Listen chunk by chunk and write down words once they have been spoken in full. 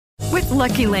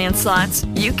Lucky Land Slots,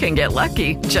 you can get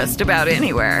lucky just about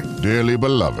anywhere. Dearly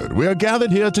beloved, we are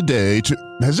gathered here today to...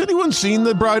 Has anyone seen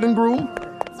the bride and groom?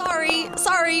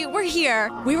 Sorry, we're here.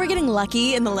 We were getting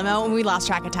lucky in the limo and we lost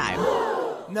track of time.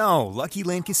 No, Lucky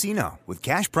Land Casino, with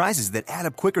cash prizes that add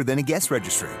up quicker than a guest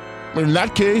registry. In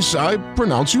that case, I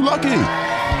pronounce you lucky.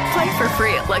 Play for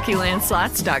free at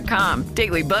LuckyLandSlots.com.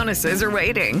 Daily bonuses are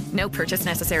waiting. No purchase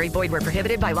necessary. Void where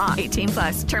prohibited by law.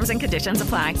 18+. Terms and conditions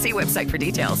apply. See website for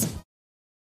details.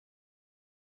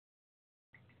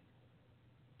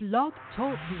 Blog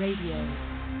Talk Radio.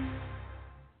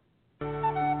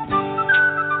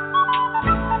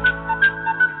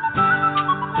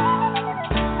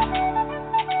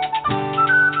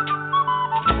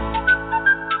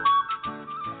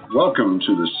 Welcome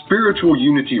to the Spiritual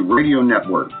Unity Radio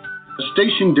Network, a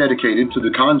station dedicated to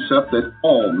the concept that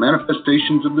all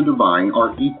manifestations of the divine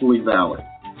are equally valid.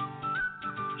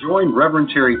 Join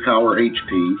Reverend Terry Power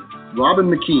HP, Robin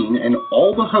McKean, and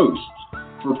all the hosts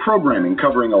for programming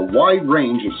covering a wide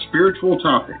range of spiritual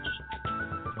topics,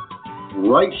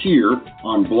 right here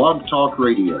on Blog Talk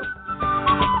Radio.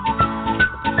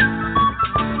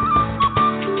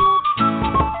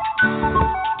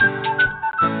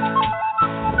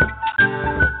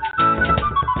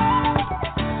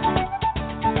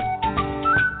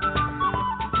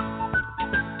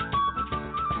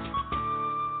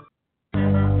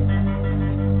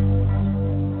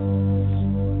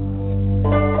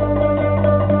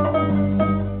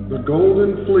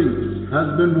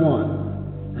 Has been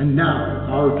won, and now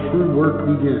our true work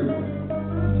begins.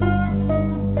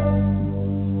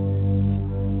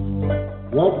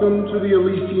 Welcome to the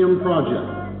Elysium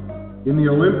Project. In the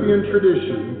Olympian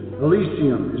tradition,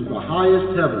 Elysium is the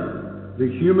highest heaven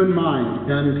the human mind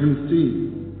can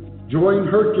conceive. Join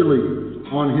Hercules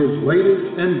on his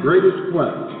latest and greatest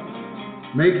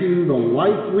quest, making the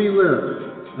life we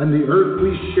live and the earth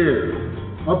we share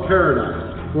a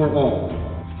paradise for all.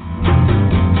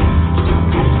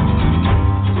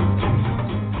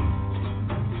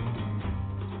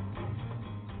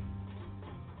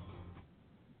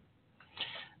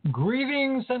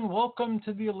 Greetings and welcome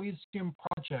to the Elysium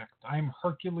Project. I'm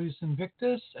Hercules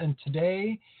Invictus, and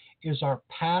today is our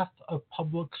Path of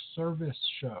Public Service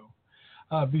show.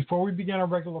 Before we begin our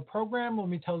regular program, let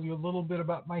me tell you a little bit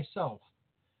about myself.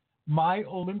 My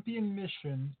Olympian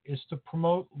mission is to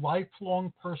promote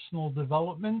lifelong personal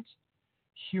development,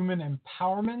 human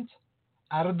empowerment,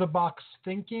 out-of-the-box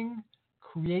thinking,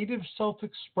 creative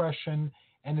self-expression,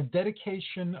 and a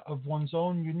dedication of one's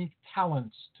own unique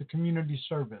talents to community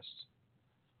service.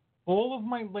 All of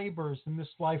my labors in this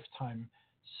lifetime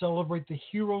celebrate the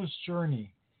hero's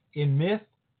journey in myth,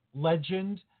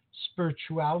 legend,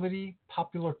 spirituality,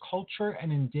 popular culture,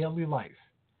 and in daily life.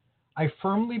 I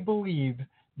firmly believe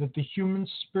that the human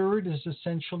spirit is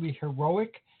essentially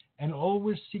heroic and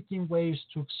always seeking ways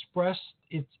to express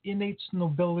its innate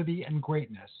nobility and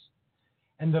greatness,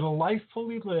 and that a life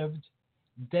fully lived,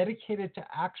 dedicated to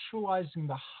actualizing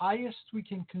the highest we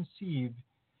can conceive,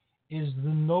 is the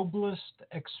noblest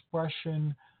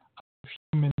expression of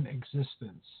human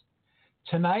existence.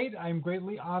 Tonight, I am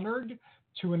greatly honored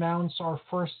to announce our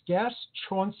first guest,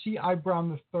 Chauncey I.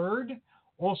 Brown III,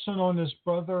 also known as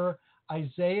Brother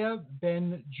Isaiah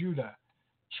Ben Judah.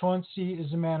 Chauncey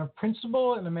is a man of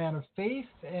principle and a man of faith,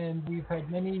 and we've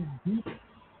had many deep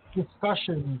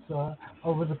discussions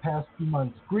over the past few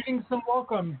months. Greetings and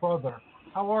welcome, brother.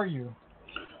 How are you?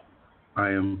 I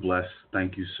am blessed.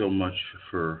 Thank you so much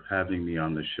for having me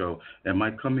on the show. Am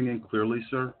I coming in clearly,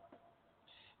 sir?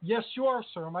 Yes, you are,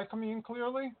 sir. Am I coming in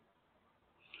clearly?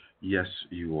 Yes,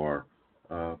 you are.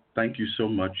 Thank you so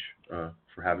much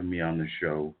for having me on the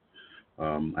show.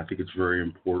 I think it's very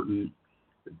important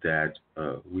that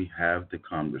we have the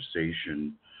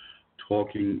conversation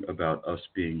talking about us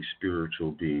being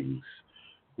spiritual beings.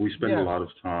 We spend a lot of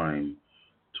time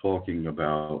talking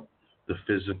about the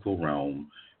physical realm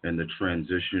and the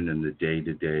transition and the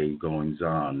day-to-day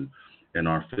goings-on in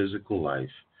our physical life.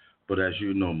 But as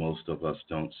you know, most of us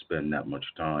don't spend that much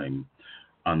time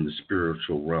on the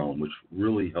spiritual realm, which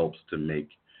really helps to make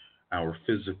our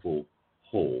physical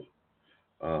whole.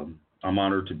 I'm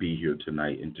honored to be here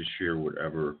tonight and to share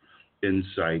whatever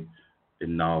insight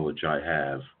and knowledge I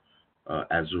have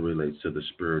as it relates to the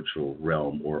spiritual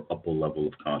realm or upper level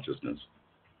of consciousness.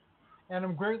 And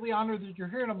I'm greatly honored that you're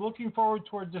here, and I'm looking forward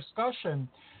to our discussion.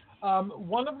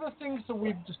 One of the things that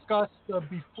we've discussed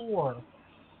before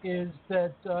is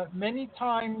that many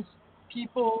times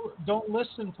people don't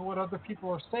listen to what other people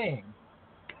are saying.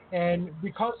 And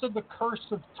because of the curse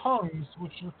of tongues,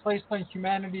 which was placed on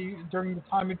humanity during the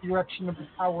time of the erection of the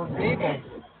Tower of Babel,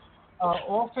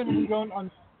 often we don't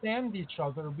understand understand each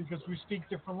other because we speak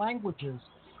different languages.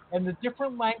 And the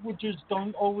different languages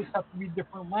don't always have to be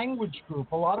different language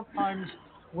group. A lot of times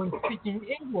when speaking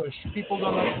English, people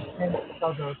don't understand each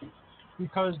other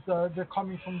because they're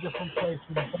coming from different places.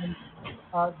 And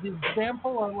the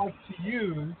example I like to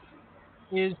use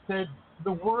is that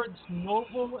the words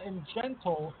noble and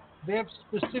gentle, they have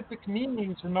specific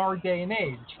meanings in our day and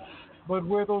age. But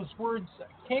where those words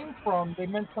came from, they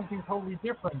meant something totally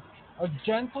different. A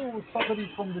gentle was somebody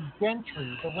from the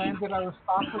gentry, the landed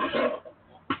aristocracy,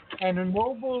 and a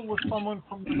noble was someone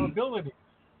from the nobility.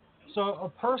 So a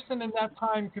person in that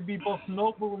time could be both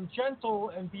noble and gentle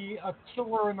and be a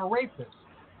killer and a rapist.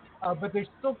 But they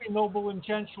still be noble and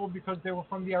gentle because they were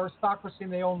from the aristocracy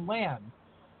and they owned land.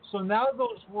 So now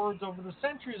those words over the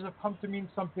centuries have come to mean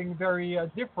something very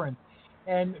different.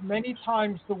 And many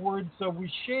times the words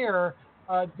we share,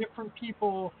 different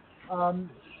people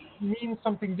mean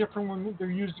something different when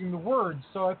they're using the words.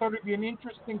 So I thought it'd be an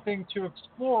interesting thing to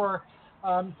explore.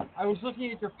 I was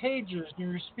looking at your pages, and you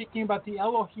were speaking about the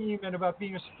Elohim and about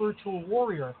being a spiritual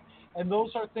warrior. And those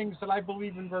are things that I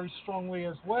believe in very strongly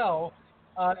as well.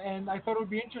 And I thought it would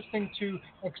be interesting to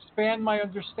expand my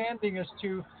understanding as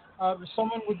to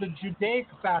someone with a Judaic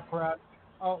background.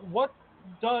 What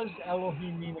does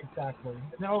Elohim mean exactly?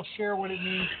 And then I'll share what it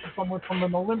means to someone from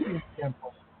an Olympian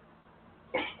standpoint.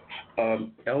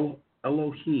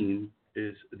 Elohim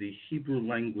is the Hebrew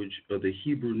language, or the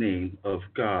Hebrew name of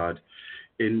God,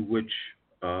 in which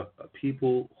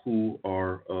people who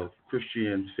are of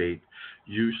Christian faith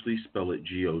usually spell it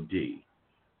G-O-D.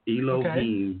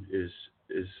 Elohim is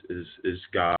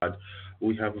God.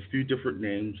 We have a few different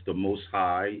names. The Most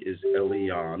High is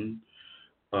Elyon,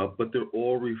 but they're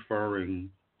all referring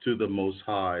to the Most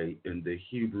High in the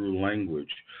Hebrew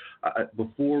language.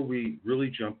 Before we really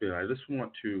jump in, I just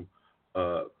want to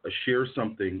share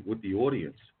something with the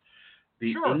audience.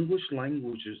 The English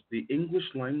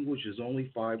language is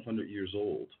only 500 years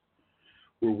old,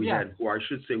 where we had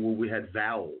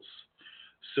vowels.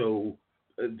 So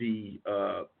the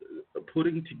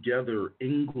putting together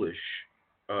English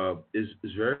is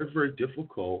very, very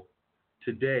difficult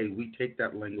today. We take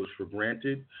that language for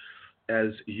granted. As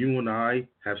you and I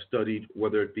have studied,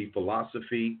 whether it be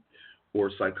philosophy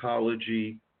or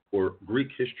psychology or Greek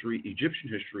history, Egyptian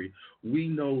history, we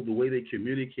know the way they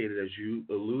communicated, as you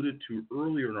alluded to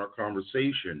earlier in our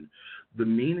conversation. The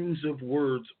meanings of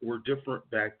words were different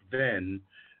back then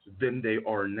than they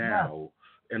are now.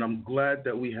 And I'm glad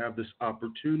that we have this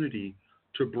opportunity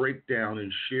to break down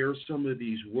and share some of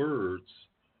these words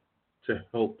to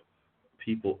help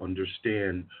people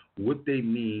understand what they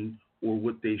mean or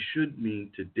what they should mean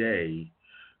today,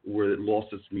 where it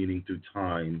lost its meaning through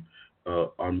time,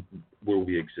 on where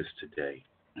we exist today.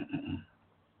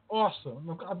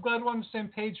 Awesome. I'm glad we're on the same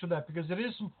page for that, because it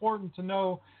is important to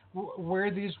know where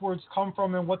these words come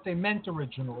from and what they meant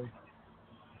originally.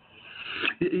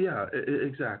 Yeah,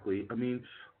 exactly. I mean,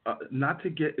 not to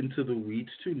get into the weeds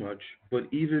too much, but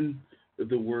even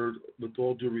the word, with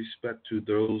all due respect to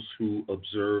those who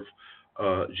observe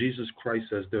Jesus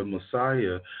Christ as their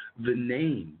Messiah, the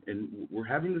name, and we're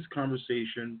having this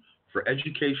conversation for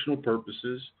educational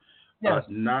purposes,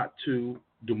 not to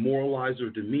demoralize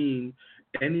or demean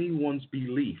anyone's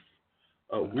belief.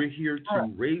 We're here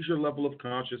to raise your level of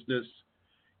consciousness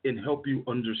and help you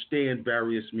understand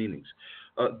various meanings.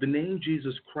 The name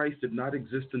Jesus Christ did not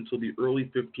exist until the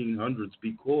early 1500s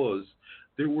because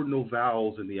there were no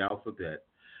vowels in the alphabet.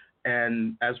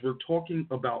 And as we're talking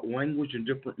about language and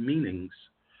different meanings,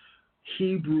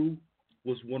 Hebrew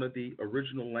was one of the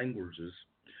original languages,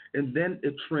 and then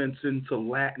it transcended to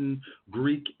Latin,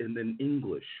 Greek, and then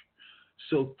English.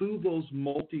 So through those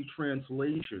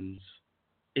multi-translations,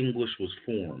 English was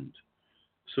formed.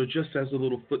 So just as a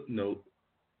little footnote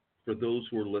for those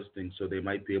who are listening, so they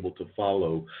might be able to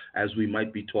follow as we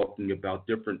might be talking about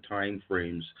different time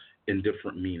frames and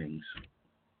different meanings.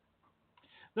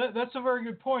 That's a very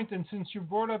good point. And since you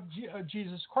brought up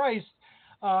Jesus Christ,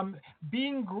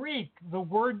 being Greek, the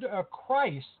word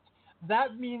Christ,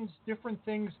 that means different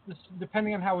things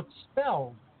depending on how it's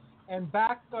spelled. And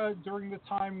back during the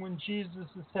time when Jesus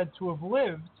is said to have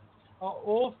lived,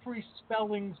 all three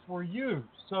spellings were used.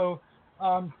 So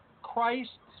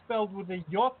Christ spelled with a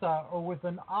iota or with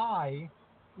an I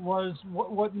was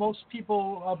what most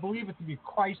people believe it to be.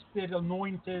 Christed,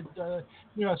 anointed,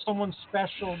 someone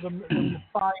special, the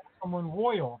Messiah, someone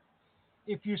royal.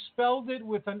 If you spelled it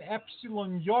with an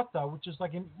epsilon iota, which is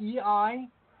like an EI,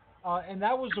 and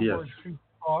that was a word you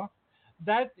saw,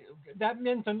 that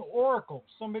meant an oracle,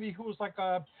 somebody who was like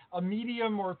a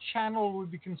medium or channel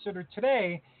would be considered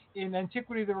today. In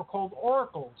antiquity, they were called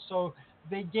oracles. So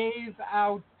they gave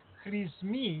out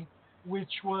charismi,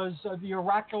 which was the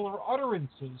oracular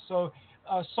utterances. So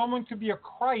someone could be a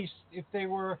Christ if they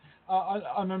were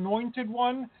an anointed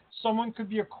one. Someone could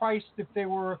be a Christ if they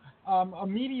were a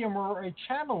medium or a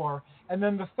channeler. And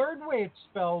then the third way it's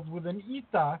spelled with an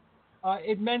ita,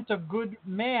 it meant a good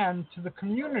man to the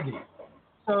community.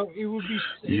 So it would be,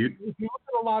 if you look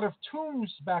at a lot of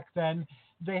tombs back then,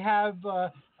 they have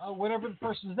whatever the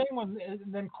person's name was,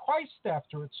 and then Christ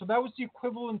after it. So that was the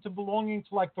equivalent to belonging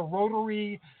to like the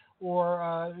Rotary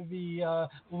or the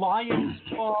Lions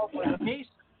Club or the Masons.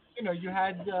 You know, you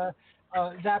had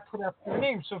that put after your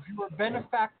name. So if you were a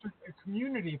benefactor to your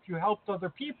community, if you helped other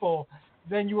people,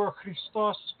 then you are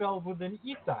Christos spelled with an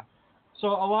ita. So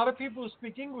a lot of people who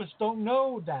speak English don't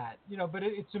know that, you know, but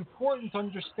it's important to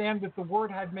understand that the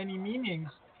word had many meanings.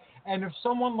 And if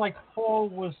someone like Paul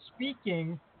was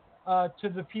speaking to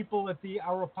the people at the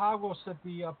Areopagos, at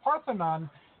the Parthenon,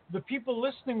 the people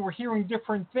listening were hearing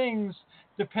different things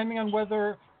depending on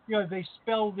whether, you know, they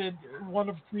spelled it one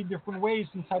of three different ways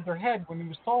inside their head when he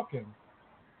was talking.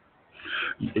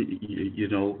 You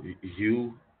know,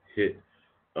 you hit,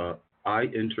 I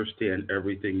understand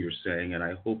everything you're saying, and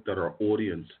I hope that our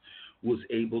audience was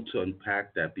able to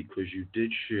unpack that, because you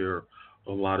did share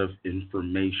a lot of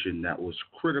information that was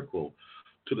critical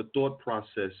to the thought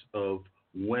process of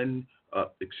when,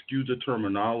 excuse the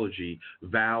terminology,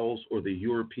 vowels or the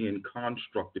European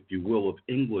construct, if you will, of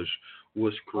English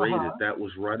was created. That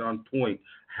was right on point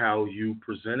how you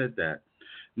presented that.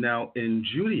 Now, in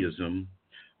Judaism,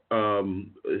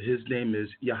 his name is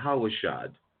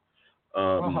Yahawashad,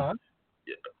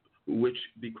 which,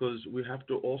 because we have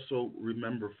to also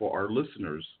remember for our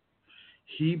listeners,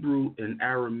 Hebrew and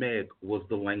Aramaic was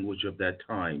the language of that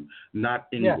time, not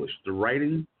English. Yeah. The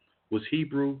writing was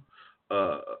Hebrew,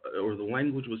 or the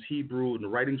language was Hebrew, and the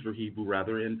writings were Hebrew,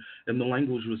 rather, and the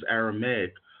language was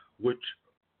Aramaic, which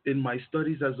in my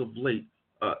studies as of late,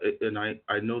 and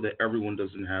I know that everyone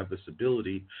doesn't have this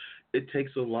ability, it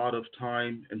takes a lot of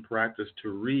time and practice to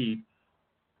read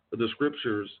the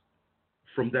scriptures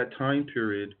from that time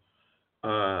period.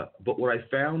 But what I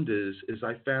found is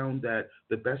I found that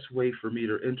the best way for me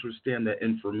to understand that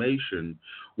information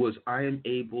was I am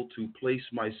able to place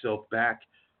myself back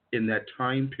in that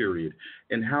time period.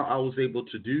 And how I was able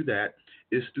to do that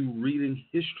is through reading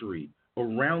history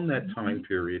around that time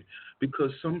period,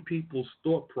 because some people's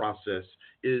thought process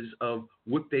is of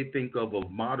what they think of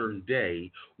modern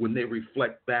day when they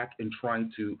reflect back and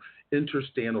trying to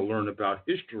understand or learn about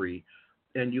history.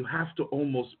 And you have to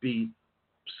almost be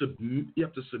you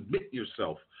have to submit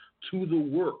yourself to the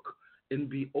work and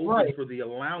be open for the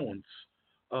allowance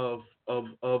of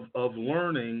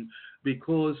learning,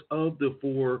 because of the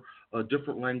four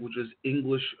different languages: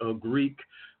 English, Greek,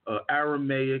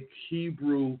 Aramaic,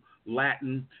 Hebrew,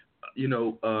 Latin.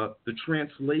 The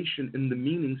translation and the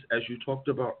meanings, as you talked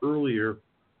about earlier,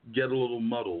 get a little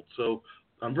muddled. So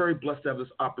I'm very blessed to have this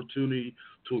opportunity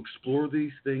to explore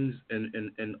these things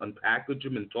and unpackage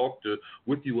them and talk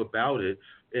with you about it.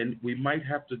 And we might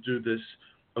have to do this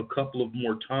a couple of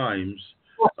more times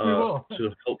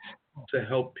to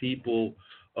help people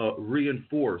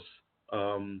reinforce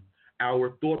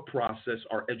our thought process,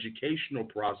 our educational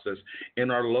process,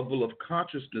 and our level of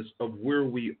consciousness of where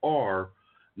we are,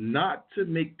 not to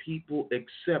make people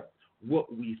accept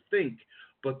what we think,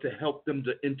 but to help them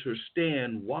to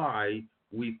understand why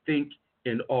we think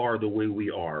and are the way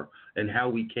we are, and how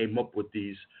we came up with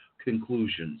these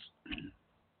conclusions.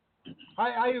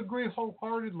 I agree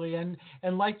wholeheartedly, and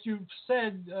like you've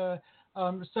said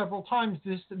several times,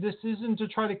 this isn't to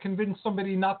try to convince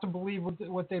somebody not to believe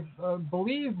what they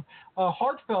believe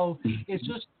heartfelt. It's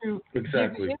just to give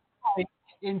insight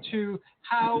into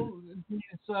how these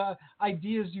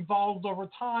ideas evolved over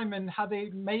time, and how they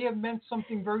may have meant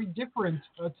something very different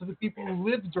to the people who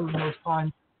lived during those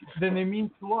times than they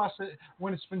mean to us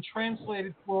when it's been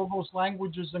translated through all those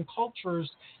languages and cultures,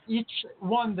 each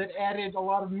one that added a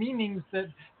lot of meanings that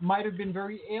might have been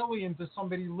very alien to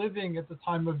somebody living at the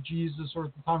time of Jesus or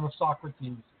at the time of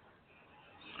Socrates.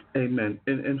 Amen.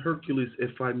 And Hercules,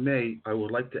 if I may, I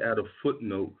would like to add a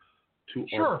footnote to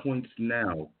our points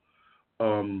now.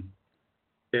 And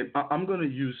I'm going to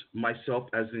use myself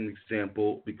as an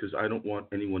example, because I don't want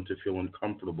anyone to feel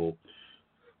uncomfortable.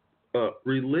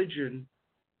 Religion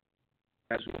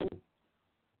as well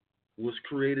was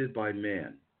created by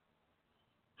man.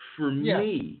 For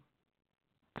me,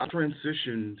 I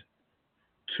transitioned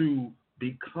to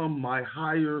become my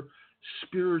higher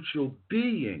spiritual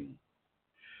being.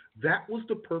 That was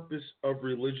the purpose of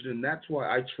religion, and that's why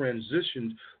I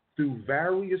transitioned through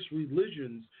various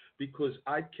religions, because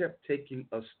I kept taking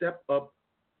a step up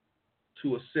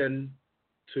to ascend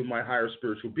to my higher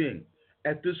spiritual being.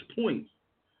 At this point,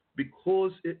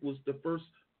 because it was the first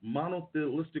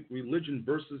monotheistic religion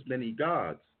versus many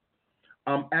gods,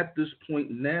 I'm at this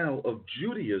point now of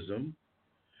Judaism,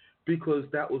 because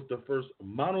that was the first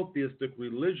monotheistic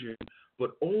religion,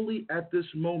 but only at this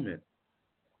moment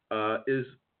is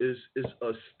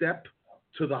a step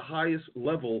to the highest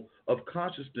level of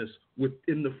consciousness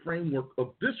within the framework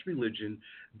of this religion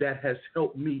that has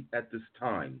helped me at this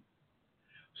time.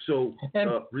 So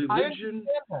religion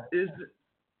is,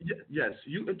 yes,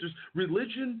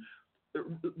 religion.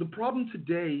 The problem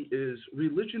today is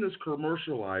religion is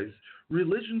commercialized.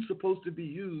 Religion's supposed to be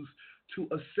used to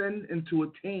ascend and to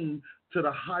attain to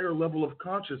the higher level of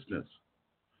consciousness.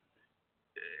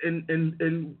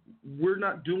 And we're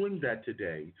not doing that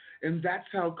today. And that's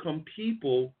how come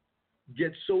people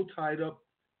get so tied up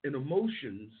in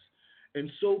emotions, and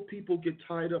so people get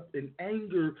tied up in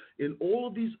anger and all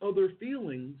of these other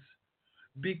feelings,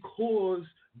 because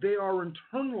they are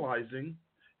internalizing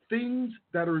things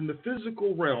that are in the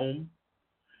physical realm,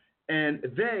 and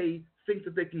they think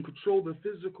that they can control the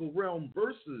physical realm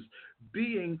versus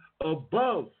being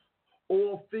above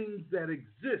all things that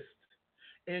exist.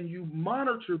 And you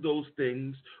monitor those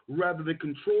things rather than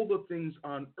control the things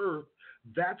on earth.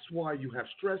 That's why you have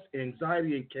stress,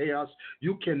 anxiety, and chaos.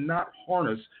 You cannot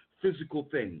harness physical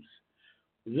things.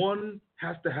 One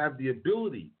has to have the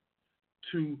ability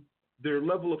to their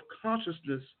level of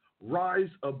consciousness rise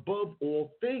above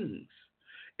all things.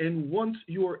 And once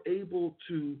you are able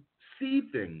to see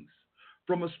things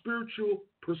from a spiritual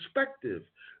perspective,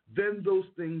 then those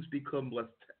things become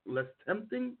less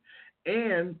tempting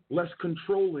and less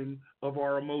controlling of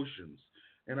our emotions.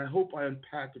 And I hope I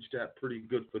unpackaged that pretty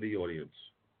good for the audience.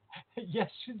 Yes,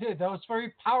 you did. That was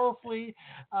very powerfully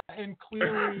and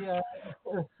clearly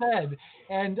said.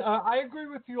 And I agree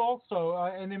with you also.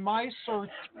 And in my search,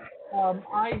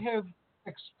 I have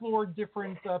explored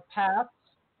different paths,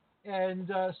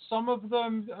 and some of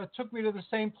them took me to the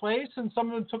same place, and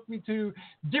some of them took me to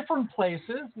different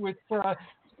places, with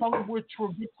some of which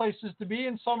were good places to be,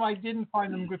 and some I didn't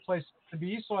find them good places to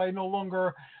be, so I no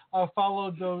longer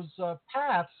followed those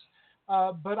paths.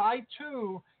 But I,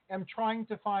 too, am trying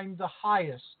to find the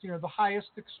highest, the highest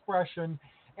expression.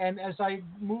 And as I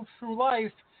move through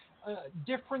life,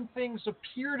 different things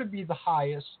appear to be the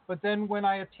highest, but then when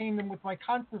I attain them with my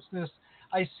consciousness,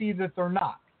 I see that they're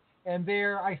not. And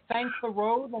there, I thank the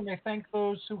road, and I thank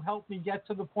those who helped me get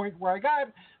to the point where I got.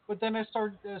 But then I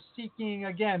start seeking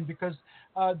again, because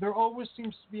there always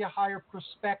seems to be a higher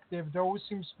perspective. There always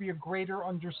seems to be a greater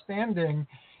understanding.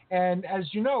 And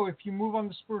as you know, if you move on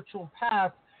the spiritual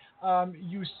path,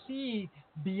 you see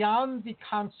beyond the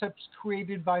concepts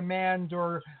created by man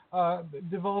or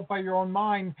developed by your own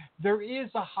mind. There is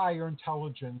a higher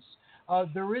intelligence.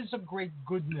 There is a great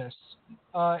goodness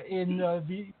in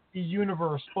the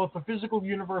universe, both the physical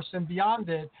universe and beyond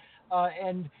it,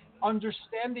 and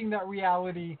understanding that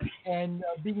reality and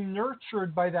being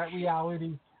nurtured by that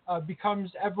reality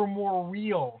becomes ever more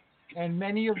real. And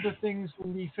many of the things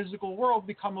in the physical world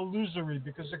become illusory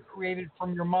because they're created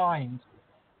from your mind.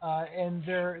 And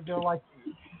they're like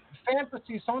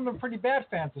fantasies. Some of them are pretty bad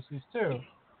fantasies, too.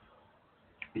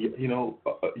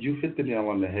 You hit the nail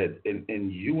on the head.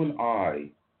 And you and I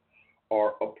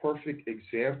are a perfect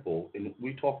example, and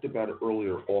we talked about it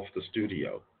earlier off the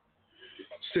studio.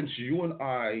 Since you and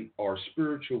I are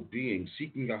spiritual beings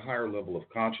seeking a higher level of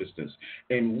consciousness,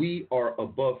 and we are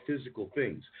above physical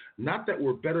things, not that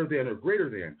we're better than or greater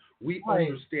than, we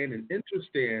understand and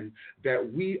understand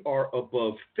that we are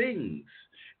above things,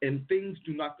 and things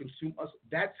do not consume us.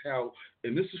 That's how,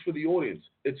 and this is for the audience,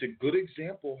 it's a good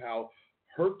example how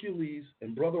Hercules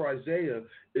and Brother Isaiah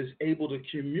is able to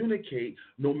communicate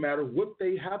no matter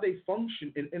how they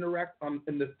function and interact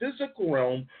in the physical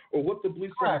realm, or what the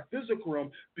beliefs are in the physical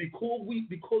realm.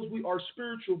 Because we are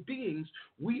spiritual beings,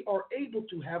 we are able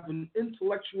to have an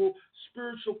intellectual,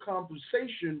 spiritual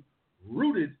conversation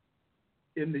rooted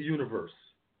in the universe.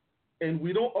 And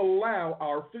we don't allow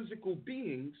our physical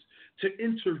beings to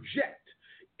interject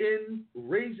in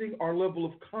raising our level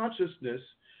of consciousness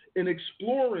and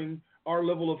exploring our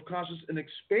level of consciousness and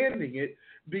expanding it,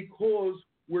 because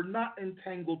we're not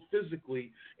entangled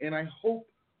physically. And I hope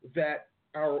that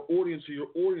our audience, or your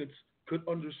audience, could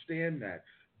understand that.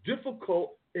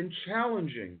 Difficult and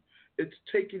challenging. It's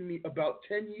taken me about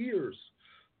 10 years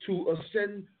to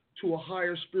ascend to a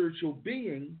higher spiritual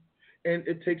being, and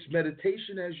it takes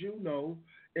meditation, as you know,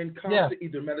 and constant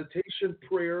either meditation,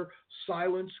 prayer,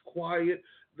 silence, quiet,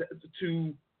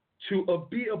 to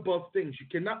be above things. You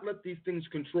cannot let these things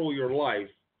control your life,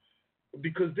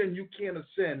 because then you can't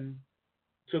ascend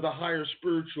to the higher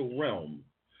spiritual realm.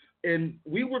 And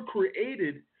we were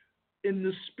created in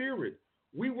the spirit.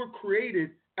 We were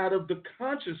created out of the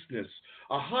consciousness,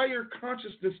 a higher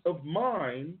consciousness of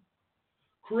mind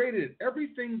created.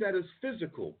 Everything that is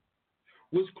physical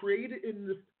was created in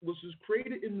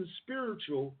the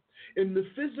spiritual, and the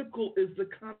physical is the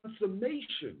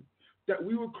consummation that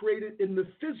we were created in the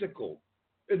physical,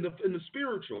 in the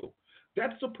spiritual.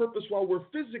 That's the purpose why we're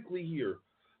physically here.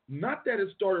 Not that it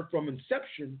started from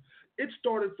inception. It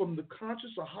started from the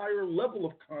conscious, a higher level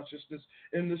of consciousness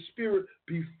in the spirit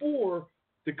before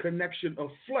the connection of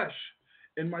flesh.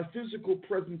 And my physical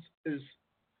presence is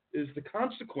the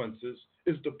consequences,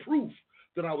 is the proof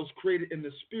that I was created in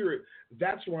the spirit.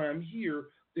 That's why I'm here.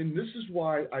 And this is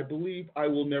why I believe I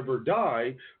will never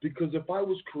die, because if I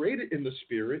was created in the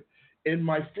spirit and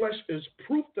my flesh is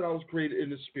proof that I was created in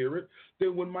the spirit,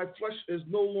 then when my flesh is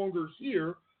no longer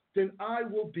here, then I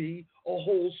will be a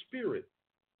whole spirit.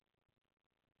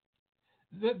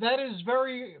 That is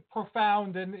very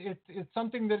profound, and it's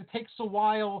something that it takes a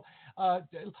while.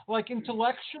 Like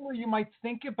intellectually, you might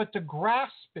think it, but to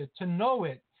grasp it, to know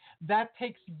it, that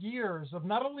takes years of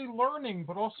not only learning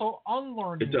but also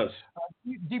unlearning. It does.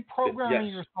 Deprogramming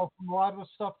Yes. yourself from a lot of the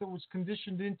stuff that was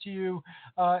conditioned into you,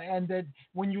 and that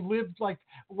when you lived, like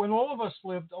when all of us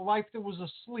lived, a life that was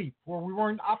asleep, where we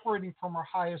weren't operating from our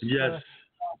highest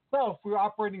self, we were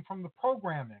operating from the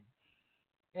programming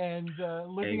and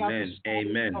living out the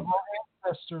stories of our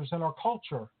ancestors and our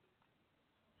culture.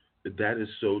 That is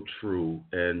so true,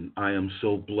 and I am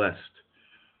so blessed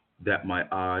that my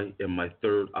eye and my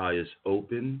third eye is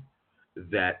open,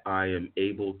 that I am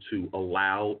able to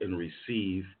allow and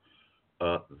receive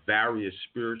various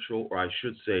spiritual, or I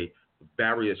should say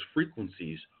various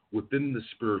frequencies within the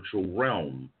spiritual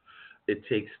realm. It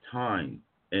takes time.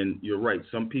 And you're right,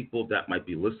 some people that might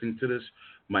be listening to this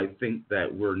might think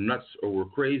that we're nuts or we're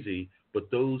crazy, but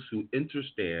those who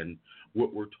understand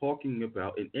what we're talking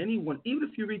about, and anyone, even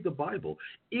if you read the Bible,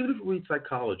 even if you read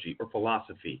psychology or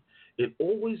philosophy, it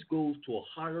always goes to a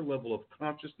higher level of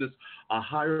consciousness, a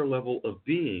higher level of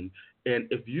being. And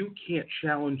if you can't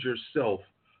challenge yourself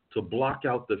to block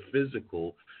out the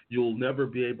physical, you'll never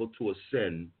be able to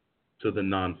ascend to the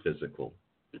non-physical.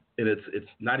 And it's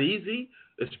not easy,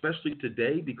 especially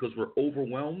today, because we're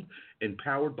overwhelmed,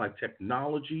 empowered by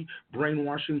technology,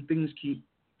 brainwashing. Things keep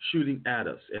shooting at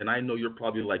us. And I know you're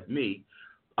probably like me.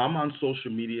 I'm on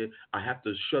social media. I have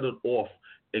to shut it off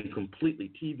and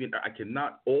completely. TV, I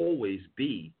cannot always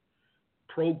be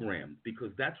programmed,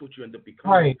 because that's what you end up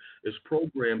becoming, is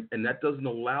programmed, and that doesn't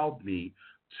allow me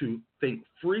to think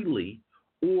freely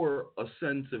or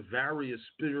ascend to various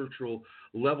spiritual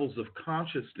levels of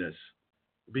consciousness,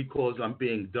 because I'm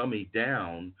being dummied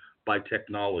down by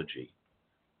technology.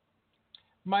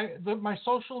 My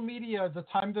social media, the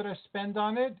time that I spend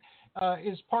on it,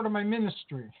 is part of my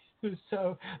ministry.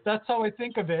 So that's how I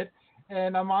think of it,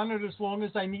 and I'm on it as long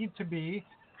as I need to be.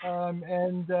 I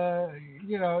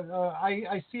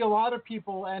see a lot of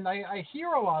people, and I hear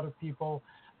a lot of people.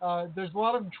 There's a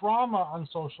lot of drama on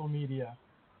social media.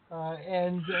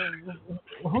 And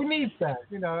who needs that?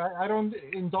 I don't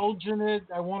indulge in it.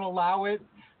 I won't allow it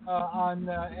on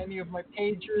any of my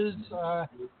pages.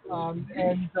 Life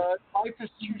is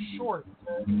too short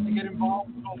to get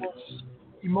involved in all those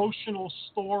emotional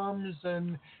storms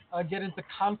and get into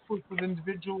conflict with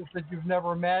individuals that you've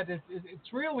never met.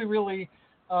 It's really, really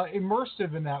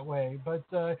immersive in that way. But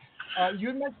you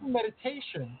had mentioned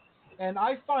meditation. And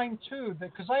I find, too,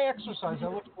 that because I exercise, I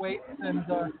lift weights and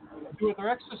do other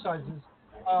exercises,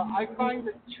 I find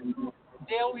that 2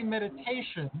 daily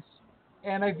meditations,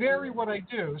 and I vary what I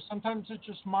do. Sometimes it's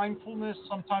just mindfulness,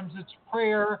 sometimes it's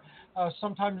prayer,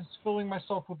 sometimes it's filling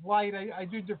myself with light. I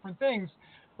do different things.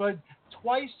 But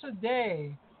twice a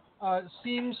day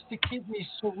seems to keep me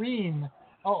serene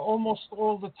almost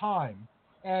all the time.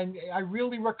 And I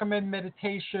really recommend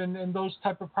meditation and those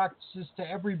type of practices to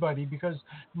everybody, because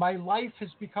my life has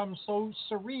become so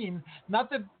serene.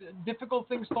 Not that difficult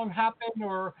things don't happen,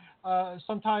 or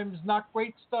sometimes not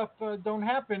great stuff don't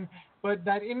happen, but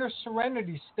that inner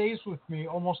serenity stays with me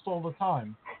almost all the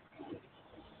time.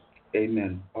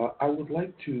 Amen. I would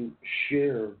like to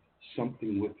share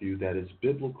something with you that is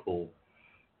biblical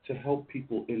to help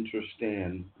people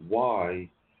understand why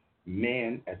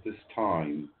man at this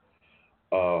time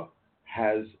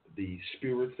has the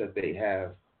spirits that they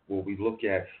have, where we look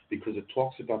at, because it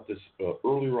talks about this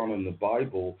earlier on in the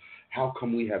Bible, how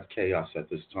come we have chaos at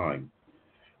this time?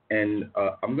 And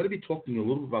I'm going to be talking a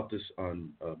little about this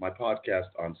on my podcast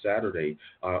on Saturday.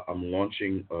 I'm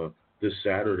launching this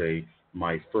Saturday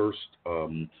my first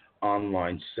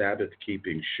online Sabbath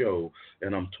keeping show,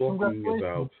 and I'm talking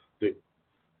about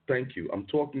Thank you. I'm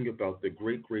talking about the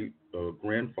great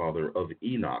grandfather of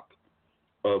Enoch,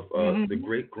 of the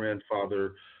great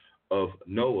grandfather of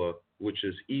Noah, which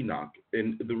is Enoch.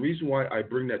 And the reason why I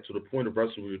bring that to the point of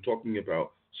reference, we were talking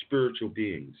about spiritual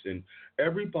beings, and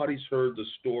everybody's heard the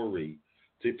story.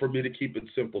 For me to keep it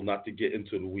simple, not to get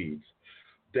into the weeds,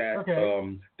 that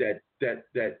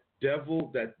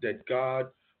God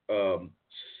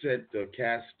sent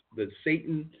cast the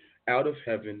Satan out of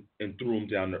heaven and threw him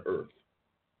down to earth.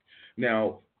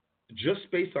 Now, just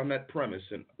based on that premise,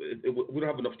 and we don't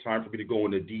have enough time for me to go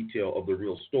into detail of the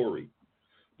real story,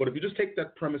 but if you just take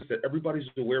that premise that everybody's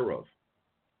aware of,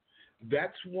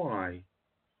 that's why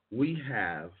we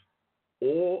have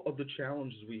all of the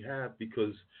challenges we have,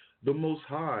 because the Most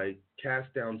High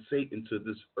cast down Satan to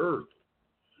this earth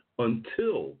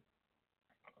until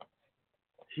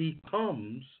he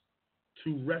comes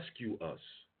to rescue us.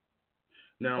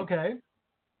 Now,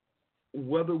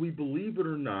 whether we believe it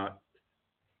or not,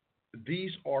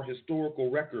 these are historical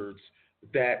records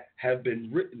that have been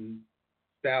written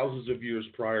thousands of years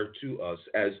prior to us,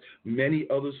 as many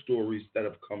other stories that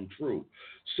have come true.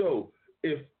 So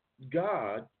if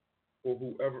God, or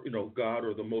whoever, God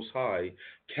or the Most High,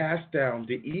 cast down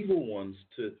the evil ones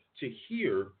to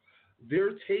hear,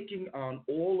 they're taking on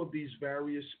all of these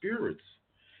various spirits.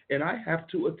 And I have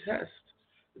to attest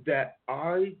that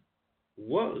I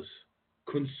was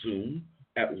consumed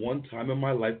at one time in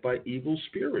my life by evil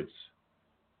spirits.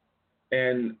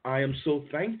 And I am so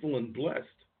thankful and blessed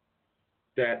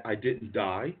that I didn't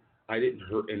die, I didn't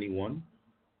hurt anyone,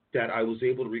 that I was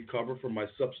able to recover from my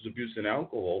substance abuse and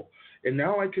alcohol, and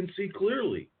now I can see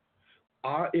clearly.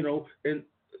 The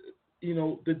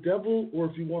devil, or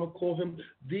if you want to call him,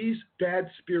 these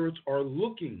bad spirits are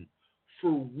looking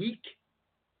for weak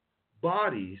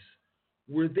bodies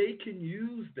where they can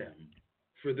use them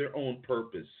for their own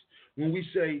purpose. When we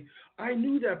say, I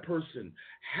knew that person,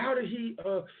 how did he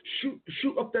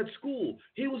shoot up that school?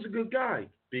 He was a good guy.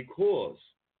 Because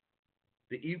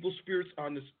the evil spirits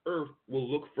on this earth will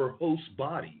look for host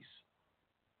bodies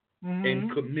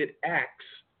and commit acts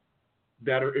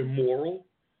that are immoral,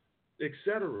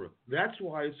 etc. That's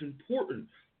why it's important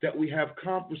that we have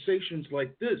conversations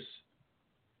like this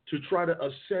to try to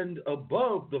ascend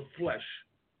above the flesh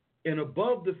and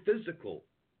above the physical,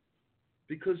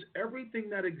 because everything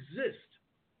that exists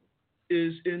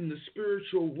is in the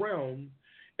spiritual realm,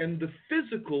 and the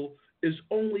physical is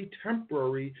only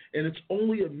temporary, and it's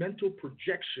only a mental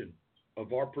projection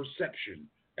of our perception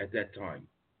at that time.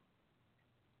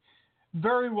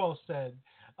 Very well said.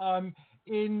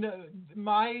 In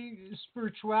my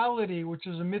spirituality, which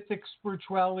is a mythic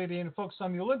spirituality and focused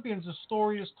on the Olympians, the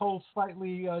story is told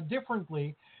slightly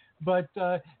differently, but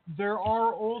there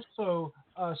are also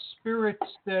spirits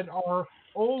that are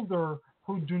older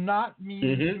who do not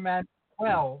mean humanity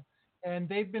well, and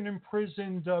they've been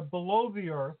imprisoned below the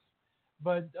earth,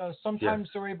 but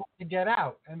sometimes they're able to get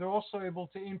out, and they're also able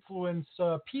to influence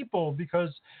people,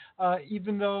 because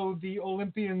even though the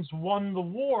Olympians won the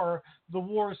war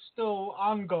is still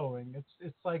ongoing.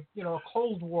 It's like, a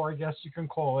Cold War, I guess you can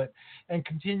call it, and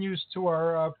continues to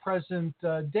our present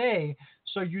day.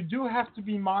 So you do have to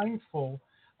be mindful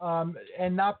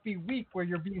and not be weak, where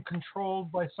you're being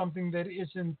controlled by something that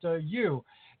isn't you.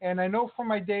 And I know from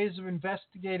my days of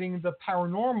investigating the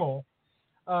paranormal,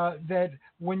 that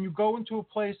when you go into a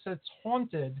place that's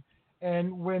haunted,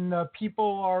 and when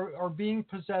people are being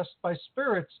possessed by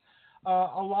spirits, a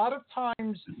lot of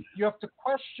times you have to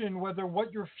question whether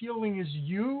what you're feeling is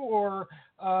you or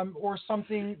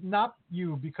something not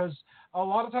you, because a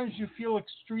lot of times you feel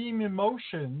extreme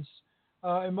emotions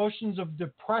of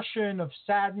depression, of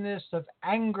sadness, of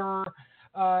anger,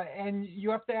 and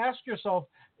you have to ask yourself,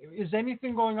 is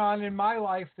anything going on in my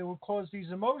life that would cause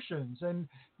these emotions? And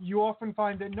you often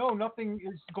find that no, nothing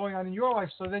is going on in your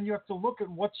life. So then you have to look at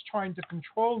what's trying to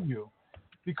control you,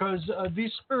 because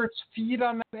these spirits feed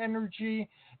on that energy,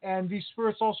 and these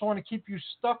spirits also want to keep you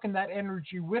stuck in that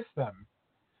energy with them.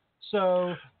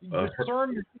 So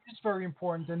discernment is very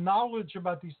important, and knowledge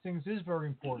about these things is very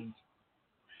important.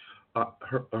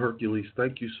 Hercules,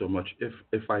 thank you so much.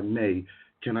 If I may,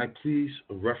 can I please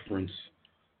reference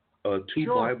two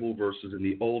Bible verses in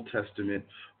the Old Testament?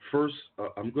 First,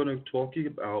 I'm going to talk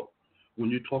about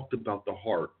when you talked about the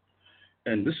heart,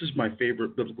 and this is my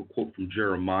favorite biblical quote from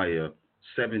Jeremiah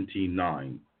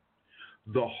 17:9.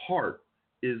 The heart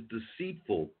is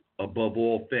deceitful above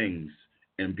all things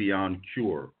and beyond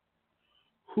cure.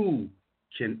 Who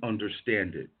can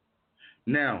understand it?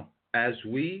 Now, as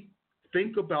we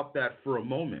think about that for a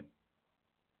moment,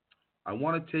 I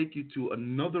want to take you to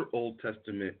another Old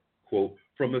Testament quote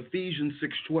from Ephesians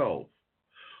 6:12.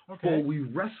 For we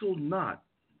wrestle not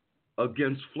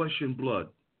against flesh and blood,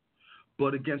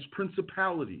 but against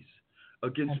principalities,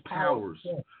 against And powers,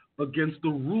 against the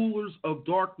rulers of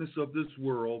darkness of this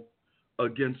world,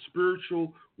 against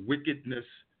spiritual wickedness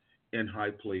in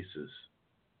high places.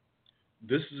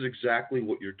 This is exactly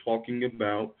what you're talking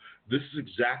about. This is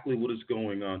exactly what is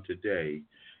going on today.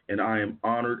 And I am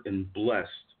honored and blessed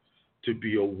to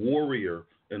be a warrior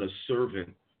and a servant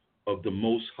of the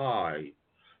Most High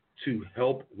to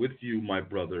help with you, my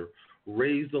brother,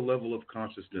 raise the level of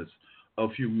consciousness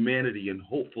of humanity. And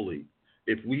hopefully,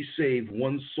 if we save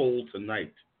one soul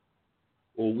tonight,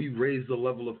 or we raise the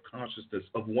level of consciousness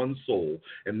of one soul,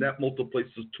 and that multiplies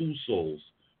to two souls,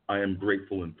 I am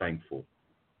grateful and thankful.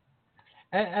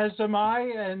 As am I,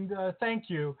 and thank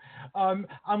you. I'm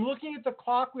looking at the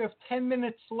clock. We have 10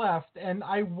 minutes left, and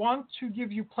I want to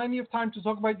give you plenty of time to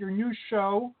talk about your new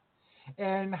show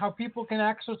and how people can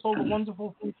access all the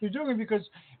wonderful things you're doing, because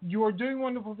you are doing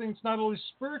wonderful things not only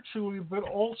spiritually, but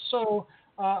also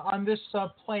on this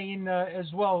plane as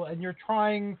well. And you're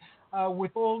trying,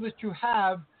 with all that you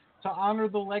have, to honor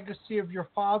the legacy of your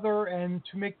father and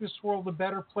to make this world a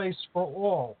better place for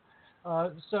all.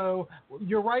 So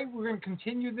you're right, we're going to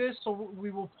continue this, so we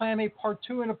will plan a part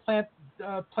 2 and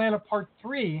plan a part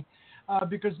 3,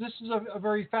 because this is a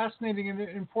very fascinating and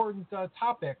important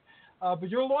topic. But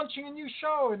you're launching a new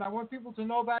show, and I want people to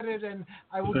know about it, and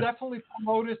I will definitely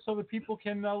promote it so that people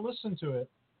can listen to it.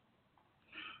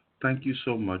 Thank you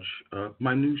so much.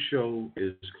 My new show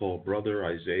is called Brother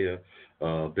Isaiah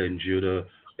Ben Judah.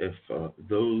 If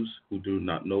those who do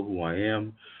not know who I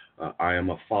am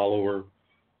a follower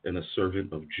and a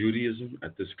servant of Judaism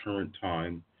at this current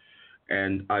time.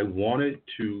 And I wanted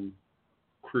to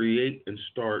create and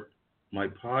start my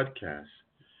podcast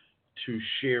to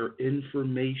share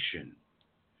information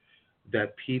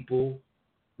that people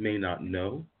may not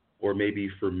know or may be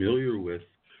familiar with,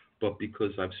 but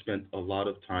because I've spent a lot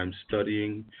of time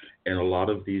studying and a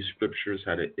lot of these scriptures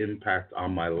had an impact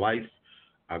on my life.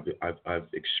 I've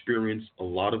experienced a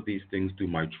lot of these things through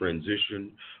my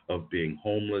transition of being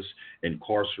homeless,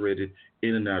 incarcerated,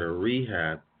 in and out of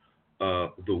rehab.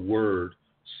 The word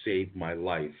saved my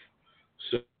life.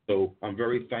 So I'm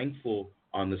very thankful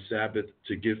on the Sabbath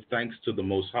to give thanks to the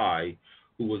Most High,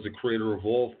 who was the creator of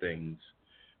all things,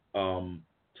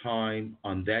 time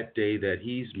on that day that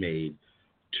he's made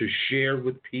to share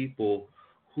with people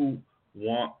who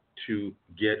want to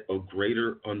get a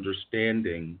greater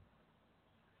understanding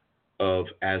of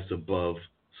as above,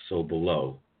 so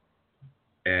below.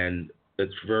 And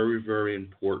it's very, very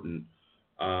important.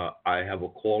 I have a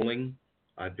calling.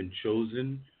 I've been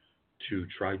chosen to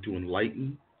try to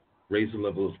enlighten, raise the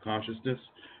level of consciousness,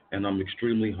 and I'm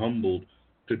extremely humbled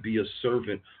to be a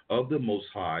servant of the Most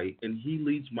High, and he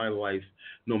leads my life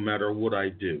no matter what I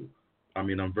do. I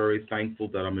mean, I'm very thankful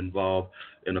that I'm involved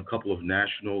in a couple of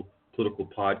national political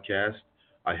podcasts.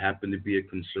 I happen to be a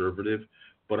conservative,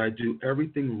 but I do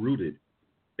everything rooted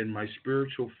in my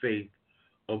spiritual faith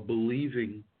of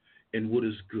believing in what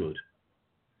is good.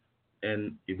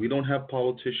 And if we don't have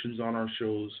politicians on our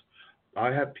shows, I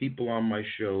have people on my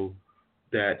show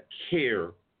that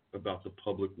care about the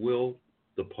public will,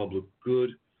 the public good,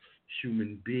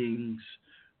 human beings.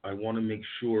 I want to make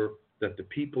sure that the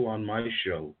people on my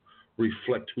show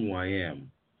reflect who I am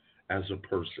as a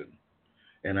person.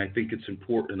 And I think it's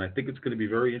important. I think it's going to be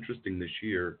very interesting this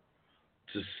year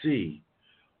to see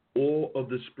all of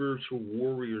the spiritual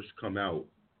warriors come out.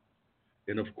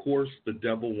 And of course, the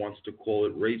devil wants to call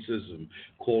it racism,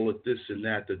 call it this and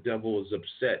that. The devil is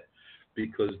upset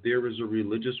because there is a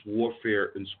religious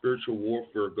warfare and spiritual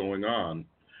warfare going on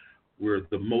where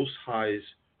the Most High's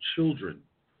children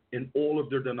in all of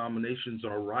their denominations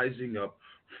are rising up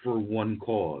for one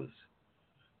cause,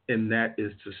 and that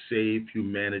is to save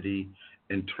humanity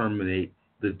and terminate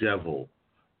the devil.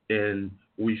 And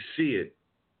we see it,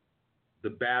 the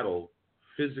battle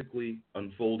physically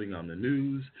unfolding on the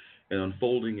news and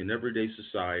unfolding in everyday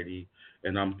society,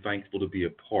 and I'm thankful to be a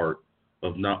part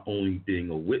of not only being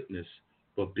a witness,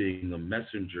 but being a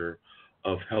messenger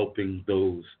of helping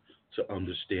those to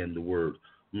understand the word.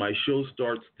 My show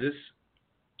starts this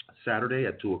Saturday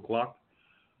at 2 o'clock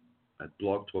at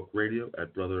Blog Talk Radio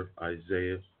at Brother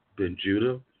Isaiah Ben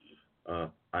Judah.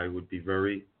 I would be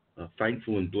very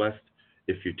thankful and blessed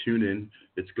if you tune in.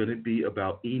 It's going to be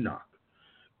about Enoch.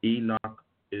 Enoch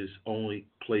is only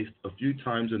placed a few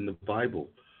times in the Bible,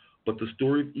 but the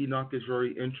story of Enoch is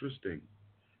very interesting.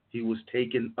 He was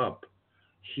taken up.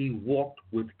 He walked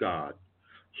with God.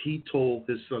 He told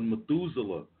his son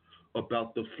Methuselah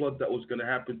about the flood that was going to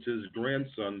happen to his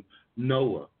grandson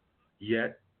Noah.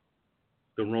 Yet,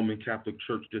 the Roman Catholic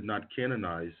Church did not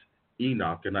canonize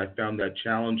Enoch, and I found that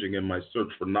challenging in my search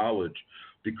for knowledge,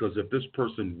 because if this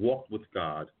person walked with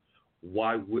God,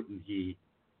 why wouldn't he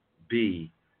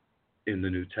be in the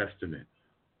New Testament?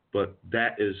 But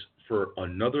that is for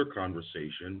another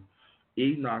conversation.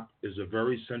 Enoch is a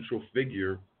very central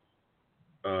figure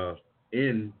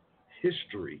in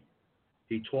history.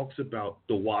 He talks about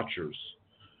the Watchers,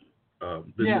 the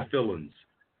Nephilims.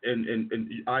 And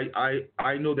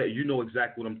I know that you know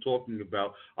exactly what I'm talking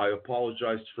about. I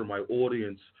apologize for my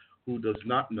audience who does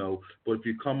not know, but if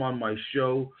you come on my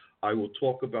show, I will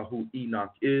talk about who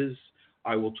Enoch is.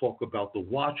 I will talk about the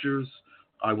Watchers.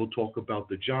 I will talk about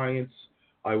the giants.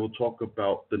 I will talk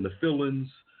about the Nephilims,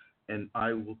 and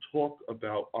I will talk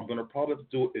about, I'm going to probably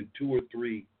do it in 2 or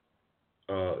 3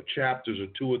 chapters or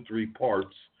 2 or 3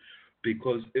 parts,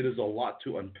 because it is a lot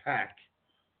to unpack,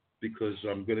 because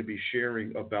I'm going to be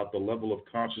sharing about the level of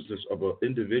consciousness of an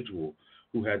individual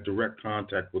who had direct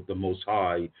contact with the Most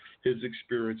High, his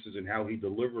experiences and how he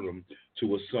delivered them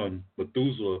to a son,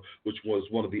 Methuselah, which was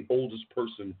one of the oldest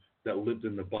person that lived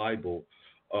in the Bible.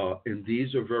 And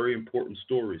these are very important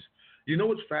stories. You know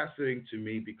what's fascinating to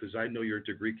me, because I know you're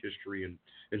into Greek history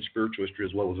and spiritual history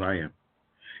as well as I am,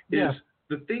 is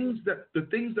the things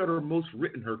that are most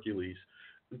written, Hercules,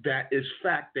 that is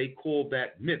fact, they call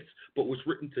that myths, but what's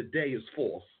written today is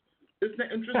false. Isn't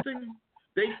that interesting?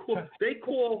 They call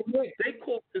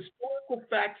historical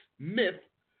facts myth,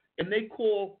 and they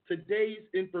call today's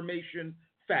information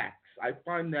facts. I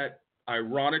find that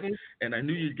ironic, and I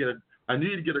knew you'd get a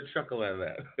chuckle out of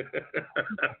that.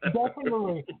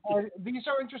 Definitely. These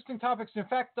are interesting topics. In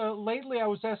fact, lately I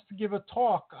was asked to give a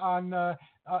talk on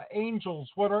angels.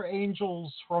 What are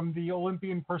angels from the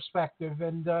Olympian perspective?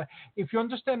 And if you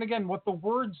understand, again, what the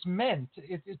words meant,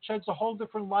 it sheds a whole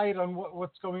different light on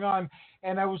what's going on.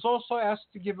 And I was also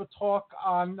asked to give a talk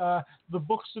on the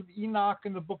books of Enoch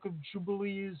and the book of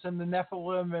Jubilees and the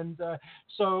Nephilim. And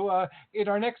so in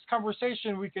our next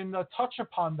conversation, we can touch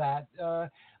upon that.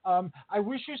 I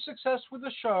wish you success with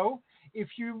the show.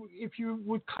 If you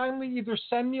would kindly either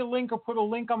send me a link or put a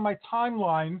link on my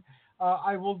timeline,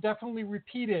 I will definitely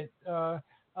repeat it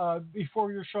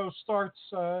before your show starts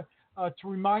to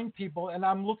remind people. And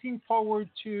I'm looking forward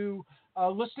to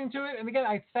listening to it. And again,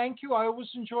 I thank you. I always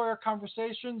enjoy our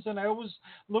conversations, and I always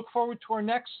look forward to our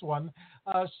next one.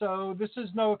 So this is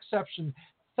no exception.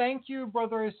 Thank you,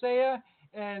 Brother Isaiah,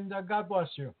 and God bless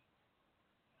you.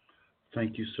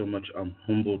 Thank you so much. I'm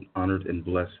humbled, honored, and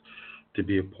blessed to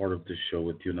be a part of this show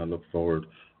with you, and I look forward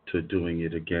to doing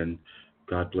it again.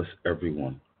 God bless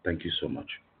everyone. Thank you so much.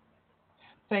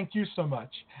 Thank you so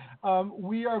much.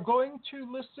 We are going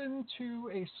to listen to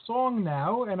a song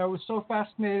now, and I was so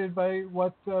fascinated by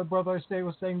what Brother Isaiah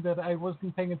was saying that I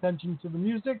wasn't paying attention to the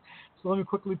music. So let me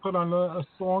quickly put on a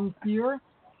song here.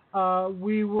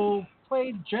 We will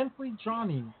play Gently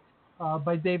Johnny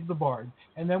by Dave the Bard.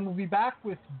 And then we'll be back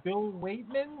with Bill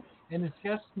Waitman and his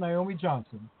guest, Naomi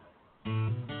Johnson.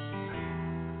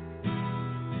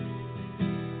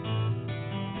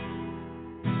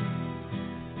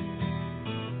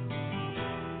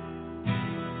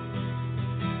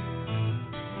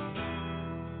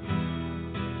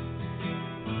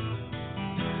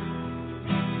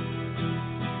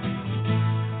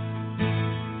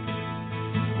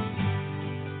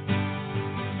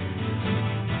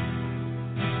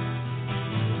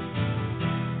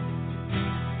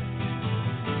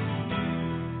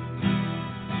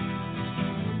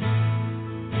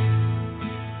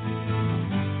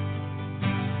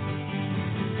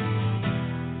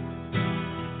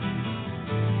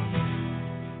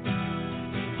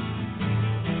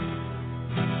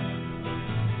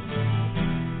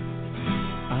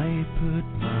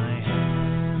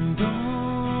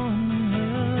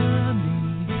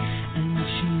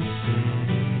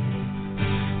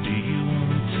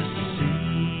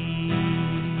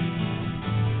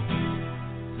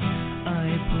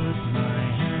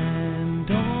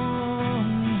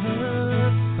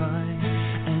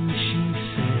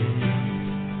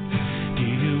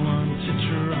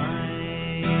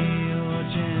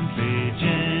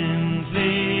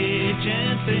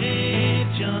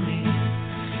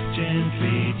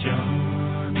 Gently,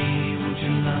 Johnny,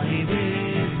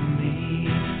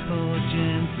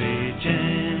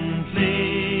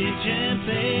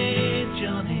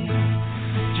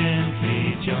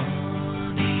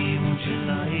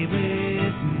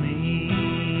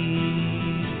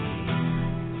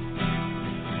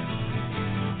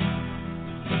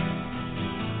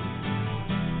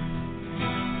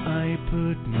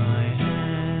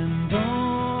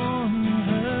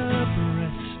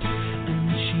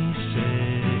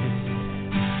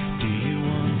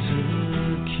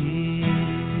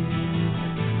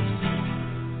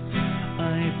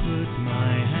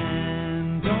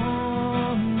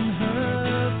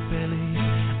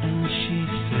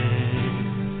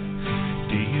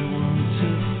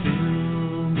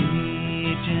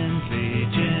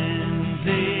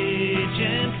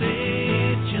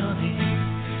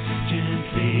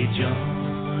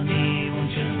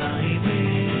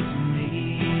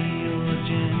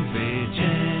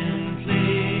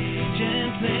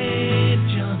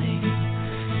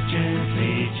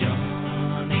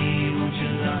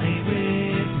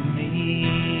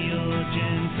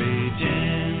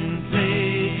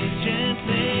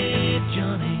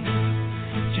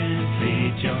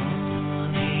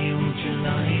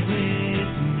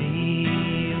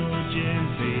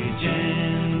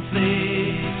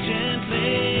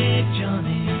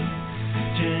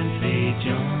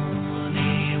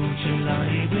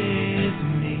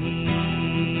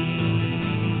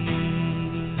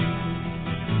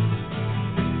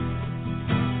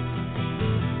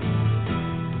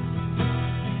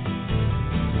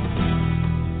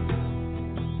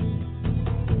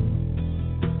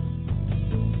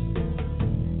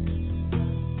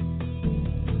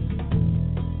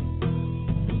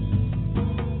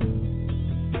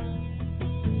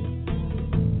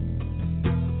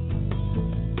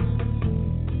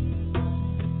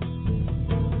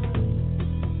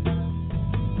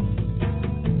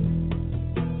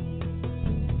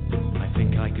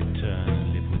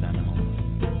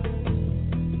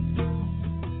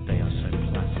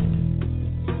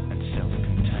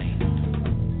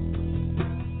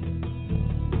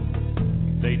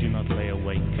 They do not lay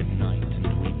awake at night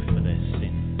and weep for their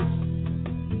sins.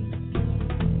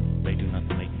 They do not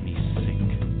make me sick,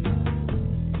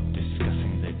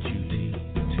 discussing their duty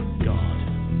to God.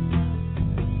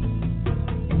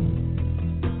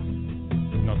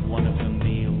 Not one of them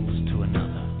kneels to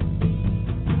another,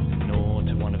 nor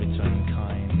to one of its own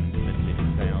kind that lived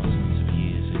thousands of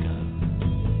years ago.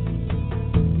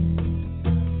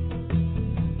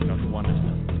 Not one of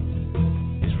them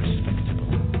is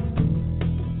respectable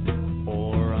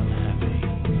or unhappy.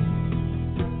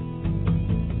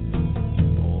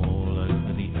 All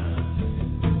over the earth,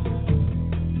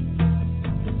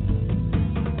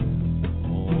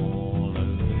 all over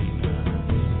the earth.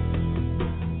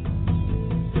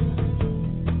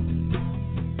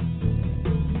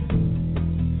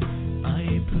 I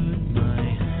put my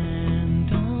hand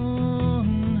on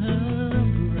her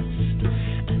breast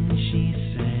and she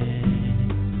said,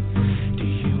 "Do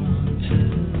you want a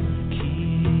kiss?"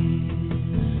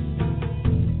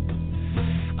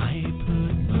 I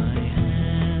put my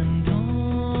hand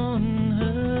on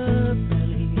her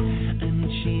belly and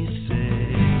she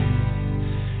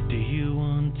said, "Do you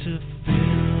want to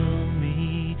fill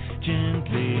me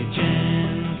gently,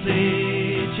 gently,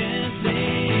 gently,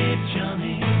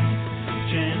 Johnny?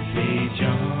 Gently,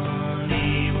 Johnny,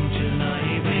 won't you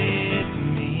lie with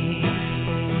me?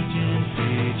 Oh,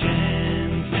 gently,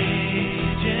 gently,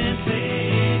 gently,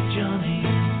 Johnny.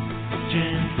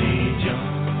 Gently,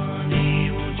 Johnny,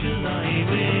 won't you lie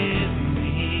with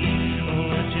me?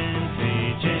 Oh, gently,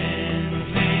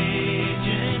 gently,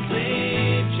 gently,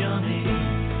 Johnny.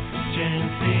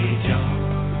 Gently,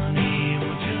 Johnny,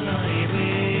 won't you lie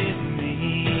with me?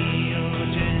 Oh,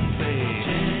 gently,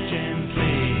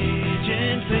 gently,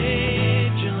 gently,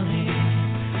 Johnny.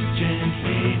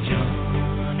 Gently,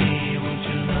 Johnny, won't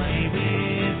you lie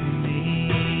with me?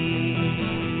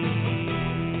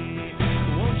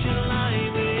 Won't you lie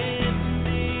with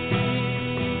me?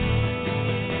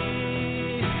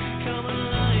 Come and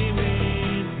lie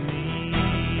with me.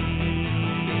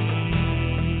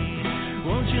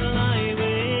 Won't you lie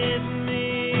with me?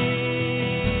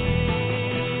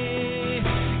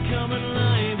 Come and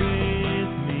lie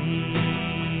with me.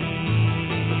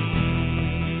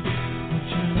 Won't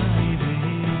you lie with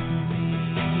me?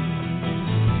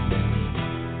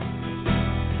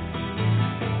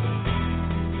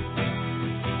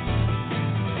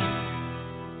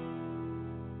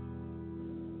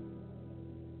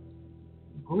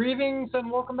 Greetings and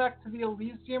welcome back to the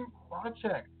Elysium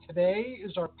Project. Today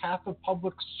is our Path of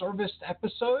Public Service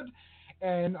episode,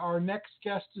 and our next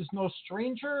guest is no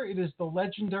stranger. It is the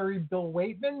legendary Bill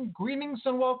Waitman. Greetings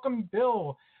and welcome,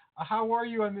 Bill. How are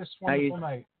you on this wonderful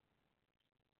night?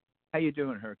 How you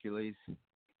doing, Hercules?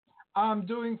 I'm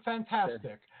doing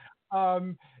fantastic.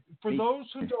 For those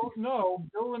who don't know,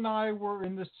 Bill and I were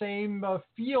in the same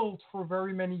field for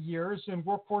very many years in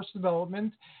workforce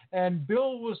development, and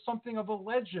Bill was something of a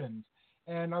legend.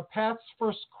 And our paths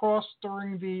first crossed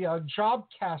during the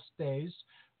Jobcast days,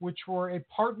 which were a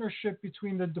partnership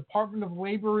between the Department of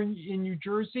Labor in New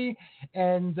Jersey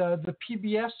and the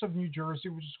PBS of New Jersey,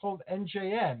 which is called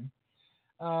NJN.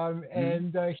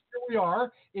 And here we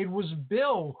are. It was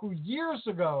Bill who years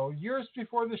ago, years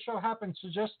before the show happened,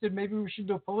 suggested maybe we should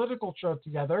do a political show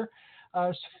together.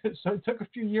 So it took a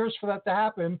few years for that to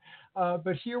happen.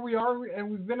 But here we are, and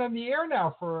we've been on the air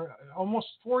now for almost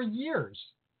 4 years.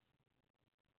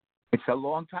 It's a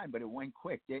long time, but it went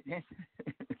quick, didn't it?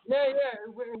 Yeah,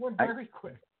 it went very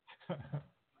quick.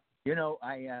 You know,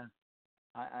 I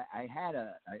had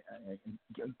a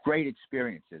great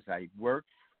experiences. I worked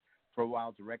for a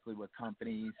while directly with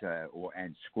companies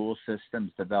and school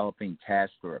systems developing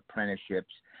tests or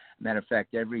apprenticeships. Matter of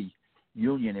fact, every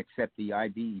union except the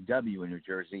IBEW in New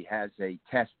Jersey has a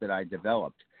test that I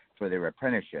developed for their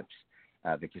apprenticeships.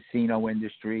 The casino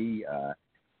industry,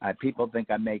 people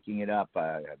think I'm making it up.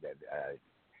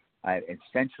 I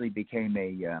essentially became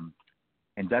a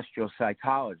industrial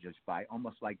psychologist by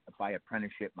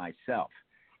apprenticeship myself.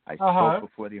 I spoke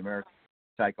before the American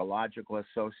Psychological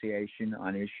Association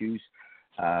on issues.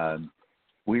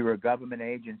 We were a government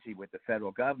agency with the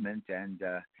federal government, and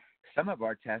some of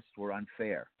our tests were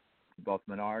unfair, both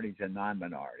minorities and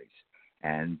non-minorities.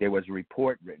 And there was a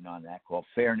report written on that called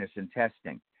Fairness in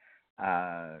Testing.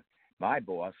 My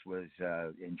boss was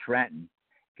in Trenton.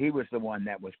 He was the one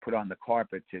that was put on the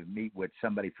carpet to meet with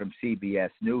somebody from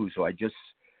CBS News, who I just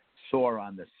saw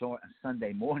on the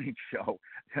Sunday morning show.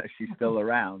 She's still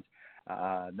around.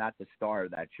 Not the star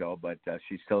of that show, but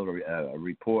she's still a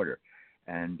reporter.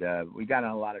 And we got in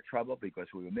a lot of trouble because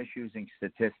we were misusing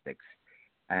statistics.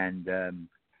 And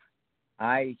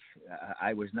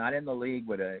I was not in the league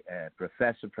with a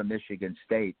professor from Michigan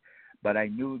State, but I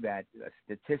knew that a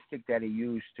statistic that he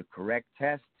used to correct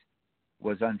tests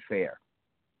was unfair,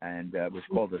 and it was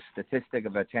called the statistic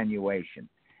of attenuation.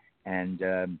 And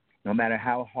no matter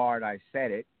how hard I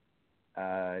said it,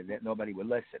 that nobody would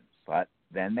listen. But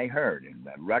then they heard, and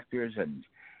Rutgers and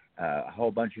a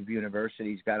whole bunch of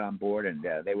universities got on board, and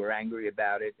they were angry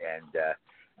about it, and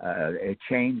it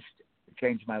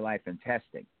changed my life in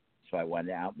testing. So I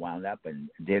wound up and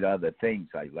did other things.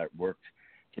 I worked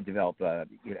to develop,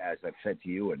 as I've said to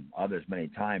you and others many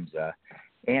times,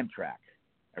 Amtrak.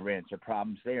 I ran into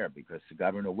problems there because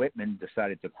Governor Whitman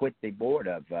decided to quit the board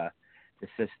of the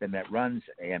system that runs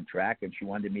Amtrak, and she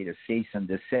wanted me to cease and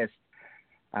desist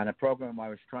on a program. I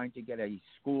was trying to get a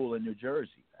school in New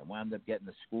Jersey. I wound up getting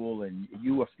a school, and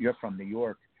you're from New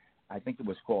York. I think it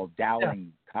was called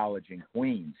Dowling College in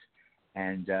Queens.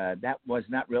 And that was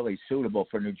not really suitable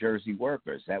for New Jersey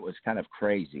workers. That was kind of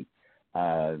crazy.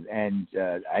 And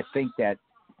I think that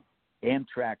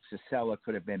Amtrak Sicela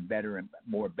could have been better and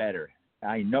more better.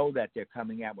 I know that they're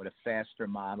coming out with a faster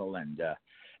model, and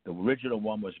the original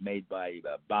one was made by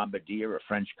Bombardier, a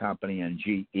French company, and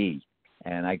GE.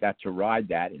 And I got to ride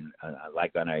that in,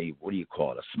 like on a,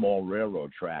 a small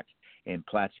railroad track in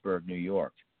Plattsburgh, New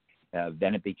York.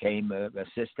 Then it became a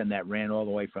system that ran all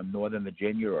the way from Northern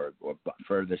Virginia or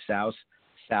further south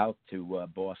to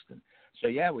Boston. So,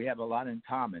 yeah, we have a lot in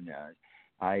common.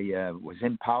 I was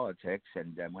in politics,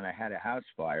 and when I had a house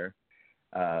fire,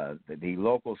 the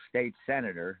local state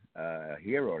senator, a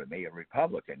hero to me, a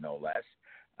Republican no less,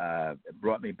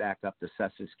 brought me back up to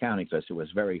Sussex County because it was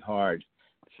very hard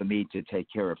for me to take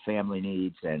care of family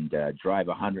needs and drive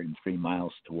 103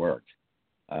 miles to work.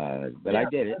 But I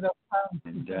did it,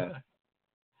 and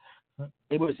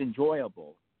it was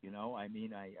enjoyable. I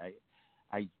mean,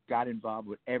 I got involved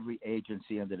with every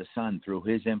agency under the sun through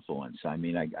his influence. I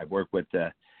mean, I worked with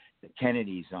the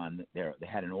Kennedys on there. They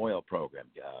had an oil program,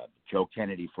 Joe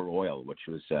Kennedy for Oil, which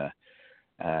was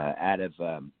out of,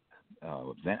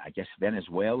 I guess,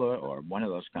 Venezuela or one of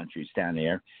those countries down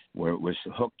there, where it was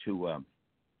hooked to a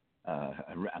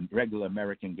regular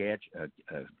American gas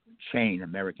chain,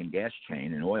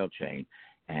 an oil chain,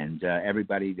 and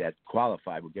everybody that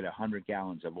qualified would get 100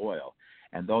 gallons of oil.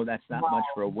 And though that's not much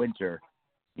for a winter,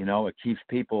 it keeps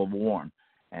people warm.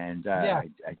 And I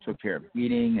took care of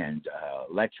heating and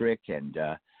electric and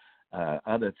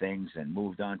other things, and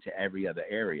moved on to every other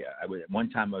area. At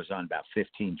one time I was on about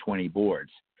 15, 20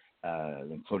 boards,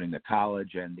 including the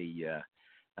college and the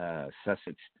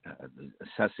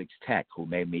Sussex Tech, who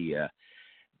made me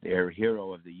their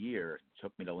Hero of the Year,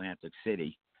 took me to Atlantic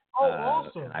City.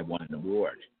 Awesome! And I won an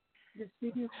award. That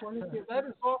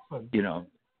is awesome.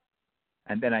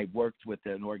 And then I worked with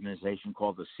an organization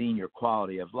called the Senior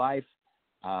Quality of Life.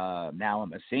 Now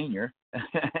I'm a senior,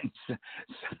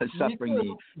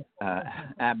 suffering the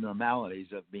abnormalities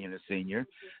of being a senior,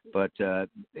 but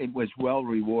it was well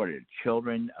rewarded.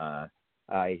 Children.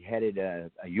 I headed a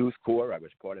youth corps. I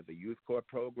was part of the youth corps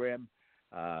program,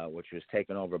 which was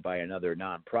taken over by another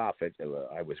nonprofit.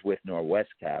 I was with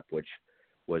Norwestcap, which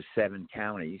was 7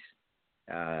 counties,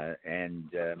 and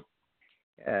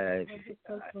a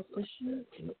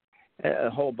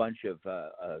whole bunch of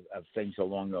things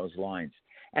along those lines.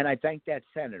 And I thank that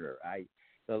senator.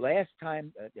 The last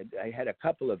time I had a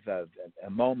couple of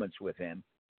moments with him,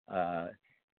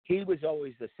 he was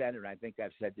always the senator. I think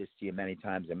I've said this to you many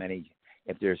times, and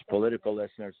if there's political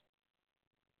listeners,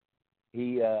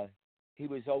 he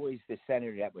was always the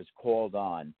senator that was called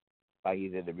on by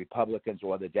either the Republicans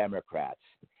or the Democrats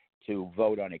to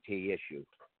vote on a key issue.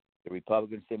 The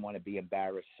Republicans didn't want to be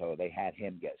embarrassed, so they had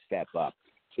him step up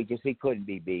because he couldn't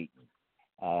be beaten.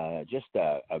 Just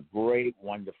a great,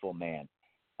 wonderful man.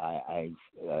 I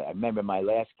remember my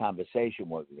last conversation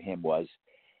with him was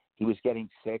he was getting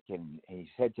sick, and he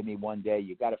said to me one day,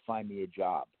 "You got to find me a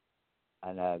job."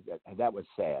 And that was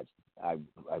sad. I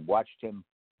watched him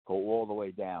go all the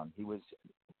way down. He was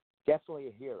definitely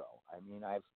a hero. I mean,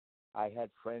 I had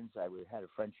friends. I had a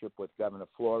friendship with Governor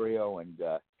Florio and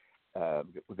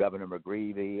Governor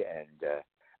McGreevey and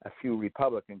a few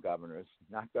Republican governors,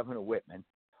 not Governor Whitman,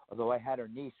 although I had her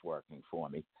niece working for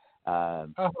me.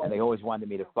 And they always wanted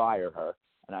me to fire her,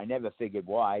 and I never figured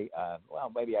why.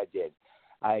 Well, maybe I did.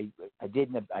 I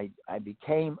didn't. I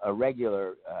became a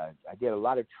regular. I did a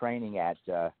lot of training at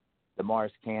the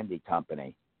Mars Candy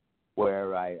Company,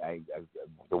 where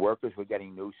the workers were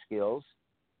getting new skills,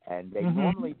 and they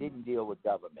normally didn't deal with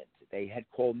government. They had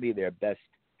called me their best.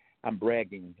 I'm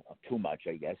bragging too much,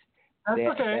 I guess. That's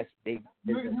okay.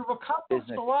 You've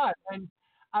accomplished a lot, and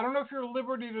I don't know if you're at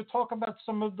liberty to talk about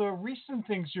some of the recent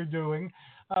things you're doing,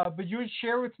 but you would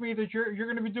share with me that you're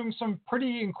going to be doing some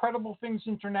pretty incredible things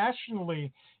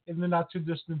internationally in the not too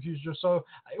distant future. So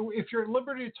if you're at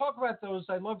liberty to talk about those,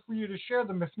 I'd love for you to share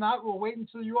them. If not, we'll wait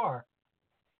until you are.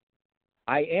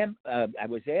 I am. I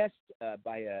was asked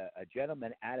by a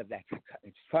gentleman out of that.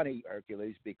 It's funny,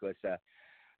 Hercules, because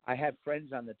I have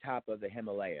friends on the top of the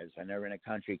Himalayas, and they're in a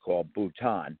country called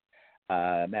Bhutan.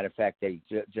 Matter of fact, they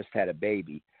just had a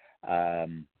baby.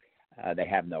 They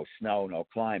have no snow, no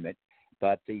climate.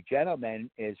 But the gentleman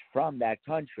is from that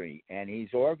country, and he's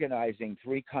organizing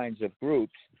three kinds of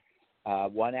groups,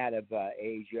 one out of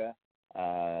Asia,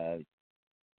 I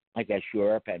guess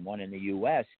Europe, and one in the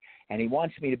U.S., and he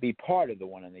wants me to be part of the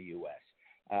one in the U.S.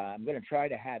 I'm going to try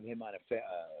to have him on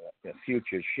a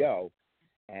future show,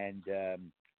 and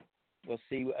we'll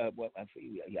see I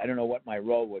don't know what my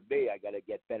role would be. I got to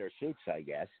get better suits, I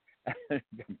guess, and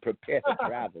prepare to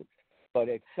travel. But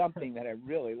it's something that I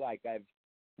really like. I've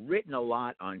written a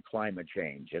lot on climate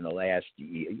change in the last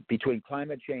year. Between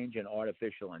climate change and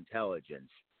artificial intelligence,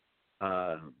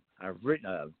 I've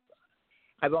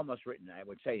almost written, I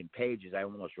would say in pages, I've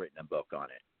almost written a book on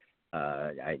it.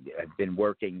 I've been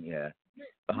working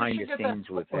behind the scenes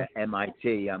with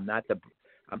MIT. I'm not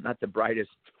the brightest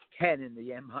 10 in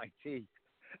the MIT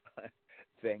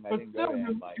thing. But still,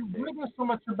 you've written so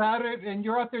much about it, and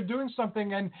you're out there doing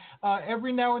something, and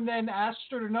every now and then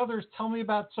Astrid and others tell me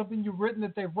about something you've written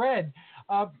that they've read.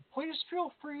 Please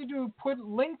feel free to put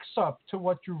links up to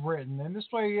what you've written, and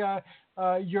this way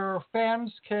your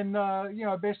fans can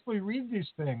basically read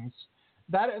these things.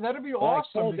 That'd be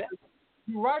awesome. Because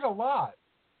you write a lot.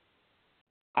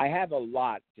 I have a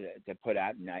lot to put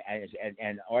out,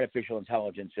 and artificial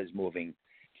intelligence is moving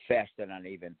faster than I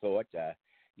even thought.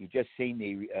 You just seen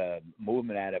the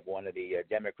movement out of one of the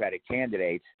Democratic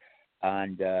candidates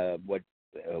on what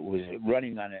was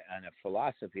running on a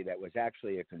philosophy that was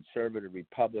actually a conservative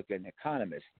Republican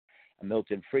economist,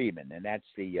 Milton Friedman, and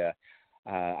that's the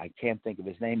I can't think of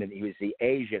his name, and he was the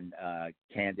Asian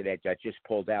candidate that just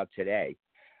pulled out today.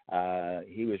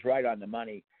 He was right on the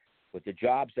money with the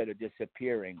jobs that are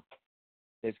disappearing.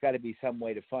 There's got to be some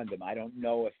way to fund them. I don't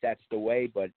know if that's the way,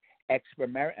 but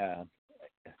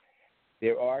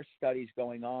there are studies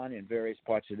going on in various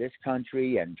parts of this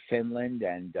country and Finland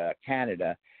and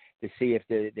Canada to see if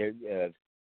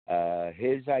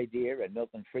his idea and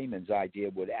Milton Friedman's idea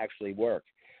would actually work.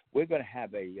 We're going to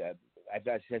have as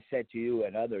I said to you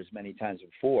and others many times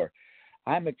before,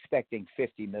 I'm expecting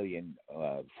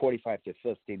 45 to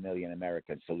 50 million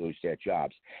Americans to lose their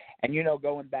jobs. And,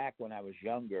 going back when I was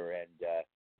younger, and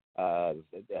I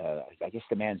guess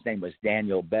the man's name was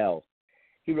Daniel Bell,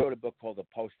 he wrote a book called The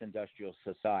Post-Industrial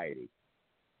Society.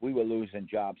 We were losing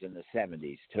jobs in the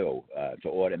 70s, too, to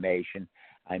automation.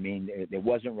 I mean, there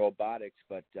wasn't robotics,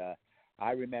 but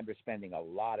I remember spending a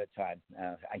lot of time.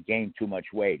 I gained too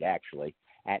much weight, actually,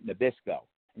 at Nabisco.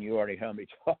 And you already heard me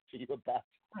talk to you about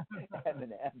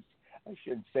M&M's. I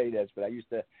shouldn't say this, but I used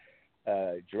to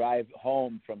drive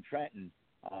home from Trenton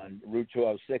on Route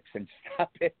 206 and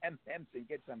stop at M&M's and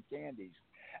get some candies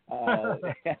out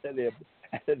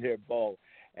of their bowl.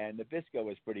 And Nabisco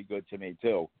was pretty good to me,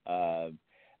 too. I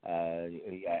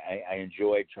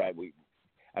enjoyed trying.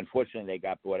 Unfortunately, they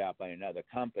got bought out by another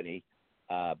company,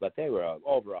 but they were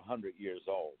over 100 years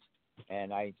old.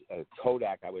 And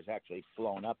Kodak, I was actually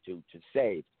flown up to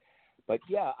save. But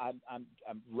yeah, I'm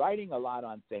writing a lot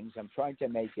on things. I'm trying to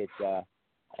make it,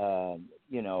 for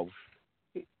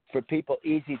people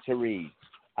easy to read.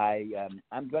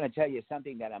 I'm going to tell you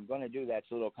something that I'm going to do that's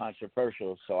a little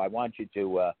controversial. So I want you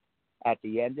to, at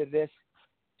the end of this,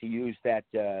 to use that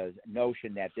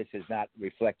notion that this is not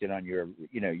reflected on your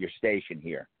station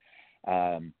here.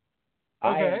 Okay.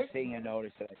 I am seeing a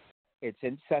notice that it's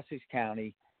in Sussex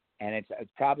County, and it's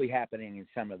probably happening in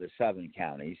some of the southern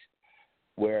counties,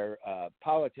 where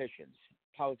politicians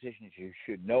who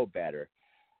should know better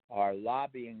are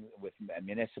lobbying with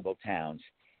municipal towns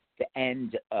to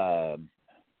end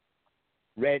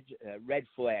red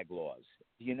flag laws.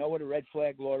 Do you know what a red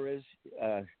flag law is?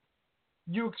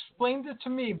 You explained it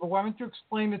to me, but why don't you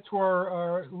explain it to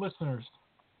our listeners?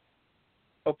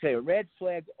 Okay, a red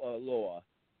flag law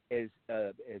is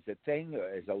a thing,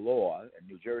 is a law.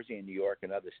 New Jersey and New York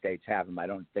and other states have them. I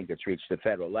don't think it's reached the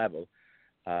federal level.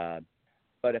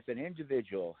 But if an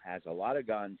individual has a lot of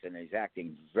guns and is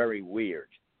acting very weird,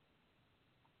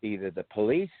 either the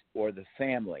police or the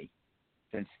family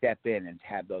can step in and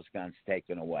have those guns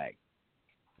taken away.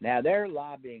 Now, they're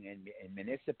lobbying in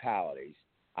municipalities.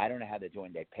 I don't know how they're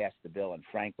doing. They passed the bill in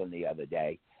Franklin the other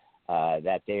day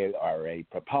that they are a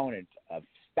proponent of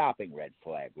stopping red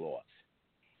flag laws.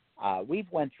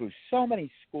 We've went through so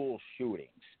many school shootings.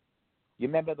 You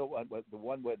remember the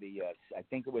one where I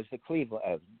think it was the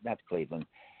not Cleveland,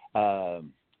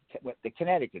 the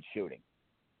Connecticut shooting,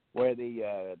 where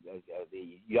the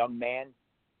young man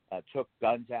took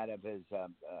guns out of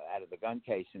the gun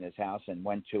case in his house and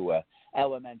went to a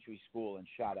elementary school and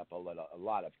shot up a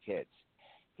lot of kids.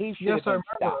 He should have been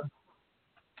stopped.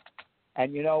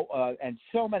 And and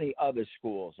so many other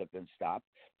schools have been stopped.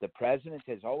 The president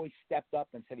has always stepped up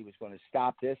and said he was going to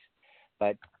stop this,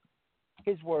 but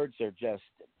his words are just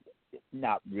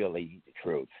not really the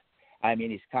truth. I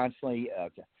mean, he's constantly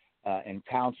in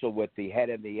counsel with the head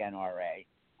of the NRA,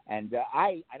 and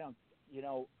I don't,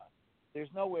 there's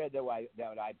nowhere that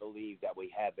I believe that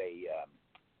we have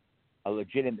a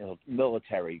legitimate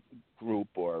military group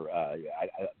or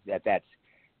that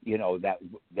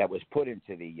was put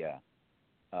into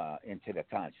the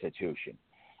Constitution.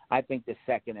 I think the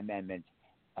Second Amendment,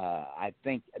 I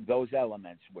think those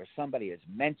elements where somebody is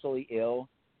mentally ill,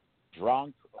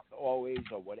 drunk always,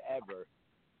 or whatever,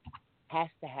 has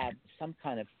to have some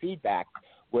kind of feedback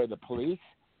where the police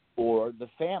or the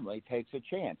family takes a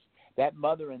chance. That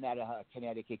mother in that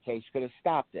Connecticut case could have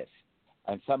stopped this.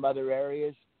 In some other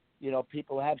areas,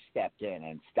 people have stepped in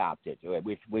and stopped it.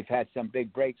 We've had some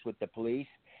big breaks with the police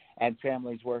and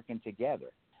families working together.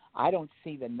 I don't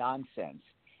see the nonsense.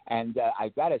 And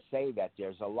I've got to say that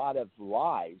there's a lot of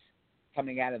lies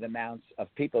coming out of the mouths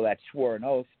of people that swore an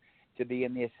oath to be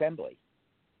in the assembly.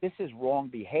 This is wrong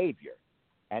behavior.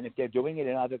 And if they're doing it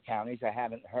in other counties, I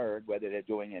haven't heard whether they're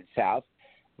doing it in South.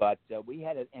 But we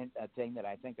had a thing that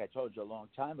I think I told you a long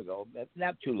time ago,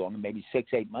 not too long, maybe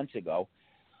 6-8 months ago,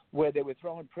 where they were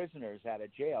throwing prisoners out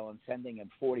of jail and sending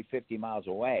them 40, 50 miles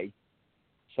away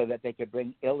so that they could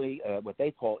bring what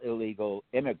they call illegal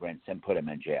immigrants and put them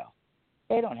in jail.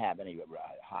 They don't have any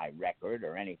high record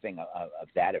or anything of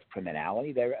that of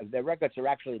criminality. Their records are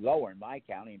actually lower in my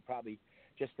county and probably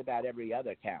just about every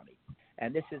other county.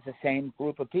 And this is the same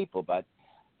group of people. But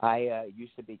I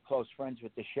used to be close friends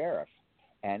with the sheriff,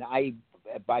 and I,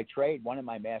 by trade, one of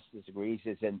my master's degrees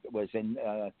was in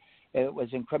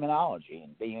criminology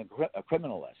and being a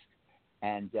criminalist,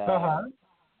 and that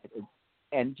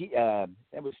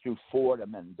was through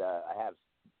Fordham, and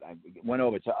I went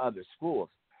over to other schools.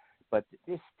 But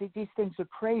these things are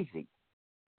crazy.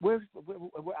 We're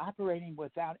operating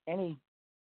without any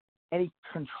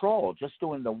control, just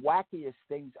doing the wackiest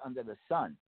things under the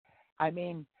sun. I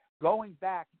mean, going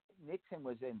back, Nixon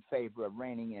was in favor of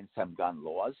reining in some gun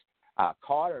laws.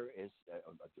 Carter is,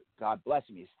 God bless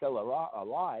him, he's still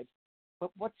alive.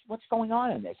 But what's going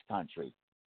on in this country?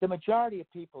 The majority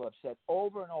of people have said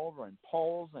over and over in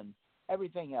polls and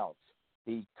everything else.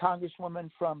 The congresswoman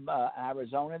from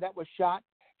Arizona that was shot,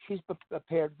 she's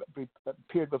appeared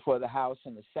before the House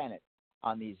and the Senate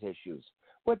on these issues.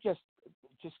 We're just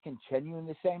continuing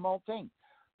the same old thing.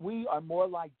 We are more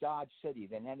like Dodge City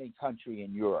than any country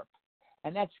in Europe.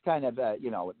 And that's kind of,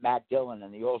 Matt Dillon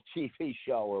and the old TV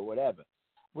show or whatever.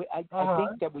 I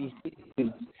think that we,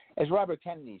 as Robert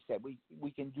Kennedy said,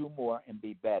 we can do more and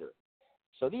be better.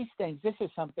 So these things, this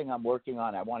is something I'm working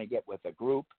on. I want to get with a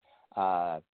group.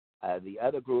 The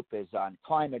other group is on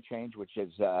climate change, which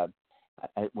is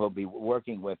we'll be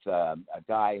working with a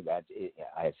guy that,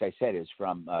 as I said, is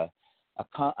from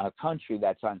a country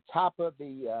that's on top of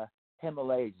the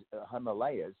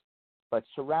Himalayas, but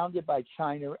surrounded by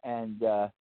China and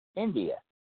India,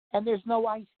 and there's no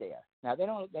ice there. Now they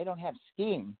don't have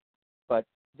skiing, but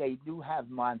they do have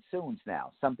monsoons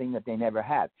now, something that they never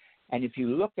had. And if you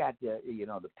look at the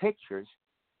pictures,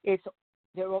 the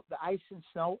ice and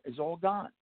snow is all gone.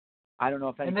 I don't know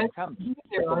if anything comes.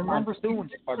 I remember seeing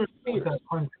that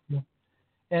country,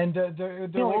 and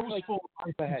they're always full of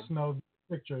ice and snow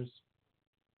pictures.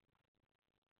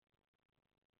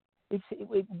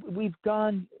 We've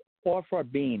gone off our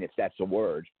bean, if that's a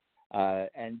word.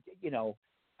 And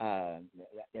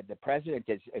the president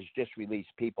has just released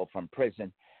people from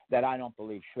prison that I don't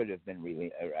believe should have been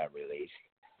released.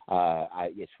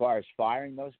 As far as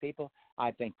firing those people,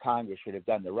 I think Congress should have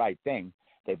done the right thing.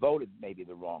 They voted maybe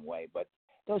the wrong way, but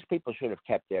those people should have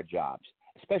kept their jobs,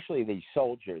 especially the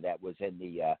soldier that was in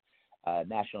the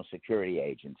National Security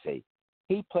Agency.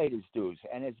 He played his dues,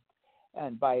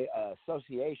 and by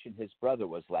association, his brother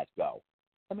was let go.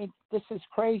 I mean, this is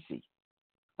crazy.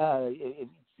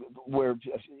 We're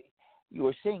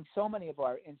seeing so many of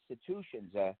our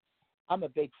institutions. I'm a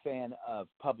big fan of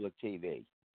public TV.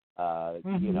 I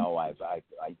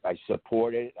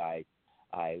support it.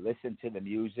 I listen to the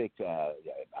music. I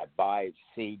buy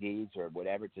CDs or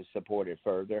whatever to support it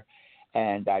further.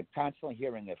 And I'm constantly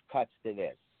hearing of cuts to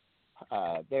this.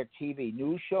 Their TV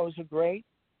news shows are great,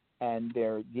 and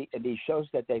these shows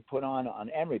that they put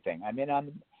on everything. I mean,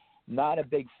 I'm not a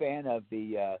big fan of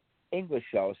the English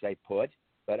shows they put,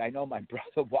 but I know my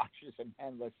brother watches them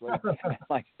endlessly, and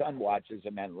my son watches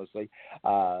them endlessly.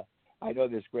 I know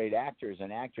there's great actors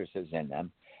and actresses in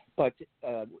them, but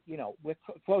we're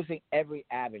closing every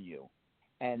avenue,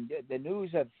 and the news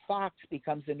of Fox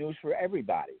becomes the news for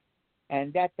everybody,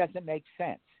 and that doesn't make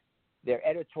sense. They're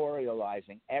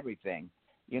editorializing everything.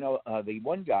 The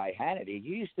one guy, Hannity, he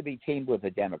used to be teamed with a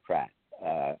Democrat,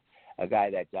 a guy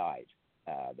that died.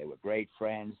 They were great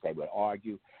friends. They would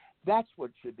argue. That's what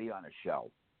should be on a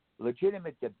show.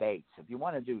 Legitimate debates, if you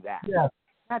want to do that. Yeah.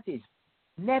 Not these.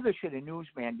 Never should a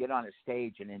newsman get on a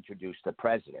stage and introduce the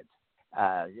president.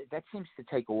 That seems to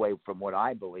take away from what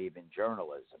I believe in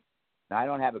journalism. Now, I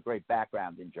don't have a great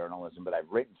background in journalism, but I've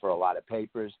written for a lot of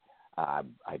papers.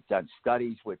 I've done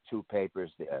studies with 2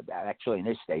 papers, actually in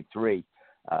this state 3,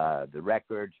 the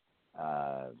Record,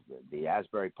 the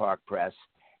Asbury Park Press,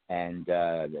 and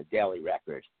the Daily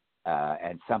Record,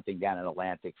 and something down in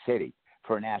Atlantic City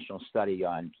for a national study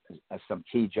on some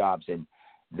key jobs in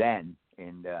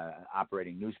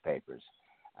operating newspapers.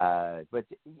 But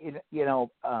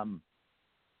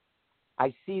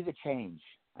I see the change.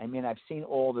 I mean, I've seen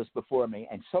all this before me,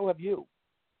 and so have you.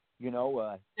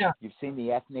 You've seen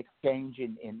the ethnic change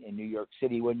in New York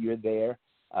City when you're there.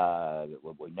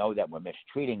 We know that we're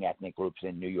mistreating ethnic groups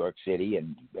in New York City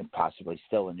and possibly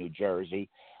still in New Jersey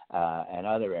and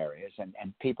other areas,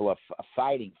 and people are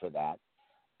fighting for that.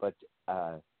 But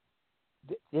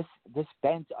this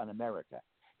bent on America.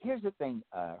 Here's the thing,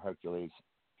 Hercules,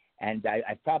 and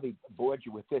I've probably bored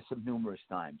you with this numerous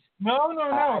times.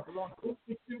 No.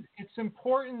 It's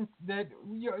important that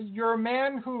you're a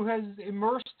man who has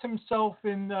immersed himself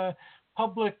in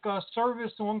public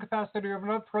service in one capacity or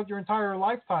another throughout your entire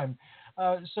lifetime.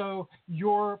 So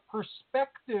your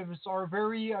perspectives are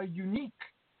very unique.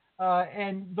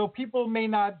 And though people may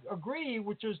not agree,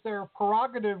 which is their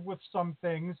prerogative with some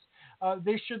things,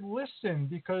 they should listen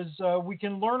because we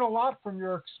can learn a lot from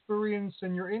your experience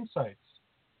and your insights.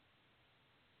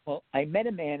 Well, I met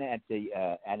a man at the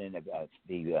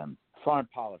Foreign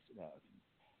Policy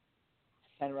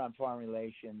Center on Foreign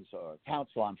Relations or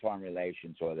Council on Foreign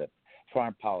Relations or the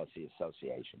Foreign Policy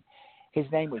Association. His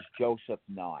name was Joseph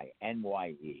Nye,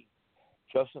 N-Y-E.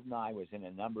 Joseph Nye was in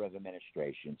a number of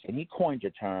administrations, and he coined a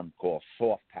term called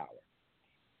soft power,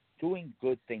 doing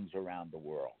good things around the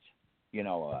world.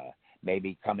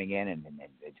 Maybe coming in and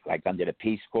like under the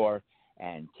Peace Corps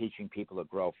and teaching people to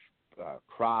grow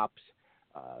crops,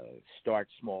 start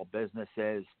small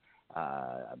businesses,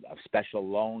 special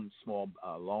loans, small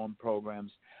loan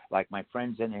programs. Like my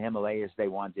friends in the Himalayas, they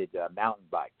wanted mountain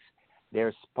bikes.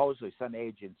 There's supposedly some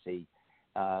agency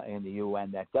in the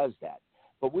UN that does that.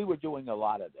 But we were doing a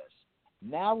lot of this.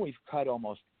 Now we've cut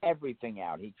almost everything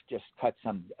out. He just cut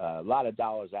a lot of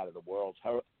dollars out of the World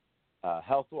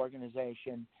Health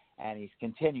Organization, and he's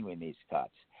continuing these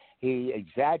cuts. He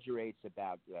exaggerates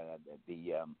about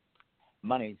the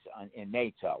monies in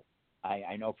NATO.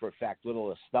 I know for a fact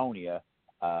little Estonia,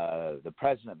 the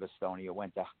president of Estonia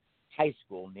went to high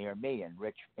school near me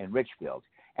in Richfield,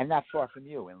 and not far from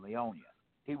you in Leonia.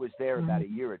 He was there about a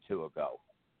year or 2 ago.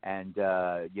 And,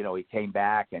 he came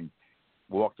back and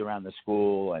walked around the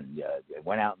school and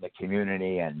went out in the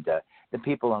community. And the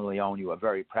people in Leonia were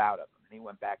very proud of him. And he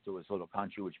went back to his little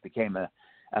country, which became a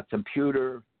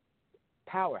computer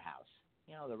powerhouse.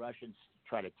 The Russians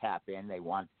try to tap in. They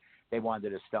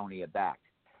wanted Estonia back.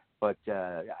 But,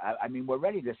 we're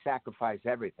ready to sacrifice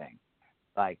everything.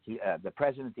 Like the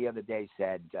president the other day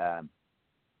said,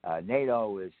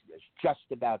 NATO is just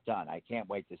about done. I can't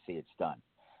wait to see it's done.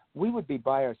 We would be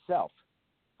by ourselves.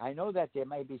 I know that there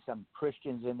may be some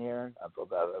Christians in there of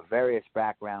various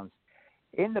backgrounds.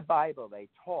 In the Bible, they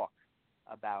talk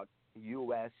about the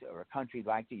U.S. or a country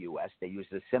like the U.S. They use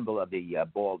the symbol of the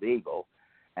bald eagle,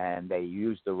 and they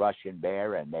use the Russian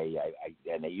bear, and they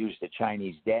use the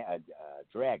Chinese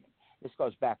dragon. This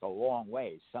goes back a long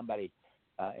ways. Somebody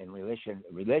in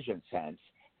religion sense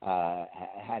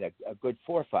had a good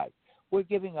forefight. We're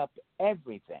giving up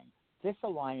everything. This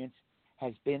alliance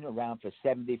has been around for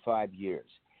 75 years.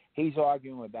 He's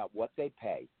arguing about what they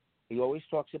pay. He always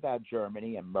talks about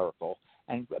Germany and Merkel,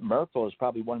 and Merkel is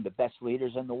probably one of the best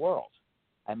leaders in the world.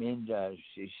 I mean,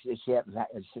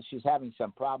 she's having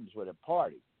some problems with her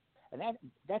party, and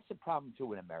that's a problem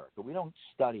too in America. We don't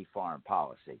study foreign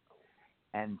policy,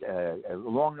 and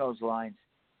along those lines,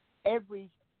 every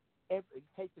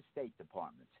take the State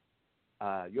Department.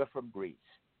 You're from Greece.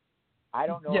 I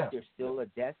don't know if there's still a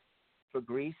desk for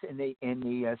Greece in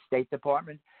the State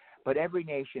Department, but every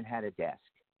nation had a desk.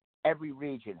 Every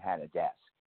region had a desk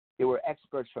there were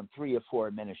experts from 3 or 4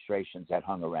 administrations that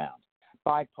hung around,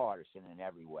 bipartisan in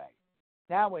every way.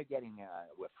 Now we're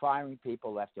firing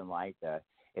people left and right.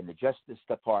 In the Justice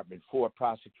Department, 4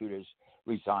 prosecutors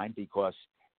resigned because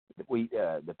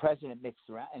the president mixed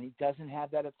around, and he doesn't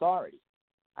have that authority.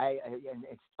 And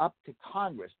it's up to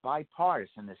Congress,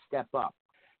 bipartisan, to step up.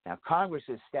 Now, Congress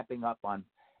is stepping up on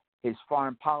his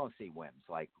foreign policy whims,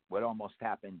 like what almost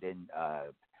happened in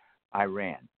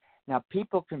Iran. Now,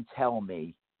 people can tell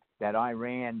me that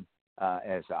Iran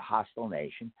is a hostile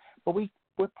nation, but we're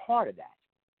part of that.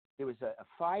 There was a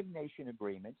 5-nation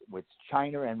agreement with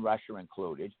China and Russia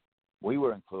included. We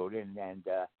were included, and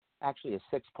actually a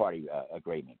 6-party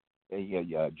agreement,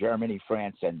 Germany,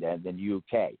 France, and then the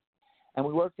UK. And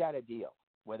we worked out a deal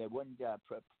where they wouldn't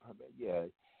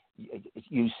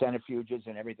use centrifuges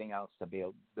and everything else to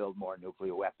build more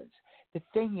nuclear weapons. The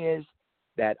thing is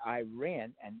that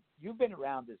Iran, and you've been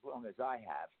around as long as I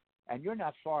have, and you're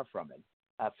not far from it,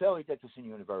 Fairleigh Dickinson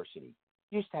University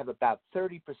used to have about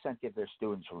 30% of their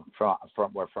students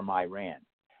were from Iran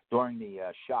during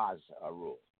the Shah's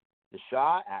rule. The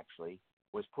Shah actually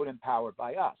was put in power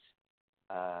by us.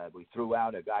 We threw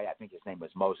out a guy, I think his name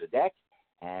was Mossadegh,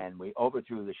 and we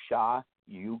overthrew the Shah,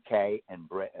 UK, and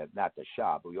not the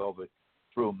Shah, but we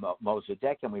overthrew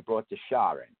Mossadegh, and we brought the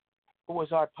Shah in, who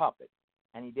was our puppet,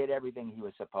 and he did everything he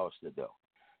was supposed to do.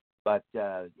 But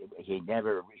he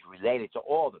never related to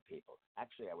all the people.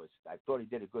 Actually, I thought he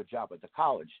did a good job with the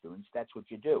college students. That's what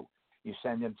you do. You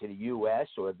send them to the U.S.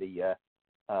 or the,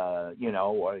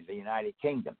 or the United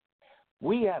Kingdom.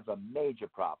 We have a major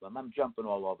problem. I'm jumping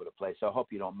all over the place, so I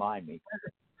hope you don't mind me.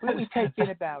 We take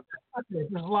in about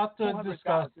there's a lot to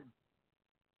discuss.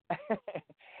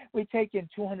 We take in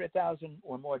 200,000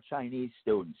 or more Chinese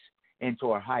students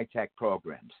into our high-tech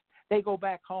programs. They go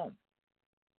back home.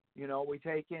 We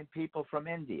take in people from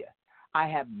India. I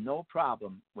have no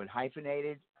problem with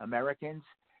hyphenated Americans,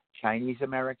 Chinese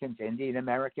Americans, Indian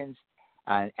Americans,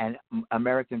 and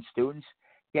American students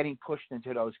getting pushed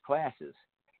into those classes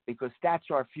because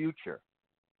that's our future.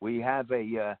 We have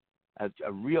a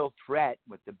real threat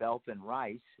with the Belt and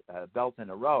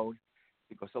Road,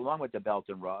 because along with the Belt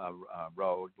and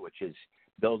Road, which is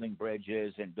building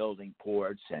bridges and building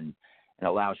ports and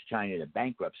allows China to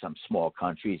bankrupt some small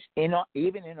countries,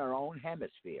 even in our own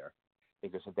hemisphere,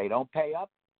 because if they don't pay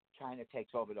up, China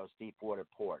takes over those deep water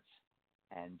ports.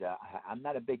 And I'm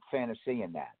not a big fan of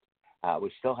seeing that.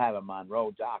 We still have a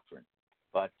Monroe Doctrine,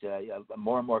 but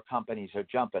more and more companies are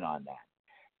jumping on that.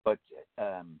 But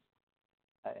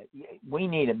we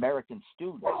need American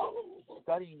students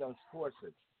studying those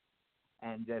courses.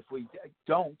 And if we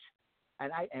don't,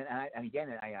 and I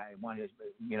want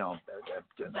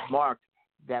to mark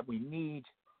that we need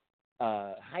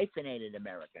hyphenated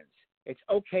Americans. It's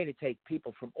okay to take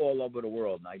people from all over the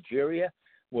world. Nigeria,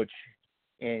 which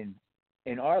in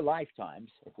our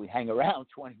lifetimes, if we hang around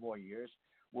 20 more years,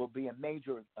 will be a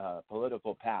major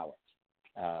political power.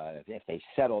 If they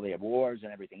settle their wars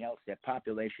and everything else, their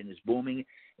population is booming.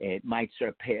 It's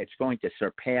going to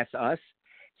surpass us.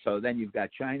 So then you've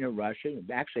got China, Russia.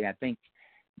 Actually, I think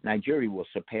Nigeria will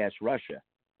surpass Russia,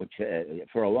 which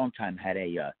for a long time had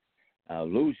a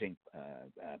losing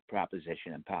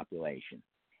proposition in population,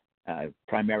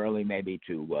 primarily maybe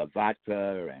to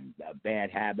vodka and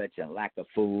bad habits and lack of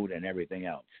food and everything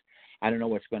else. I don't know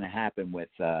what's going to happen with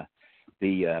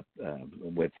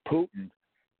with Putin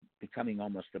becoming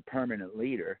almost a permanent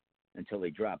leader until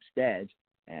he drops dead,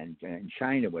 and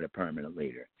China with a permanent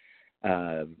leader.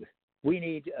 We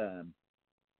need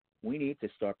to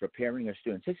start preparing our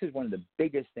students. This is one of the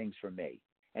biggest things for me,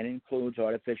 and it includes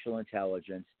artificial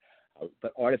intelligence.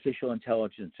 But artificial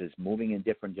intelligence is moving in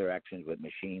different directions with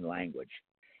machine language.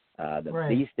 Right.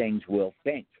 These things will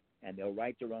think, and they'll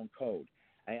write their own code.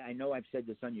 I know I've said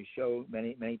this on your show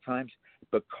many, many times,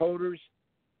 but coders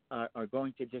are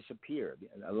going to disappear.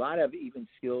 A lot of even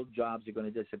skilled jobs are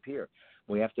going to disappear.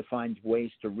 We have to find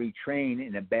ways to retrain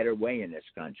in a better way in this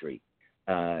country.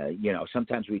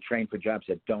 Sometimes we train for jobs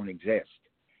that don't exist.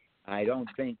 I don't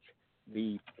think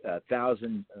the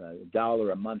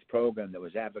 $1,000 a month program that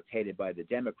was advocated by the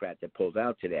Democrat that pulled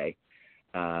out today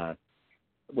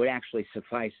would actually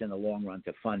suffice in the long run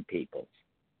to fund people.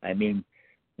 I mean,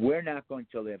 we're not going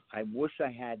to live. I wish I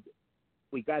had.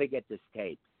 We got to get this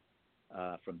tape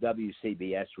from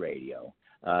WCBS Radio.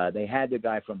 They had the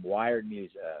guy from Wired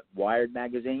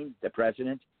magazine, the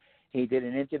president. He did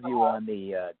an interview on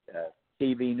the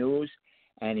TV News,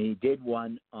 and he did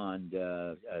one on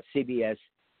the CBS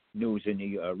News in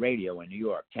radio in New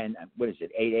York,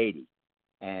 880,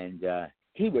 and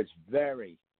he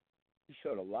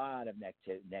showed a lot of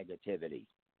negativity,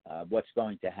 what's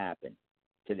going to happen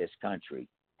to this country,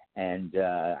 And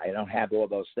I don't have all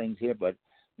those things here, but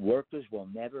workers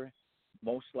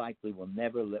most likely will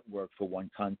never work for one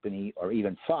company or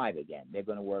even 5 again. They're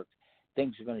going to work.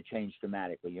 Things are going to change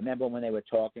dramatically. You remember when they were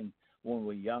talking, when we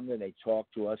were younger, they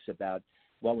talked to us about,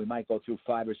 well, we might go through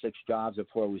 5 or 6 jobs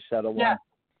before we settle one.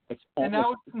 It's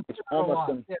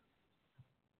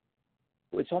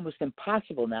almost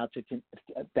impossible now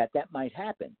that might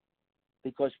happen,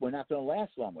 because we're not going to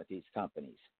last long with these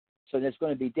companies. So there's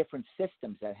going to be different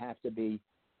systems that have to be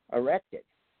erected.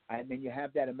 I mean, you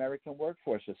have that American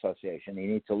Workforce Association. You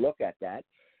need to look at that.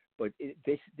 But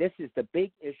this is the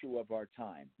big issue of our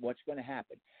time. What's going to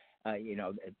happen?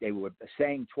 They were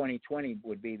saying 2020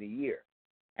 would be the year.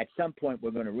 At some point,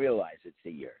 we're going to realize it's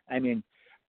the year. I mean,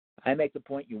 I make the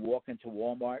point, you walk into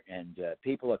Walmart and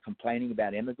people are complaining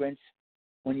about immigrants.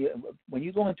 When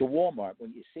you go into Walmart,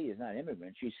 what you see is not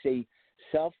immigrants. You see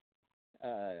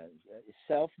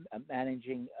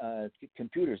self-managing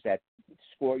computers that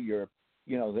score the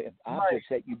objects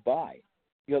that you buy.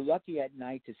 You're lucky at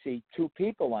night to see 2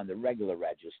 people on the regular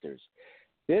registers.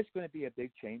 There's going to be a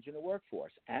big change in the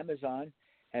workforce. Amazon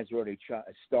has already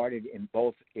started in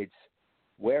both its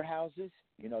warehouses.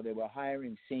 They were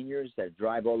hiring seniors that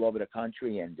drive all over the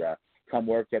country and come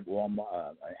work at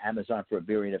Walmart, Amazon for a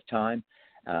period of time.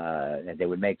 And they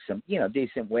would make some,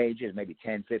 decent wages, maybe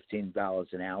 $10,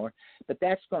 $15 an hour. But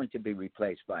that's going to be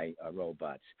replaced by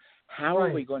robots. How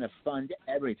are we going to fund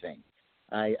everything?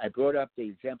 I brought up the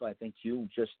example, I think you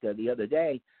just the other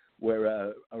day, where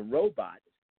a robot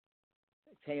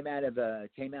came out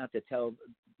to tell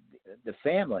the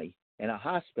family in a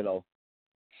hospital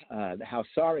how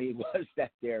sorry he was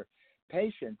that their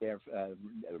patient, their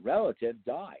relative,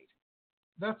 died.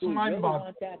 That's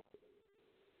mind-boggling.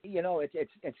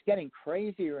 It's getting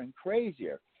crazier and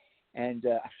crazier, and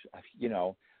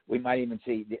we might even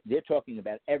see they're talking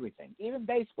about everything, even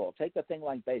baseball. Take a thing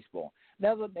like baseball.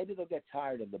 Now maybe they'll get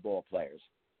tired of the ball players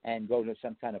and go to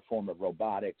some kind of form of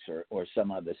robotics or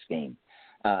some other scheme.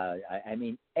 I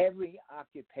mean, every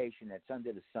occupation that's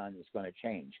under the sun is going to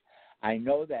change. I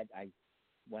know that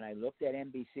when I looked at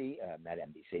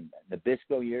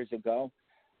Nabisco years ago,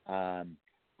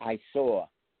 I saw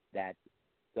that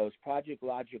those Project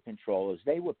Logic controllers,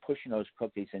 they were pushing those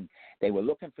cookies and they were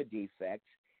looking for defects.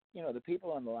 The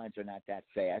people on the lines are not that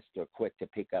fast or quick to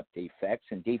pick up defects,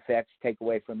 and defects take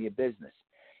away from your business.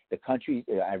 The country,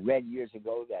 I read years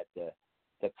ago that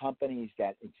the companies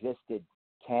that existed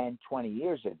 10, 20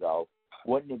 years ago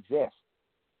wouldn't exist.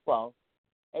 Well,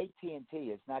 AT&T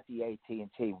is not the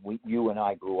AT&T you and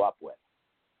I grew up with.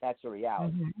 That's a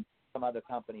reality. Mm-hmm. Some other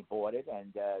company bought it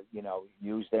and,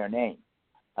 used their name.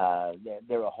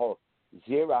 They're a whole.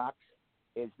 Xerox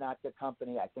is not the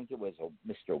company. I think it was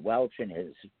Mr. Welch and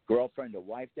his girlfriend or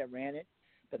wife that ran it.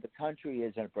 But the country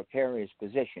is in a precarious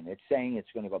position. It's saying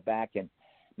it's going to go back and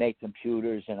make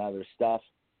computers and other stuff.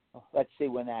 Let's see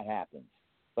when that happens.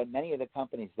 But many of the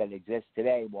companies that exist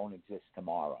today won't exist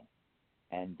tomorrow.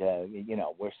 And,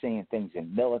 we're seeing things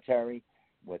in military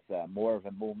with more of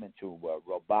a movement to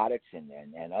robotics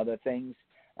and other things.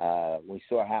 We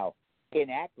saw how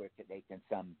inaccurate they can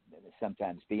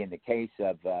sometimes be in the case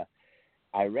of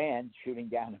Iran shooting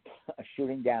down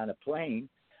a plane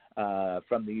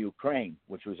from the Ukraine,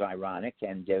 which was ironic.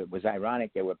 And it was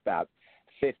ironic there were about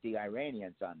 50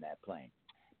 Iranians on that plane.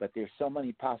 But there's so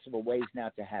many possible ways now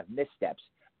to have missteps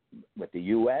with the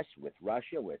U.S., with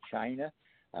Russia, with China.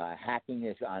 Hacking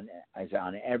is on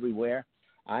everywhere.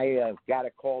 I got a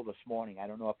call this morning. I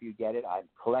don't know if you get it. I'm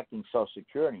collecting Social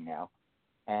Security now.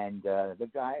 And the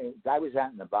guy was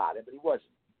out in Nevada, but he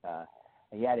wasn't.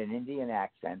 He had an Indian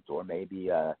accent or maybe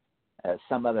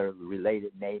some other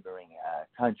related neighboring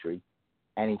country.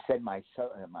 And he said my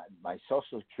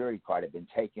Social Security card had been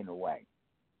taken away.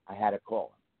 I had to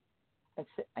call him.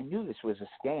 I knew this was a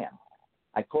scam.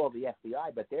 I called the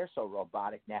FBI, but they're so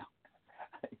robotic now.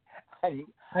 I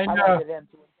wanted them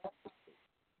to investigate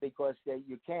because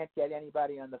you can't get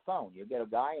anybody on the phone. You get a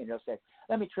guy and he'll say,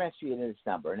 let me transfer you to this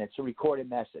number, and it's a recorded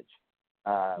message.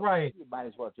 Right. You might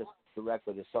as well just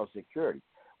directly to Social Security.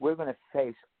 We're going to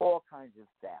face all kinds of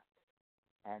theft,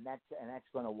 and that's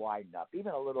going to widen up.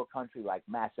 Even a little country like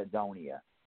Macedonia,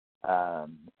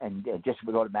 and just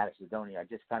to go to Macedonia, I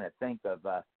just kind of think of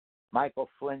Michael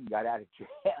Flynn got out of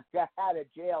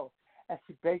jail, and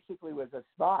he basically was a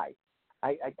spy.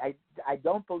 I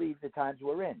don't believe the times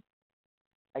we're in.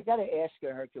 I got to ask you,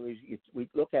 Hercules, we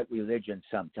look at religion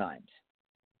sometimes.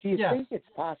 Do you think it's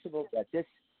possible that this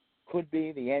could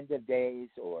be the end of days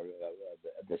or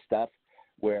the stuff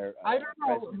where I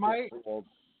don't know.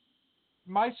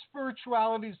 my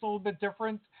spirituality is a little bit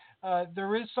different.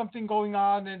 There is something going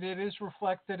on, and it is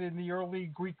reflected in the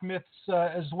early Greek myths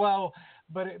as well.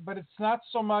 But it's not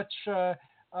so much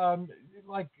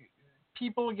like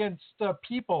people against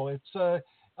people. It's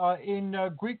in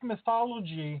Greek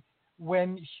mythology,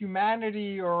 when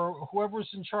humanity or whoever's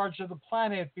in charge of the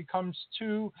planet becomes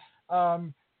too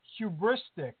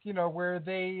hubristic, where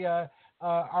they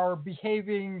are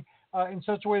behaving in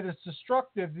such a way that's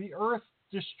destructive, the Earth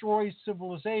destroys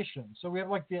civilization. So we have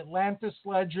like the Atlantis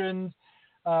legend,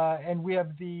 and we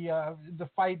have the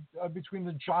fight between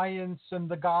the giants and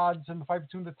the gods, and the fight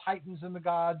between the Titans and the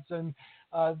gods, and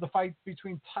the fight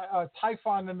between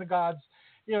Typhon and the gods.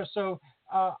 So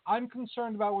I'm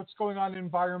concerned about what's going on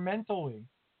environmentally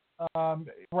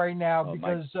right now,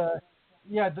 because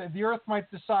the Earth might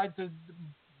decide to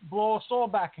blow us all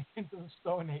back into the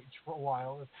Stone Age for a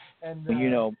while, and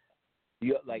so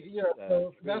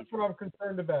that's what I'm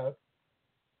concerned about.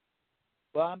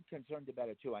 Well, I'm concerned about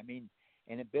it too. I mean,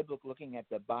 in a biblical, looking at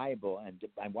the Bible, and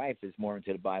my wife is more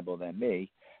into the Bible than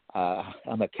me.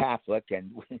 I'm a Catholic,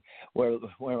 and we're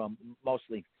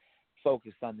mostly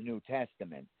focused on the New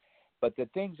Testament. But the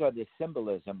things are the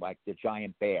symbolism, like the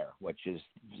giant bear, which is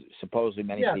supposedly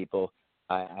many people.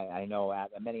 I know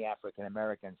many African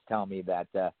Americans tell me that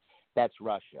that's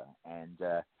Russia, and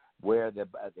where the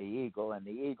eagle, and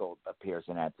the eagle appears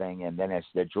in that thing, and then it's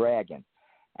the dragon.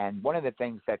 And one of the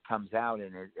things that comes out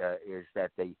in it is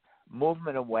that the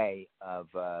movement away of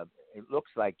it looks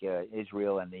like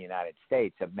Israel and the United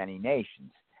States of many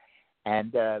nations.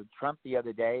 And Trump the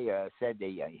other day said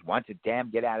he wants to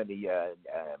get out of the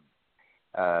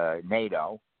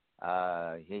NATO.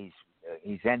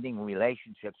 He's ending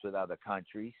relationships with other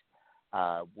countries.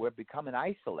 We're becoming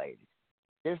isolated.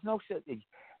 There's no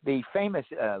the famous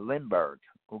Lindbergh,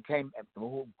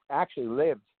 who actually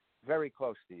lived very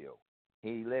close to you.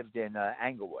 He lived in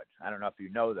Englewood. I don't know if you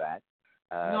know that.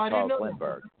 No, I didn't know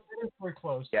Lindbergh. That. It's very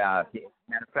close. Yeah.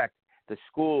 Matter of fact, there's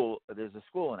a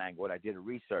school in Englewood. I did a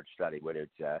research study with it.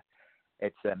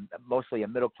 It's mostly a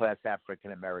middle-class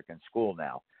African-American school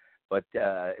now. But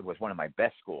it was one of my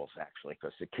best schools, actually,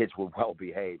 because the kids were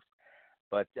well-behaved.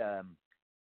 But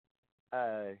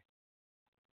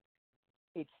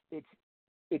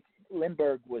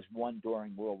Lindbergh was one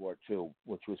during World War II,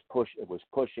 which was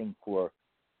pushing for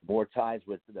more ties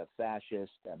with the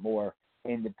fascists, a more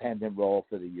independent role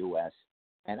for the U.S.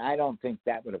 And I don't think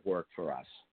that would have worked for us.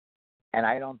 And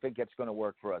I don't think it's going to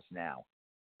work for us now.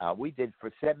 We did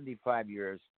for 75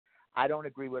 years. I don't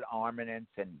agree with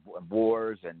armaments and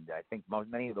wars, and I think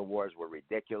many of the wars were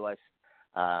ridiculous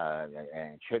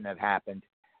and shouldn't have happened.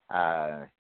 I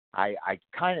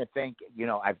kind of think,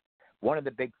 one of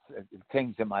the big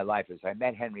things in my life is I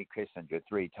met Henry Kissinger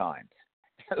 3 times.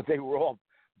 They were all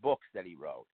books that he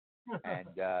wrote,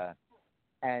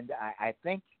 and I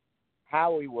think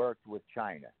how he worked with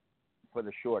China for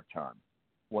the short term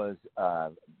was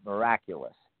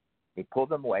miraculous. He pulled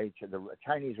them away. The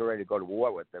Chinese were ready to go to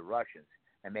war with the Russians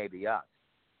and maybe us,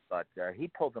 but he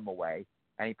pulled them away,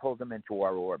 and he pulled them into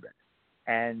our orbit.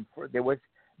 And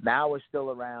Mao was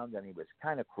still around, and he was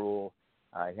kind of cruel.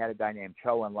 He had a guy named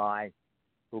Zhou Enlai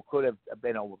who could have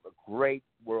been a great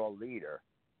world leader,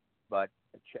 but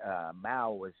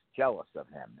Mao was jealous of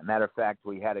him. As a matter of fact,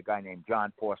 we had a guy named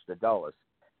John Foster Dulles,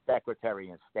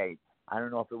 Secretary of State. I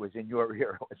don't know if it was in your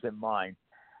ear or it was in mine.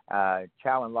 Zhou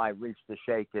Enlai reached to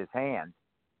shake his hand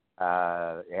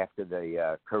after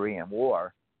the Korean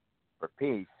War for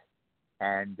peace,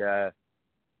 and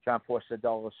John Foster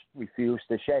Dulles refused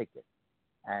to shake it.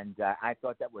 And I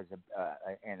thought that was,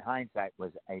 in hindsight,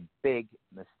 was a big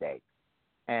mistake.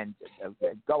 And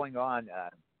going on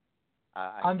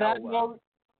that note,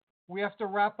 we have to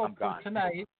wrap up for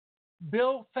tonight.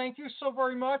 Bill, thank you so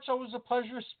very much. It was a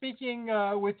pleasure speaking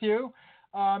with you.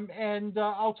 And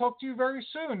I'll talk to you very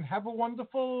soon. Have a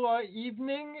wonderful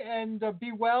evening, and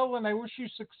be well. And I wish you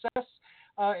success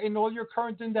in all your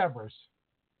current endeavors.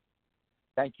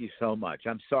 Thank you so much.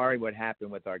 I'm sorry what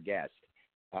happened with our guest.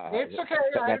 It's okay.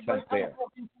 That's unfair.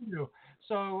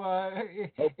 So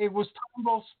it was time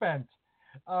well spent.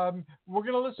 We're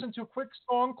going to listen to a quick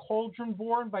song, Cauldron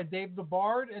Born by Dave the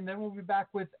Bard, and then we'll be back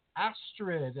with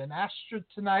Astrid. And Astrid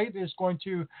tonight is going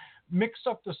to mix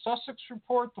up the Sussex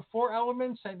Report, the 4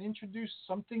 elements, and introduce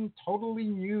something totally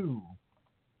new.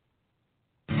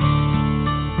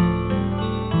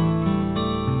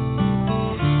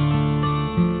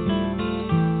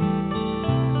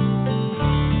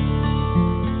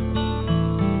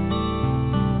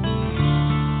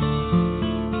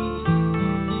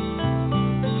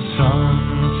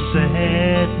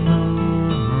 Sunset,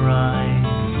 moonrise,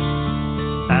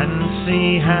 and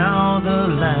see how the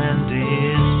land is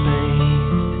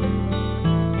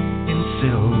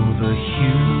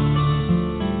you.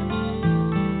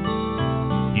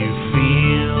 You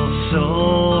feel so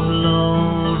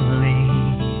lonely.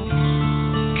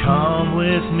 Come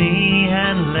with me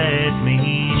and let me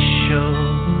show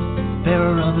there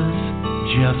are others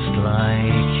just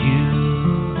like you,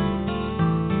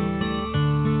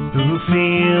 who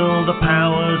feel the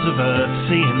powers of earth,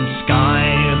 sea and sky,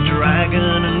 of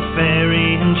dragon and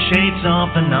fairy and shades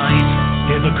of the night.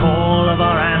 Hear the call of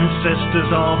our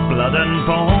ancestors of blood and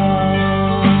bone,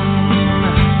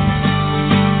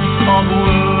 of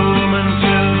womb and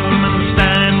tomb and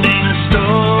standing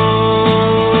stone.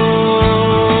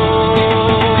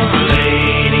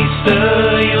 Lady,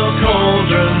 stir your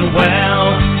cauldron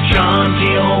well, chant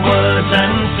your words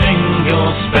and sing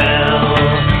your spell.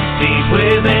 Deep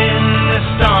within this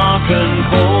darkened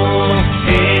hall,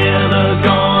 hear the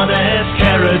goddess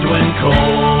Ceridwen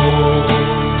call.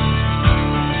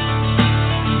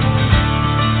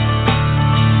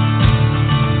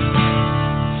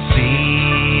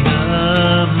 See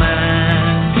a man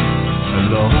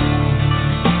alone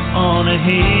on a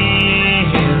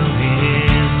hill,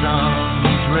 his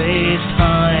arms raised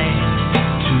high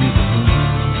to the moon,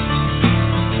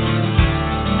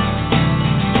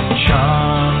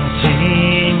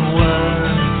 chanting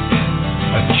words,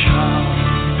 a charm,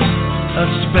 a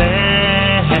spell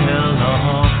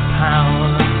of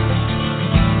power,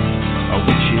 a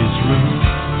witch's rune.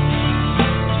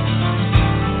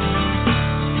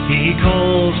 He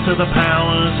calls to the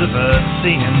powers of earth,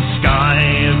 sea and sky,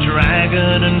 of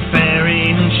dragon and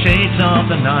fairy and shades of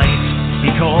the night.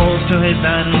 He calls to his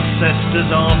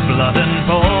ancestors of blood and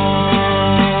bone,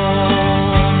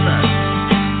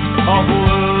 of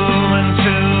womb and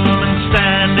tomb and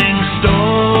standing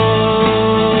stone.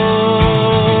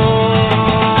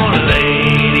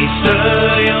 Lady,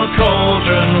 stir your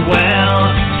cauldron well,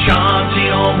 chant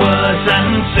your words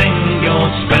and sing your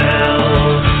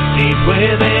spell. Deep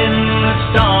within this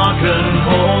darkened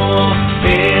hall,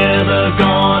 hear the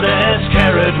goddess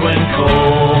Ceridwen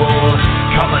call.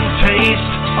 Come and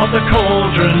taste of the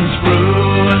cauldron's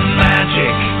brew and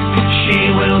magic she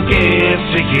will give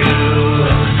to you.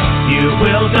 You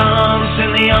will dance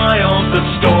in the eye of the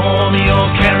storm, your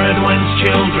Ceridwen's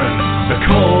children, the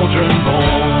cauldron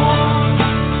born.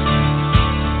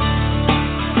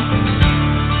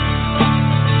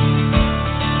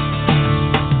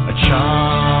 A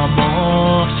charm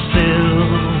of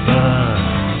silver,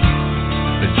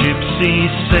 the gypsy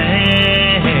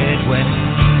said when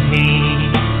he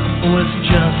was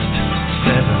just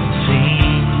 17.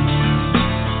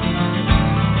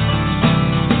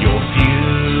 Your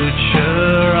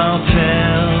future I'll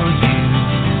tell you,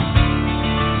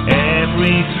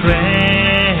 every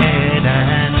thread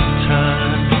and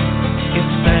turn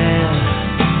is there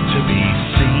to be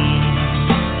seen.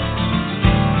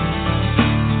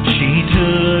 She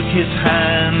took his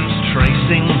hands,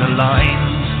 tracing the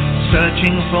lines,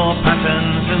 searching for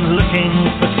patterns and looking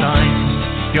for signs.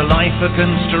 Your life a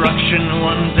construction,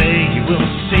 one day you will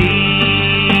see.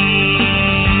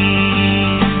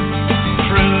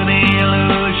 Through the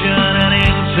illusion and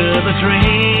into the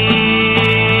dream.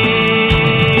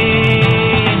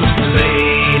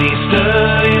 Lady,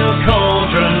 stir your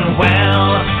cauldron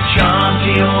well,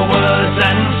 chant your words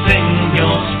and sing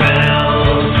your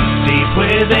spell. Deep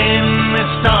within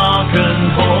this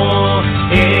darkened hall,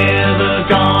 hear the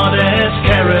goddess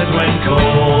Ceridwen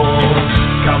call.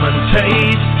 Come and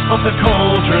taste of the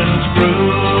cauldron's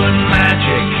brew and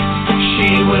magic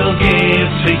she will give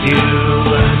to you.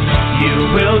 You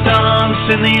will dance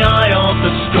in the eye of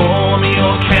the storm,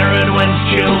 your Ceridwen's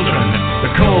children, the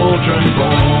cauldron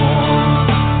born.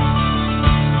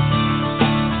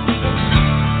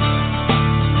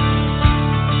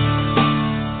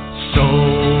 So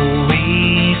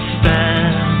we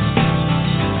stand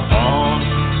on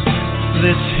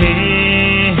this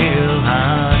hill,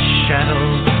 our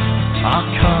shadows are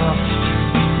cast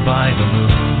by the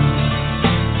moon,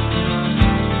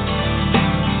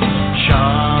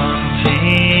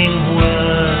 chanting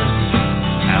words,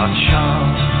 our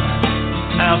charm,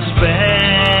 our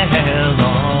spell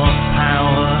of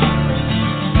power,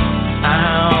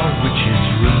 our witch's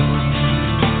rune.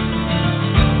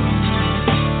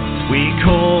 We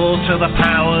call to the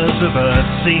powers of earth,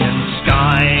 sea and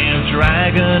sky, of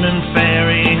dragon and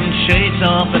fairy and shades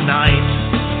of the night.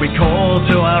 We call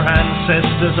to our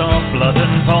ancestors of blood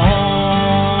and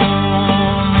bone,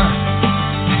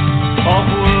 of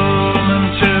womb and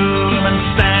tomb and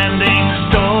standing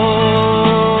stone.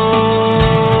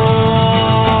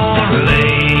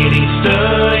 Lady,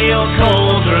 stir your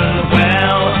cauldron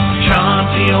well, chant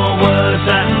your words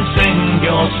and sing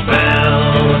your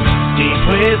spell. Deep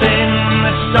within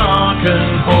this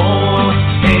darkened hall,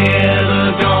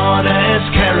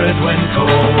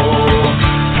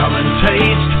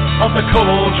 of the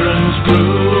cauldron's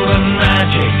brew and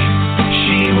magic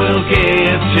she will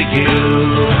give to you.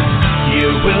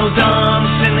 You will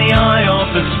dance in the eye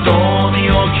of the storm,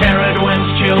 your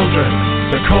Ceridwen's children,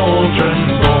 the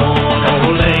cauldron born.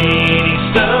 Oh lady,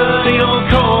 stir your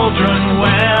cauldron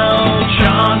well,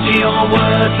 chant your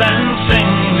words and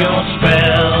sing your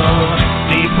spell.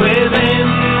 Deep within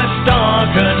this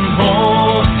darkened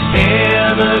hall,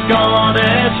 hear the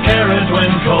goddess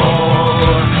Ceridwen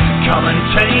call. Come and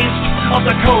taste of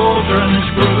the cauldron's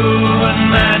brew and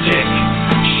magic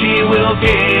she will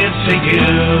give to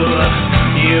you.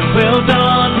 You will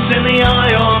dance in the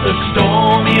eye of the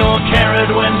storm, your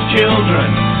Ceridwen's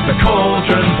children, the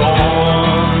cauldron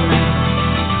born.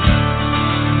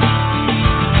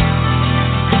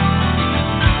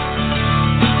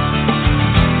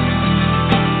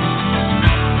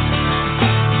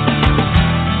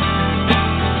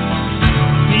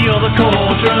 You're the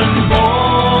cauldron born,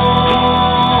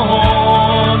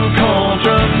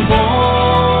 cauldron born,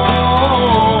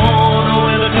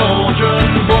 we're the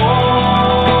cauldron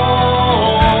born,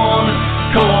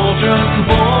 cauldron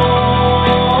born,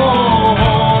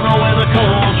 we're the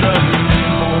cauldron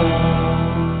born.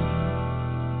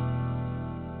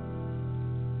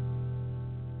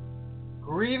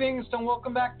 Greetings and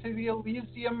welcome back to the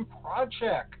Elysium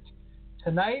Project.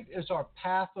 Tonight is our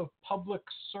Path of Public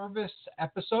Service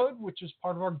episode, which is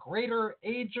part of our Greater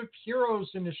Age of Heroes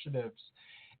initiatives.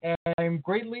 And I'm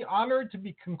greatly honored to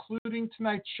be concluding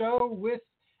tonight's show with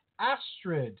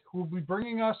Astrid, who will be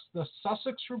bringing us the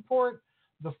Sussex Report,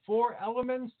 the 4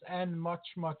 Elements, and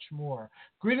much, much more.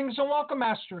 Greetings and welcome,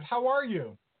 Astrid. How are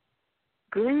you?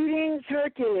 Greetings,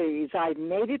 Hercules. I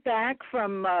made it back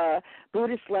from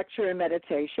Buddhist lecture and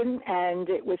meditation, and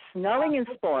it was snowing in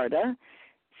Sparta.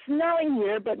 Snowing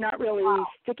here, but not really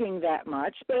sticking that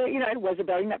much. But, it was a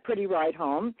very pretty ride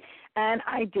home, and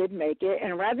I did make it.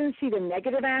 And rather than see the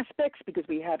negative aspects, because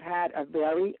we have had a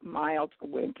very mild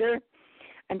winter,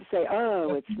 and to say,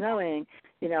 oh, it's snowing,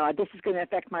 this is going to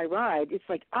affect my ride, it's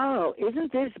like, oh,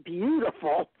 isn't this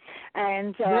beautiful?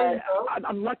 And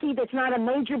I'm lucky that's not a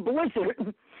major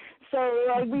blizzard.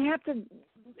 So we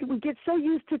get so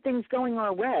used to things going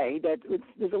our way that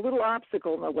there's a little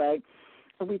obstacle in the way.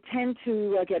 We tend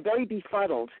to get very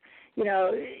befuddled. You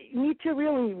need to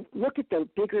really look at the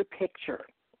bigger picture,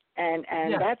 and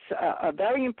that's a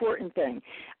very important thing.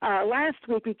 Last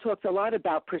week we talked a lot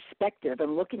about perspective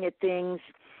and looking at things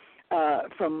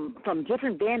from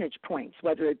different vantage points,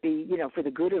 whether it be for the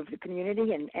good of the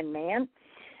community and man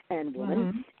and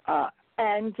woman, or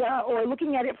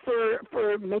looking at it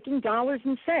for making dollars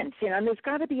and cents. And there's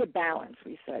got to be a balance,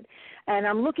 we said. And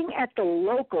I'm looking at the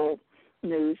local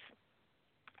news.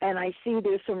 And I see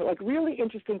there's some really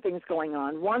interesting things going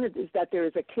on. One is that there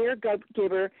is a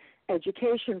caregiver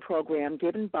education program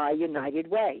given by United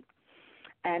Way.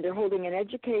 And they're holding an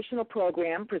educational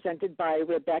program presented by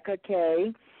Rebecca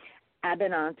K.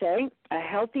 Abenante, a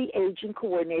healthy aging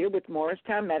coordinator with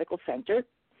Morristown Medical Center.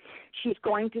 She's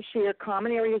going to share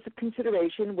common areas of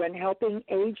consideration when helping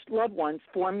aged loved ones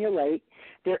formulate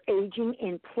their aging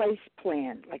in place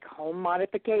plan, like home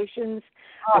modifications,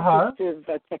 assistive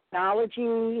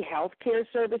technology, healthcare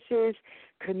services,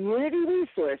 community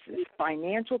resources,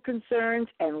 financial concerns,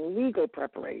 and legal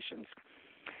preparations.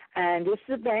 And this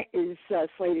event is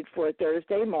slated for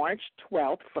Thursday, March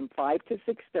 12th from 5 to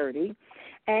 6:30,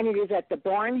 and it is at the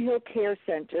Barnhill Care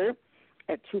Center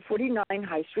at 249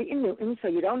 High Street in Newton, so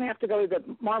you don't have to go to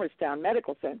the Morristown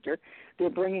Medical Center.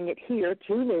 They're bringing it here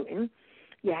to Newton.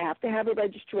 You have to have a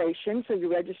registration, so you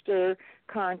register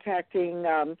contacting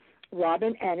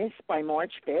Robin Ennis by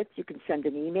March 5th. You can send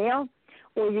an email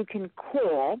or you can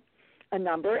call a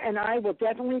number, and I will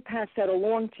definitely pass that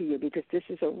along to you because this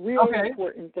is a really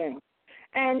important thing.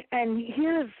 And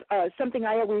here's something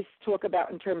I always talk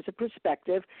about in terms of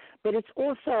perspective, but it's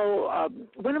also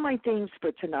one of my themes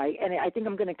for tonight, and I think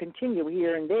I'm going to continue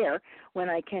here and there when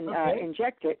I can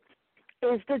inject it,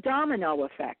 is the domino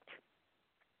effect.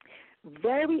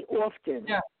 Very often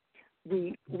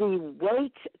we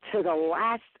wait to the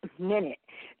last minute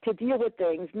to deal with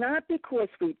things, not because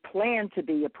we plan to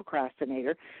be a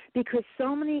procrastinator, because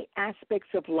so many aspects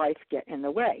of life get in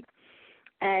the way.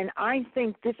 And I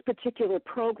think this particular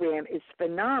program is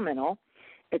phenomenal.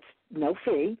 It's no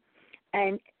fee,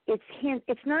 and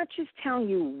it's not just telling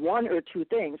you one or two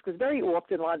things, because very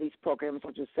often a lot of these programs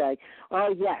will just say,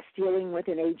 oh, yes, dealing with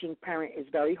an aging parent is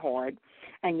very hard,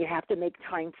 and you have to make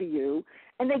time for you,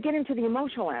 and they get into the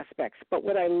emotional aspects. But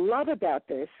what I love about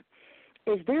this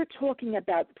is they're talking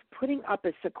about putting up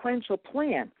a sequential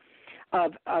plan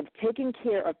of taking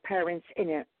care of parents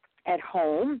at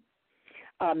home,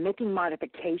 making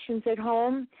modifications at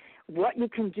home, what you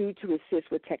can do to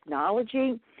assist with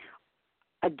technology.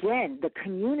 Again, the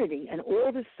community and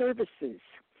all the services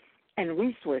and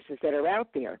resources that are out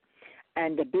there.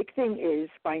 And the big thing is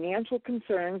financial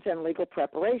concerns and legal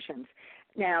preparations.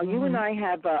 Now, you and I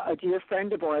have a dear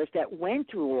friend of ours that went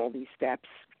through all these steps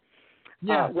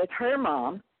with her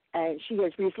mom, and she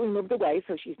has recently moved away,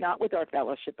 so she's not with our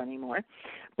fellowship anymore.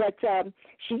 But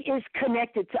she is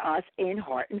connected to us in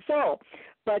heart and soul.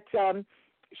 But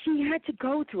she had to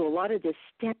go through a lot of this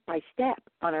step by step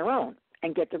on her own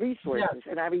and get the resources. Yes.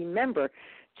 And I remember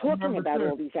talking about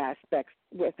all these aspects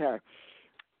with her.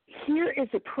 Here is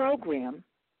a program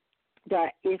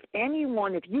that if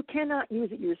you cannot use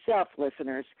it yourself,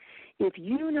 listeners, if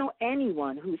you know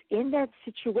anyone who's in that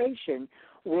situation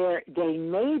where they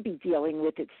may be dealing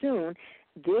with it soon,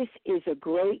 this is a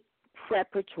great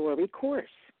preparatory course.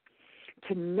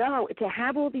 To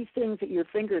have all these things at your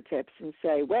fingertips and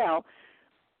say, well,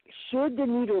 should the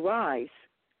need arise,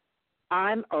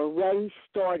 I'm already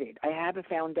started. I have a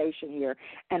foundation here,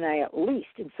 and I, at least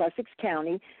in Sussex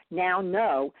County, now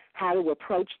know how to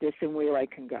approach this and where I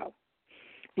can go.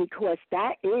 Because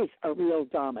that is a real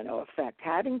domino effect.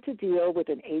 Having to deal with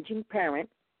an aging parent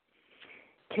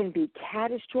can be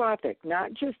catastrophic,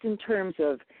 not just in terms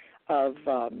of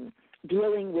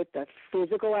dealing with the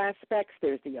physical aspects.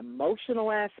 There's the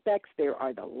emotional aspects. There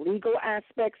are the legal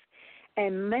aspects.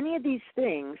 And many of these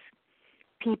things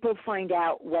people find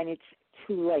out when it's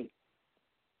too late,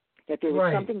 that there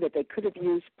was something that they could have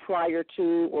used prior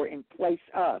to or in place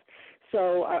of.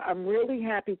 So I'm really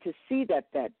happy to see that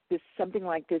something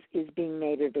like this is being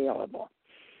made available.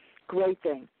 Great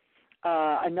thing.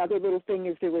 Another little thing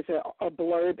is there was a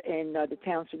blurb in the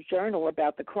Township Journal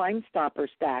about the Crime Stopper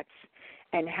stats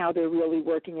and how they're really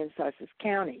working in Sussex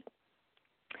County.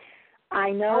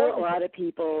 I know a lot of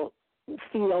people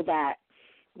feel that,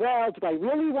 well, do I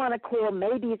really want to call?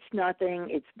 Maybe it's nothing.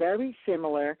 It's very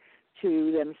similar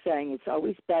to them saying it's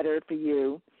always better for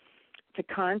you to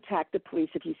contact the police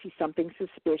if you see something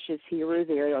suspicious here or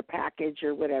there, or a package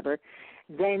or whatever,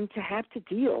 than to have to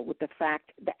deal with the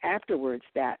fact that afterwards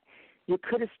that you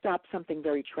could have stopped something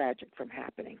very tragic from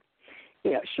happening.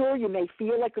 Yeah, sure, you may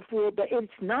feel like a fool, but it's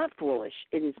not foolish.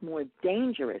 It is more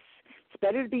dangerous. It's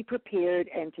better to be prepared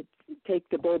and to take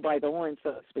the bull by the horn,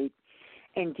 so to speak,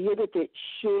 and deal with it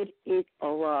should it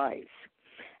arise.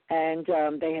 And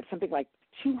they have something like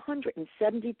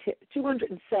 207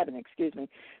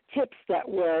 tips that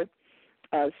were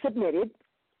submitted.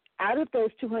 Out of those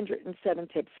 207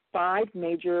 tips, 5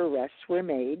 major arrests were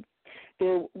made.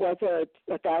 There was a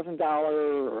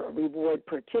 $1,000 reward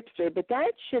per tipster, but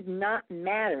that should not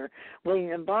matter when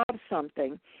it involves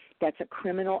something that's a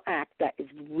criminal act that is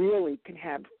really can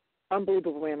have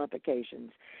unbelievable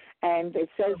ramifications. And it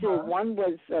says here one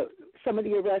was some of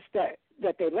the arrests that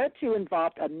they led to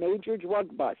involved a major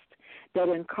drug bust that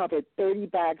uncovered 30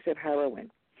 bags of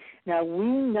heroin. Now, we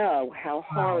know how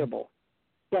horrible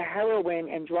the heroin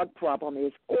and drug problem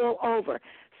is all over.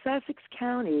 Sussex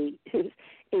County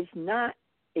is not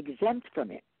exempt from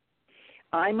it.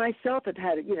 I myself have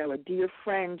had, a dear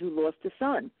friend who lost a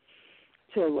son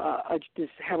to this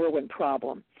heroin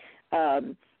problem.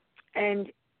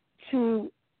 And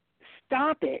to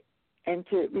stop it and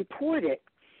to report it,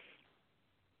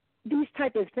 these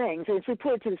type of things, and it's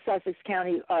reported to the Sussex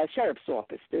County Sheriff's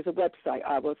Office. There's a website.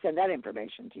 I will send that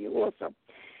information to you also.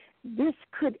 This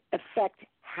could affect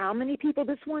how many people.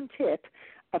 This one tip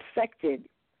affected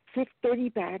 30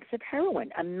 bags of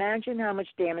heroin. Imagine how much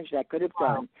damage that could have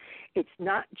done. It's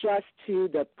not just to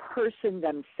the person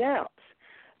themselves,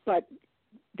 but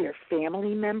their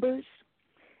family members.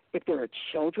 If there are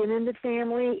children in the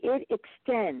family, it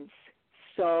extends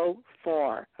so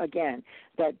far. Again,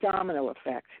 that domino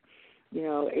effect.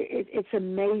 It's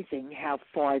amazing how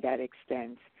far that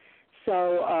extends.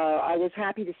 So I was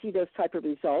happy to see those type of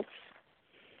results.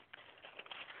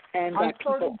 And I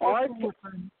started people are working with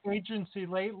an agency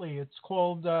lately. It's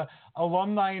called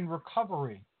Alumni in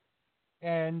Recovery.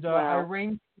 And I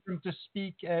arranged for them to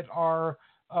speak at our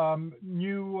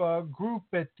new group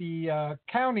at the at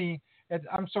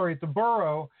the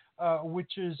borough,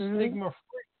 which is stigma-free.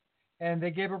 And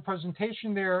they gave a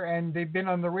presentation there, and they've been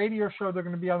on the radio show. They're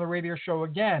going to be on the radio show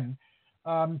again.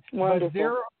 But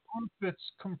they're a group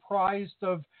that's comprised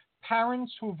of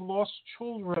parents who've lost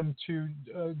children to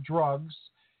drugs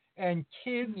and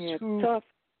kids who have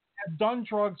done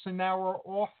drugs and now are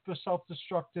off the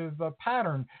self-destructive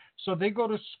pattern. So they go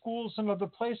to schools and other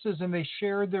places, and they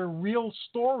share their real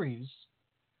stories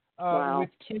with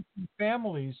kids and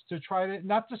families to try to,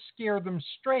 not to scare them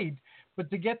straight,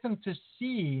 but to get them to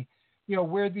see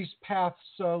where these paths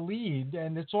lead,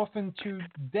 and it's often to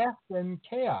death and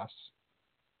chaos.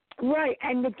 Right,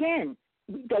 and again,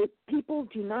 people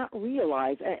do not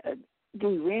realize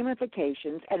the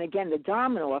ramifications, and again, the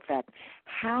domino effect,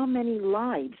 how many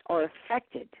lives are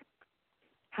affected.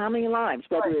 How many lives,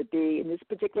 whether it be, in this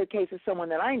particular case, of someone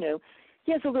that I knew,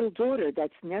 he has a little daughter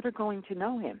that's never going to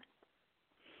know him.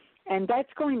 And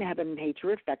that's going to have a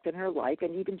major effect on her life,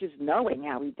 and even just knowing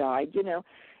how he died,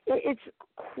 it's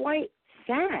quite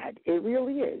sad. It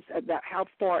really is, about how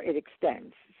far it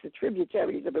extends. It's the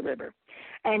tributaries of the river.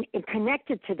 And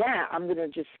connected to that, I'm going to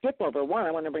just skip over one.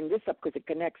 I want to bring this up because it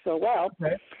connects so well.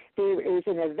 Okay. There is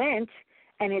an event,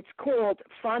 and it's called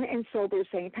Fun and Sober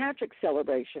St. Patrick's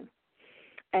Celebration.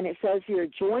 And it says here,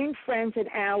 join friends and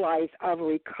allies of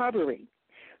recovery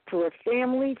for a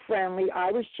family-friendly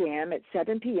Irish jam at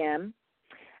 7 p.m.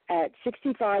 at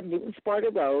 65 Newton Sparta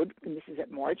Road, and this is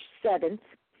at March 7th.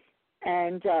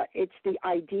 And it's the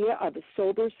idea of a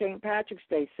sober St. Patrick's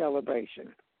Day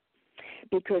celebration,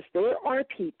 because there are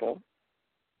people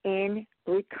in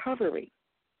recovery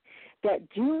that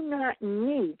do not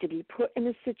need to be put in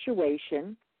a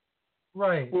situation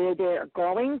where they're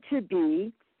going to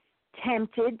be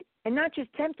tempted, and not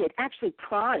just tempted, actually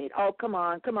prodded. Oh, come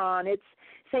on, it's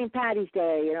St. Patty's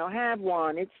Day, have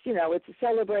one. It's, it's a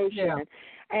celebration. Yeah.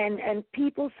 And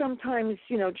people sometimes,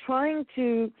 trying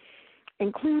to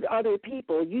include other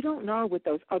people, you don't know what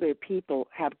those other people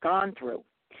have gone through.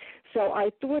 So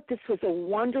I thought this was a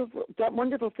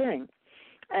wonderful thing.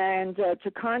 And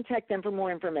to contact them for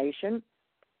more information,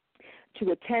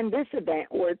 to attend this event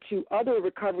or to other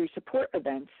recovery support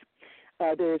events,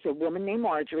 there's a woman named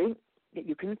Marjorie that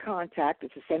you can contact.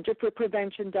 It's a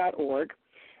centerforprevention.org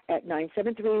at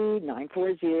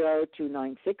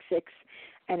 973-940-2966.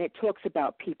 And it talks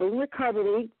about people in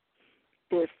recovery,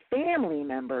 their family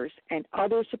members, and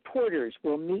other supporters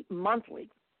will meet monthly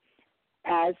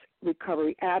as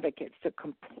recovery advocates to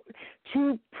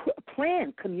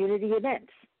plan community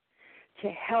events to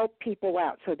help people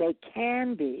out so they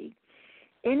can be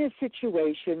in a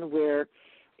situation where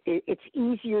it's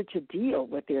easier to deal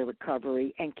with their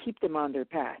recovery and keep them on their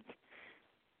path.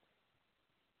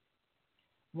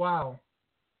 Wow.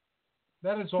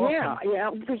 That is awesome. Yeah,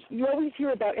 because you always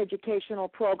hear about educational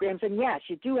programs, and yes,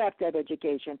 you do have to have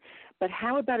education, but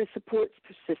how about a support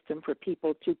system for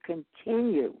people to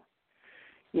continue,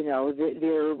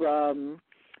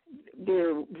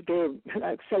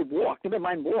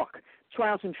 walk,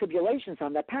 trials and tribulations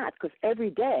on that path, because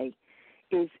every day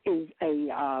is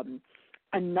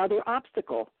another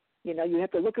obstacle. You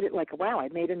have to look at it like, wow, I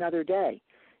made another day.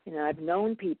 I've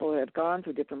known people who have gone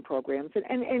through different programs,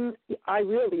 and I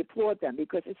really applaud them,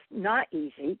 because it's not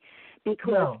easy,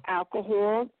 because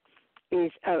alcohol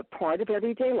is a part of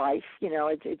everyday life.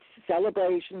 It's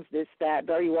celebrations, this, that,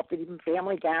 very often even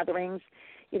family gatherings.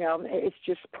 It's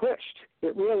just pushed.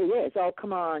 It really is. Oh,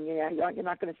 come on, you're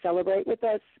not going to celebrate with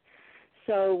us.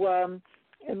 So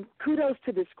and kudos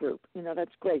to this group.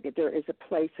 That's great that there is a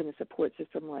place and a support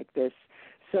system like this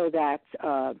so that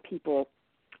people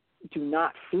do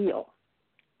not feel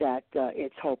that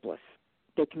it's hopeless.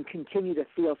 They can continue to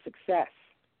feel success.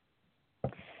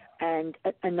 And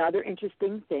another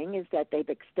interesting thing is that they've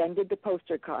extended the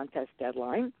poster contest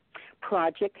deadline.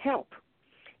 Project Help.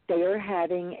 They are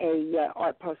having a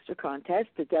art poster contest.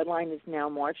 The deadline is now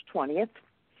March 20th.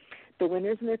 The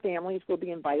winners and their families will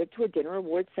be invited to a dinner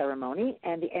award ceremony,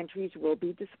 and the entries will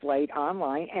be displayed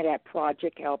online and at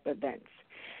Project Help events.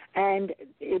 And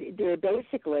they're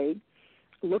basically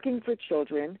looking for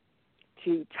children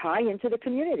to tie into the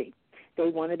community. They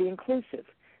want to be inclusive.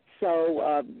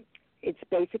 So it's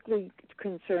basically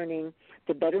concerning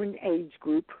the Veteran Age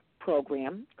Group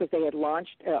program, because they had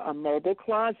launched a mobile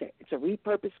closet. It's a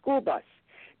repurposed school bus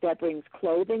that brings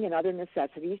clothing and other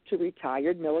necessities to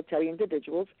retired military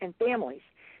individuals and families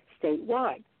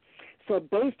statewide. So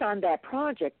based on that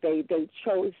project, they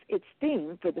chose its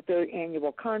theme for the third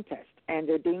annual contest, and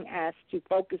they're being asked to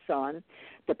focus on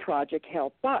the Project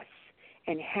Help Bus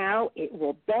and how it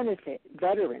will benefit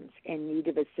veterans in need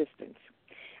of assistance.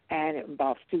 And it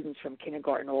involves students from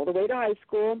kindergarten all the way to high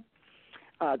school.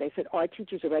 They said our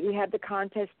teachers already have the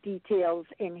contest details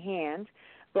in hand,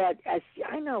 but as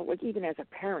I know, like even as a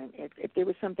parent, if there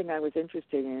was something I was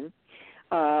interested in,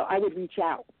 I would reach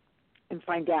out and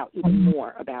find out even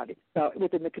more about it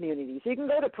within the community. So you can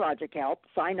go to Project Help,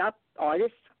 sign up,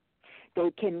 artists. They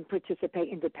can participate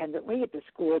independently if the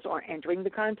schools aren't entering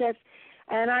the contest.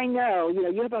 And I know,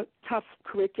 you have a tough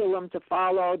curriculum to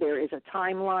follow. There is a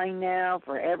timeline now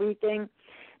for everything,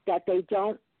 that they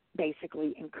don't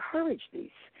basically encourage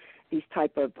these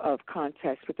type of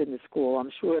contests within the school.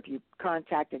 I'm sure if you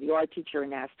contacted the art teacher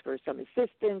and asked for some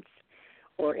assistance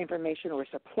or information or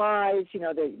supplies,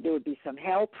 there would be some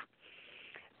help.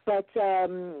 But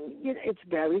it's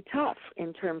very tough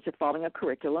in terms of following a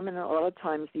curriculum, and a lot of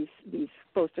times these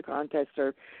poster contests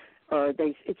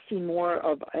it's seen more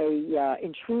of a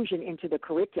intrusion into the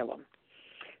curriculum.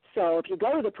 So if you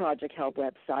go to the Project Help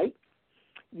website,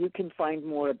 you can find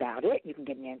more about it. You can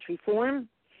get an entry form,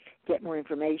 get more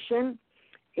information.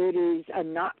 It is a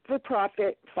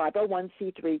not-for-profit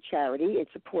 501c3 charity. It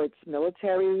supports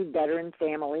military, veteran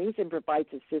families, and provides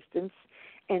assistance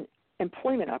and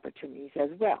employment opportunities as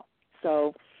well.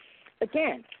 So,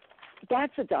 again,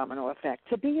 that's a domino effect.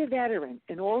 To be a veteran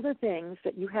and all the things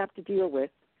that you have to deal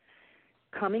with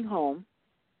coming home,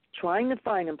 trying to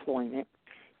find employment,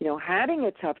 having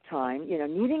a tough time,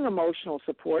 needing emotional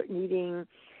support, needing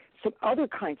some other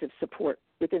kinds of support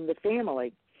within the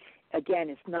family. Again,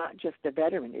 it's not just the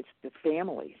veteran, it's the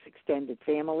families, extended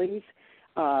families,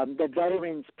 the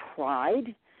veteran's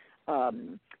pride,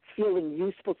 feeling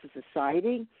useful to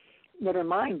society, never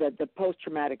mind the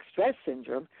post-traumatic stress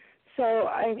syndrome. So,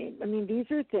 I mean, these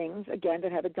are things, again,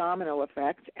 that have a domino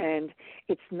effect, and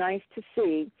it's nice to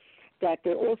see that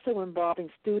they're also involving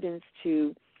students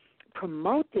to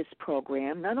promote this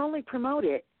program, not only promote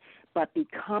it, but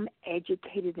become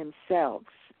educated themselves.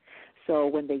 So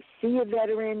when they see a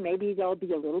veteran, maybe they'll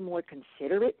be a little more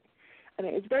considerate. I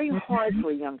mean, it's very hard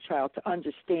for a young child to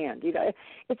understand.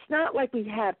 It's not like we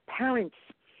have parents.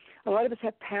 A lot of us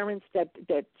have parents that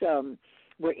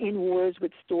were in wars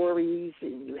with stories,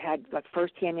 and you had like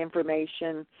firsthand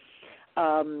information.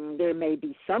 There may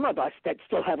be some of us that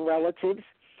still have relatives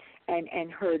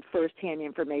and heard firsthand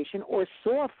information or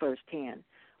saw firsthand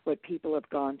what people have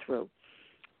gone through.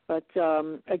 But,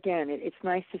 again, it's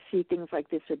nice to see things like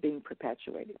this are being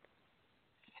perpetuated.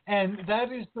 And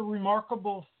that is the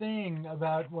remarkable thing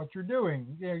about what you're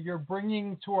doing. You're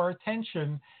bringing to our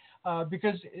attention,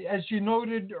 because, as you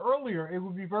noted earlier, it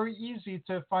would be very easy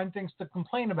to find things to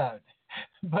complain about.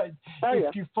 But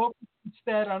if you focus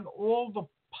instead on all the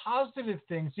positive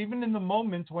things, even in the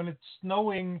moment when it's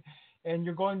snowing and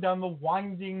you're going down the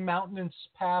winding mountainous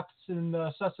paths in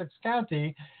Sussex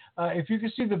County, if you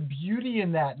can see the beauty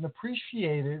in that and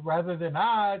appreciate it rather than,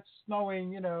 it's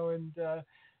snowing, and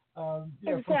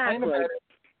complain about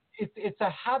it. It's a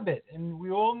habit, and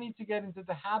we all need to get into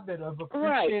the habit of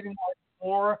appreciating life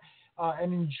more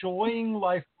and enjoying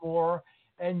life more.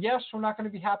 And yes, we're not going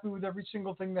to be happy with every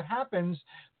single thing that happens,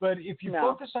 but if you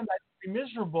focus on that, you'll be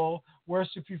miserable. Whereas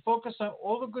if you focus on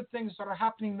all the good things that are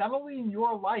happening, not only in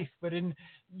your life, but in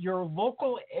your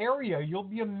local area, you'll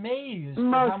be amazed.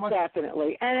 Most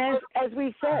definitely. And as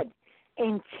we said,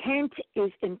 intent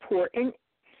is important,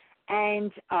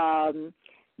 and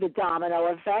the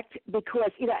domino effect,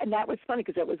 because, and that was funny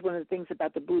because that was one of the things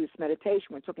about the Buddhist meditation.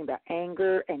 We're talking about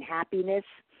anger and happiness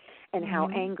and how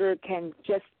anger can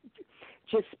just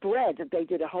spread. They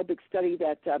did a whole big study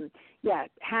that,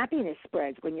 happiness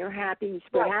spreads. When you're happy, you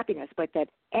spread happiness, but that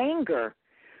anger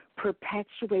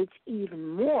perpetuates even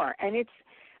more. And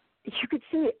you could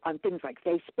see it on things like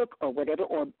Facebook or whatever,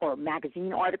 or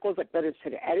magazine articles like letters to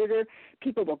the editor.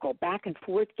 People will go back and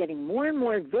forth getting more and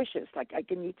more vicious, like,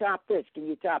 can you top this? Can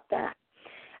you top that?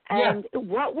 And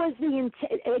what was the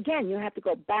intent? Again, you have to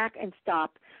go back and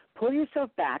stop, pull yourself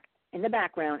back in the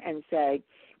background and say,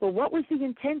 well, what was the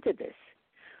intent of this?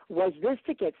 Was this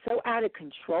to get so out of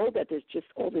control that there's just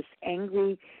all this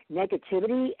angry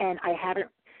negativity, and I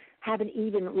haven't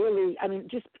even really,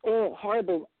 just all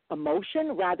horrible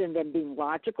emotion rather than being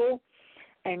logical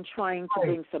and trying to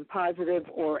bring some positive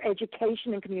or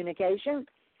education and communication?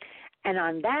 And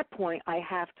on that point, I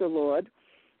have to laud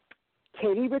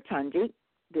Katie Rotundi,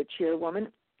 the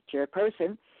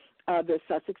chairperson of the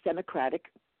Sussex Democratic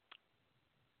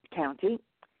County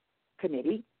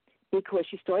Committee, because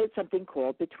she started something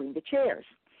called Between the Chairs.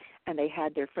 And they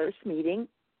had their first meeting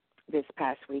this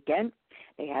past weekend.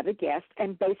 They have a guest,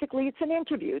 and basically it's an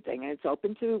interview thing, and it's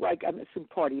open to, some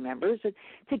party members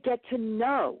to get to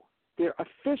know their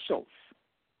officials.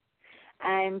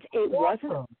 And it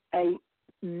wasn't a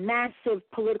massive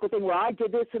political thing where I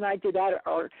did this and I did that,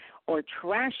 or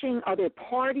trashing other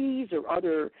parties or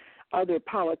other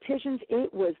politicians.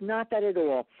 It was not that at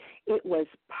all. It was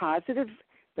positive,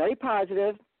 very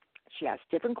positive. She asked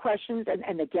different questions,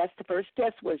 and the first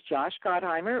guest was Josh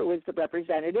Gottheimer, who was the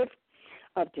representative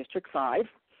of District 5,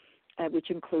 which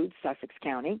includes Sussex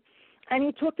County. And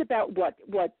he talked about what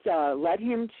led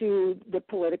him to the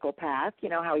political path,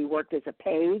 how he worked as a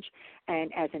page and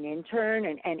as an intern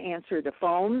and answered the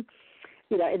phone,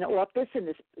 in the office. And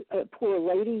this poor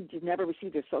lady never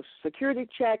received a Social Security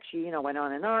check. She, went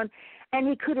on. And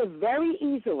he could have very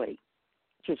easily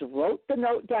just wrote the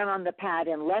note down on the pad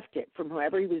and left it from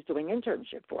whoever he was doing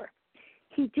internship for.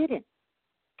 He didn't.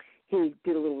 He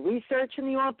did a little research in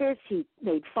the office. He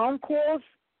made phone calls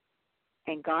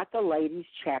and got the lady's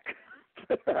check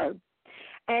for her.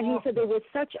 And he said there was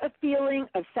such a feeling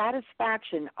of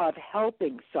satisfaction of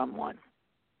helping someone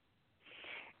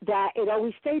that it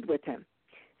always stayed with him.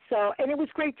 So, and it was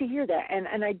great to hear that.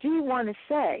 And I do want to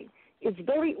say, it's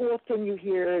very often you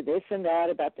hear this and that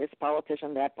about this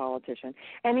politician, that politician,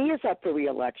 and he is up for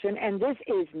re-election, and this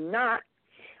is not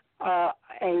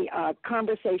a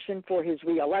conversation for his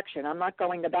re-election. I'm not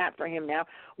going to bat for him now.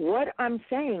 What I'm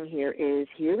saying here is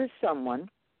someone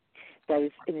that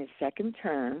is in his second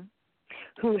term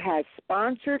who has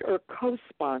sponsored or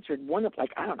co-sponsored one of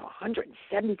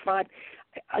 175,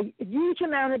 a huge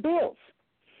amount of bills.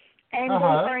 And they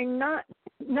are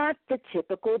not the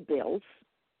typical bills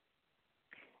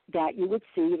that you would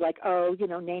see,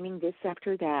 naming this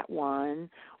after that one,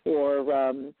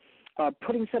 or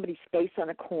putting somebody's face on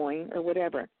a coin or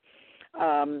whatever.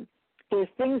 There's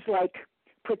things like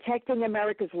Protecting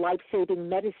America's Life-Saving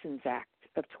Medicines Act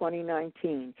of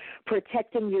 2019,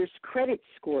 Protecting Your Credit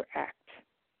Score Act.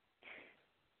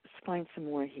 Let's find some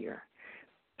more here.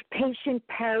 Patient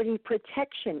Parity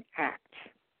Protection Act.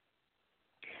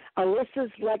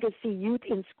 Alyssa's Legacy Youth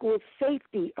in School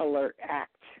Safety Alert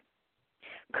Act.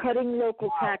 Cutting Local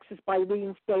Taxes by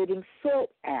Reinstating SALT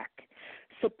Act.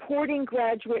 Supporting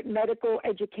Graduate Medical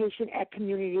Education at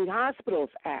Community Hospitals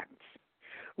Act.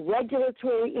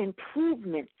 Regulatory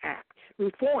Improvement Act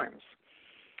reforms.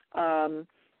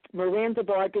 Miranda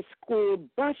Vargas School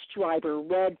Bus Driver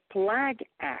Red Flag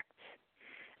Act.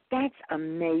 That's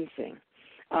amazing.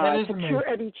 Secure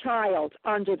Every Child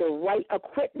Under the Right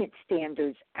Equipment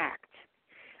Standards Act.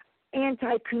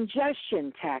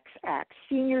 Anti-Congestion Tax Act.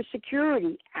 Senior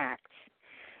Security Act.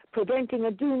 Preventing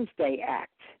a Doomsday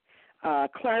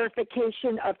Act.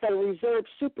 Clarification of Federal Reserve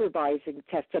Supervising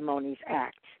Testimonies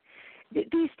Act.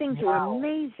 These things are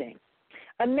amazing.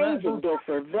 Amazing. They're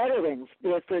for veterans.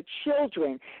 They're for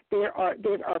children. They are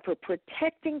for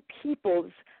protecting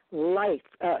people's life,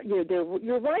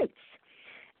 your rights.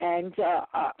 And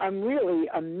I'm really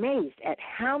amazed at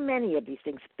how many of these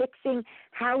things. Fixing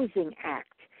Housing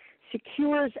Act,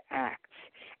 Secures Act,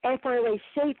 FRA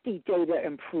Safety Data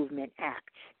Improvement Act.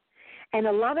 And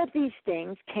a lot of these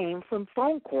things came from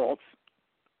phone calls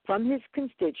from his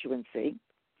constituency.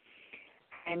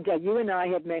 And you and I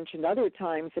have mentioned other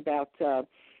times about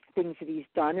things that he's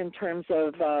done in terms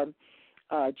of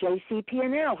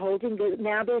JCP&L,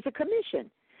 now there's a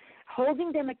commission,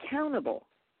 holding them accountable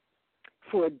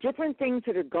for different things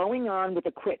that are going on with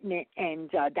equipment and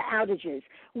the outages,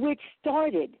 which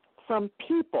started from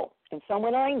people. And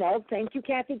someone I know, thank you,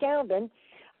 Kathy Galvin,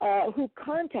 who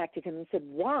contacted him and said,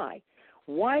 why?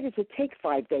 Why does it take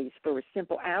 5 days for a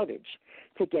simple outage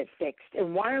to get fixed?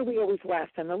 And why are we always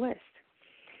last on the list?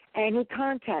 And he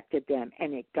contacted them,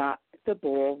 and it got the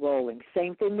ball rolling.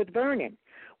 Same thing with Vernon,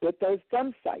 with those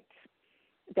dump sites,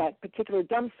 that particular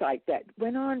dump site that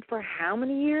went on for how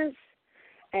many years?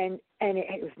 And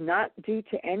it was not due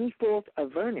to any fault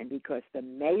of Vernon because the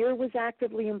mayor was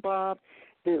actively involved.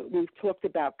 We've talked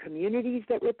about communities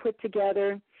that were put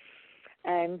together.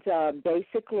 And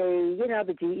basically,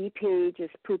 the DEP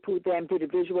just poo-pooed them, did a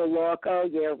visual look. Oh,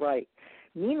 yeah, right.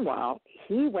 Meanwhile,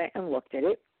 he went and looked at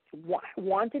it,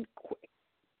 wanted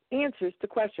answers to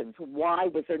questions. Why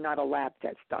was there not a lab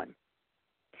test done?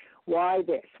 Why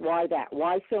this? Why that?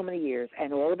 Why so many years?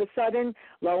 And all of a sudden,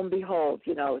 lo and behold,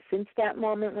 since that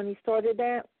moment when he started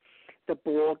that, the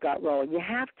ball got rolling. You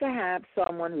have to have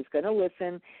someone who's going to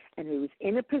listen and who's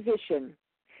in a position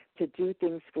to do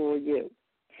things for you,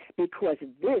 because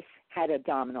this had a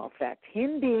domino effect.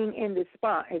 Him being in this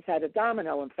spot has had a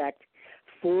domino effect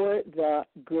for the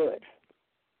good.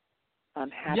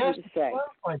 I'm happy to say.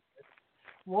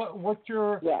 What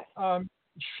you're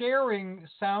sharing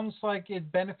sounds like it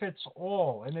benefits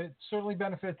all, and it certainly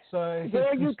benefits.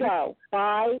 There you go.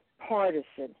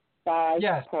 Bipartisan.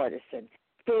 Bipartisan.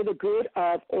 For the good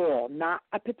of all, not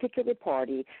a particular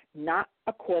party, not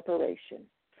a corporation,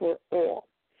 for all.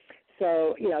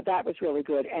 So, that was really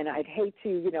good. And I'd hate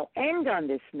to, end on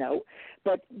this note,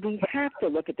 but we have to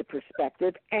look at the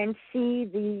perspective and see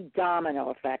the domino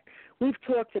effect. We've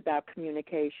talked about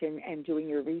communication and doing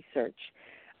your research.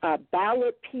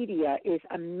 Ballotpedia is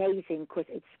amazing because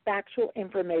it's factual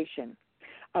information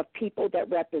of people that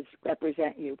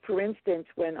represent you. For instance,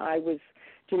 when I was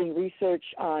doing research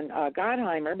on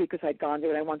Gottheimer, because I'd gone there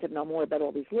and I wanted to know more about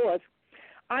all these laws,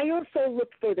 I also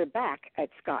looked further back at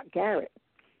Scott Garrett,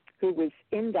 who was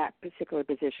in that particular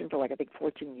position for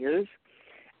 14 years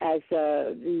as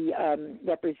the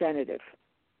representative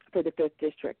for the 5th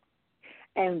District.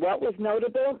 And what was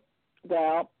notable?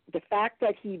 Well, the fact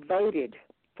that he voted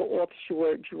for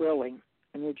offshore drilling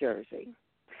in New Jersey.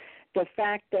 The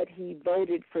fact that he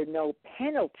voted for no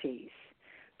penalties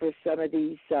for some of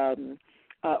these,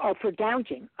 or for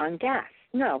gouging on gas.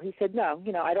 No, he said no.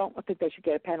 I don't think they should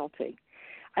get a penalty.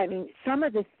 I mean, some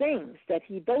of the things that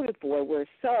he voted for were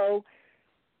so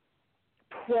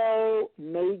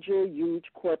pro-major, huge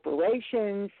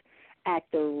corporations at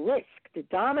the risk, the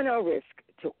domino risk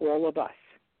to all of us.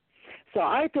 So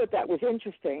I thought that was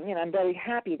interesting, and I'm very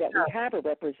happy that we have a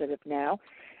representative now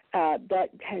that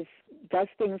does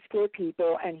things for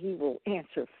people, and he will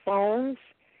answer phones.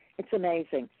 It's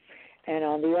amazing. And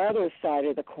on the other side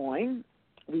of the coin,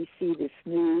 we see this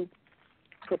new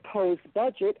proposed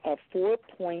budget of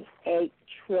 $4.8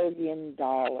 trillion.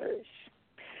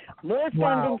 More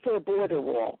funding for a border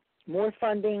wall, more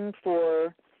funding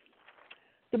for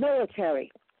the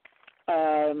military.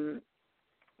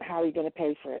 How are you going to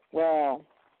pay for it? Well,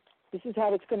 this is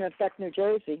how it's going to affect New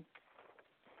Jersey.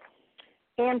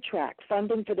 Amtrak,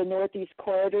 funding for the Northeast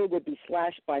Corridor would be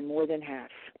slashed by more than half.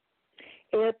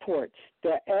 Airports,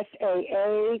 the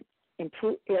FAA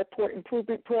Airport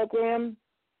Improvement Program,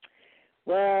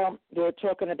 well, they're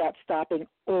talking about stopping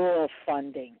all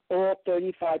funding, all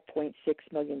 $35.6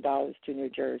 million to New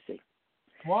Jersey.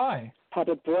 Why?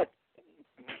 Because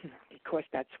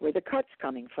that's where the cut's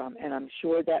coming from, and I'm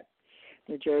sure that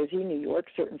New Jersey, New York,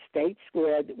 certain states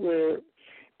where we're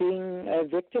being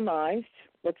victimized.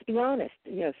 Let's be honest.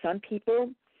 Some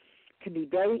people can be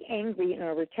very angry and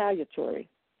are retaliatory.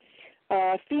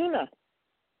 FEMA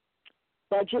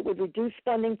budget would reduce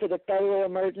funding for the Federal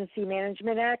Emergency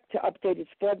Management Act to update its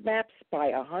flood maps by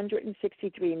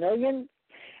 $163 million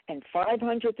and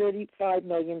 $535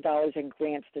 million in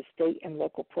grants to state and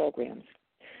local programs.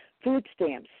 Food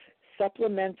stamps,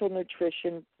 supplemental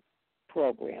nutrition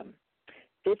program,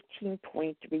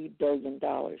 $15.3 billion.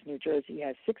 New Jersey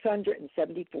has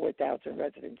 674,000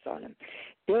 residents on them.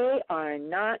 They are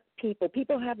not people.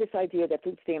 People have this idea that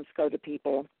food stamps go to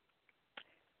people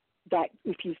that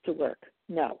refuse to work.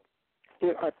 No.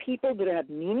 There are people that have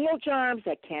menial jobs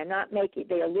that cannot make it.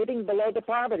 They are living below the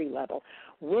poverty level.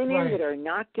 Women that are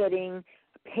not getting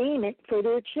payment for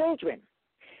their children.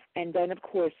 And then, of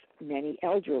course, many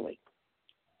elderly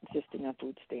insisting on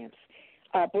food stamps.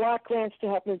 Block grants to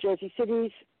help New Jersey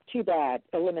cities, too bad,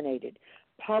 eliminated.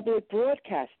 Public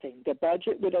broadcasting, the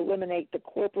budget would eliminate the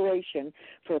Corporation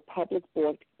for Public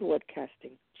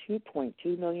Broadcasting,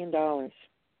 $2.2 million.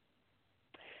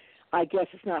 I guess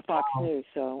it's not Fox News,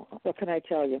 so what can I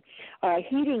tell you?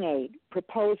 Heating aid,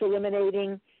 propose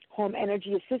eliminating home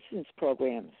energy assistance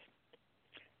programs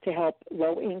to help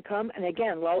low income. And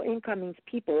again, low income means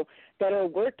people that are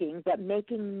working but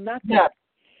making nothing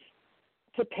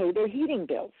to pay their heating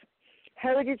bills.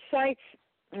 Heritage sites,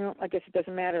 I guess it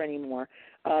doesn't matter anymore.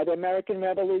 The American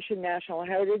Revolution National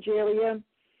Heritage Area,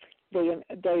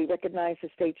 they recognize the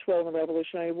state's role in the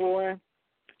Revolutionary War,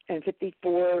 and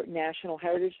 54 national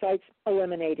heritage sites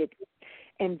eliminated.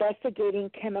 Investigating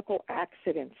chemical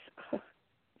accidents.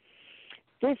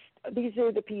 These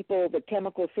are the people, the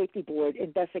Chemical Safety Board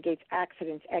investigates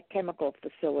accidents at chemical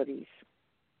facilities.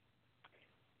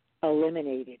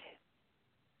 Eliminated.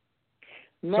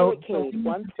 Medicaid,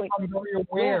 I'm very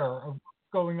aware of what's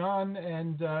going on,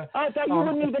 and I thought you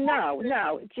wouldn't even know.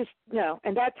 No,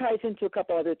 and that ties into a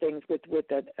couple other things with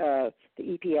the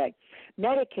EPA.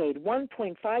 Medicaid,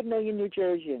 1.5 million New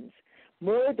Jerseyans,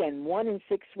 more than 1 in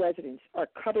 6 residents are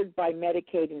covered by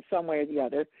Medicaid in some way or the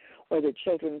other, or the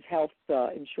Children's Health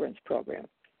Insurance Program.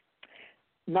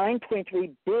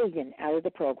 $9.3 billion out of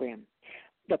the program.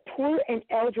 The poor and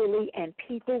elderly and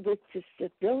people with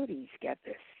disabilities get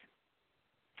this.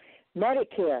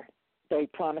 Medicare, they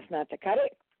promise not to cut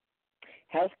it.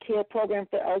 Health care program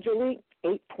for elderly,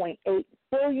 $8.8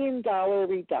 billion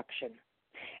reduction.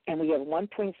 And we have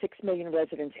 1.6 million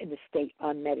residents in the state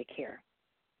on Medicare.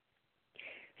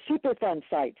 Superfund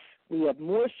sites. We have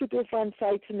more Superfund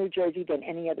sites in New Jersey than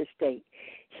any other state.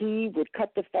 He would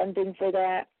cut the funding for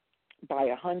that by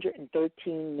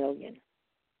 $113 million.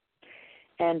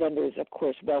 And then there's, of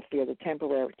course, welfare, the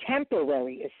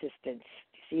temporary assistance. Do you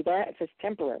see that? It says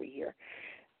temporary here.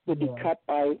 Would be cut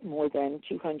by more than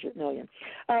 $200 million.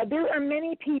 There are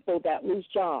many people that lose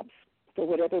jobs for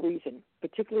whatever reason,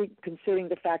 particularly considering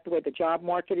the fact the way the job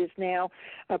market is now.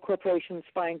 Corporations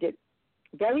find it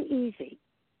very easy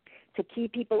to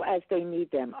keep people as they need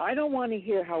them. I don't want to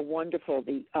hear how wonderful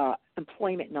the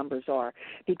employment numbers are,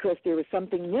 because there was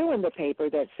something new in the paper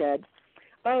that said,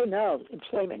 oh, no,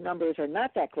 employment numbers are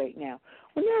not that great now.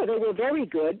 Well, no, they were very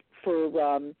good for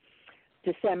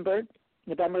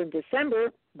November and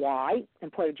December. Why?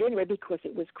 And part of January, because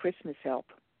it was Christmas help.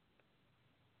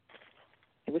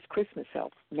 It was Christmas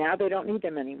help. Now they don't need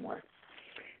them anymore.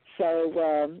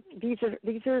 So these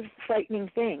are frightening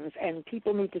things, and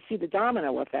people need to see the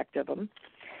domino effect of them.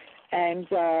 And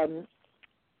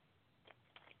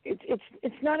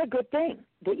it's not a good thing.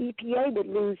 The EPA would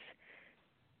lose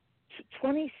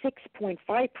 26.5%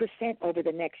 over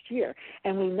the next year.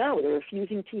 And we know they're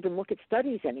refusing to even look at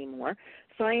studies anymore.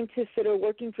 Scientists that are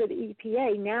working for the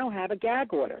EPA now have a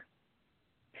gag order.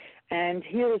 And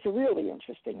here is a really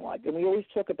interesting one. And we always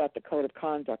talk about the code of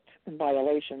conduct and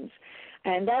violations.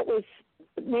 And that was,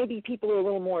 maybe people are a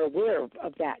little more aware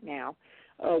of that now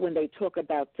when they talk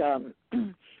about,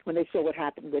 when they saw what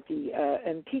happened with the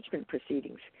impeachment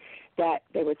proceedings, that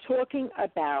they were talking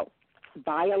about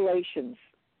violations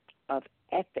of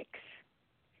ethics,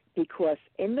 because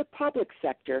in the public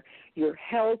sector, you're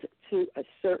held to a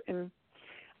certain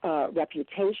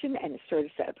reputation and a certain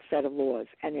set of laws.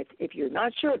 And if you're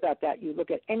not sure about that, you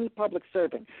look at any public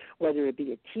servant, whether it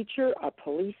be a teacher, a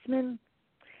policeman,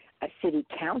 a city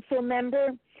council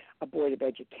member, a board of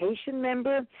education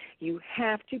member. You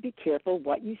have to be careful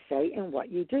what you say and what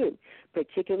you do,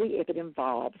 particularly if it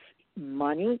involves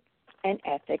money and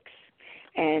ethics.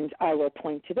 And I will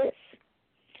point to this.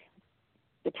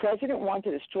 The president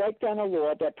wanted to strike down a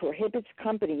law that prohibits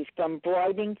companies from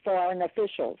bribing foreign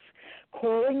officials,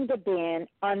 calling the ban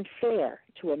unfair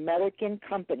to American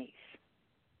companies.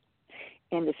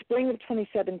 In the spring of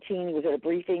 2017, he was at a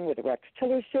briefing with Rex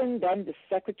Tillerson, then the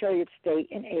Secretary of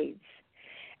State and AIDS,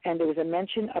 and there was a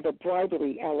mention of a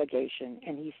bribery allegation,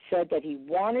 and he said that he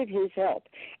wanted his help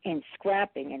in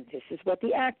scrapping, and this is what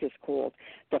the act is called,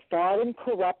 the Foreign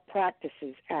Corrupt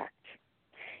Practices Act.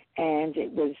 And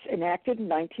it was enacted in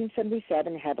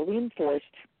 1977, heavily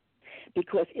enforced,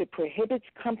 because it prohibits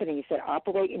companies that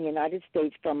operate in the United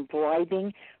States from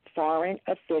bribing foreign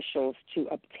officials to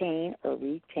obtain or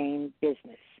retain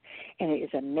business. And it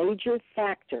is a major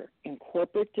factor in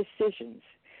corporate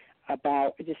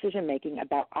decision-making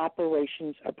about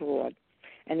operations abroad.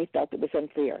 And he felt it was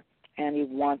unfair, and he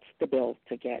wants the bill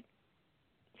to get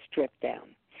stripped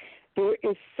down. There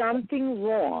is something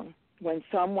wrong when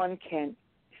someone can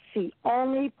see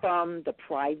only from the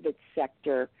private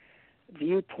sector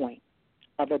viewpoint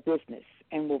of a business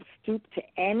and will stoop to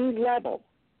any level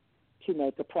to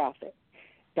make a profit.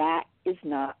 That is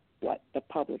not what the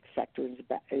public sector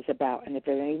is about. And if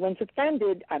anyone's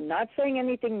offended, I'm not saying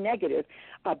anything negative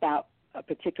about a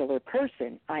particular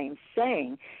person. I am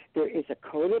saying there is a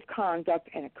code of conduct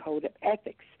and a code of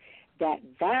ethics that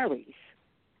varies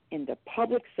in the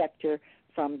public sector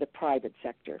from the private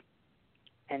sector.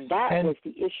 And that was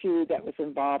the issue that was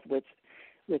involved with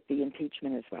the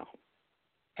impeachment as well.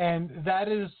 And that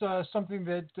is something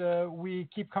that we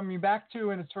keep coming back to,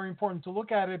 and it's very important to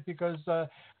look at it because,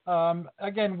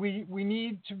 again, we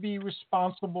need to be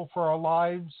responsible for our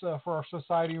lives, for our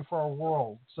society, and for our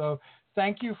world. So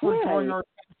thank you for drawing our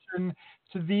attention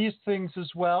to these things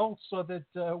as well so that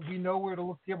we know where to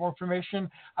look to get more information.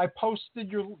 I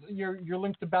posted your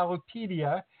link to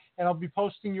Ballotpedia, and I'll be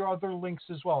posting your other links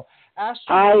as well. I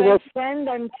will send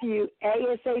them to you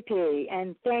ASAP,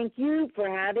 and thank you for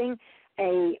having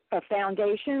a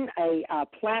foundation, a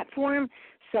platform,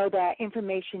 so that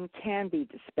information can be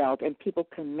dispelled and people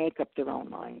can make up their own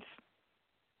minds.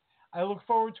 I look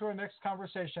forward to our next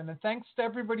conversation. And thanks to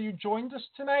everybody who joined us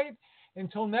tonight.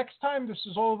 Until next time, this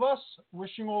is all of us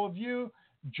wishing all of you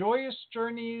joyous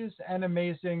journeys and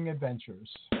amazing adventures.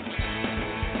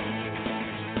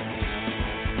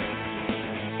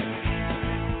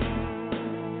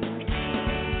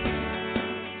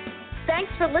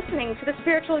 Thanks for listening to the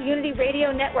Spiritual Unity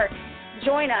Radio Network.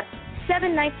 Join us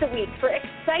 7 nights a week for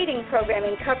exciting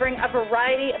programming covering a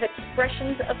variety of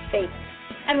expressions of faith.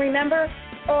 And remember,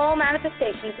 all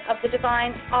manifestations of the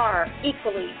divine are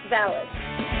equally valid.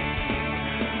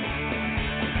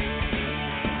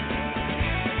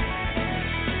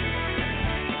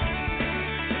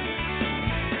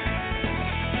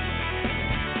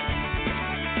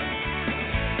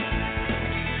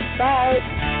 Bye.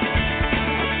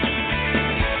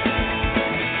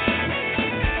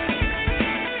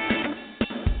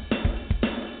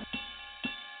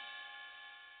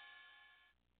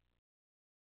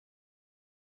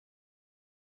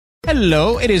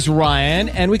 Hello, it is Ryan,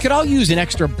 and we could all use an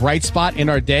extra bright spot in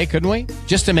our day, couldn't we?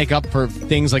 Just to make up for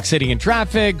things like sitting in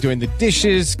traffic, doing the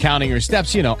dishes, counting your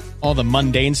steps, you know, all the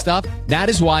mundane stuff. That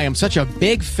is why I'm such a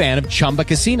big fan of Chumba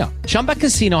Casino. Chumba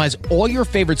Casino has all your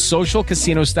favorite social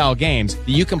casino-style games that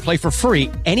you can play for free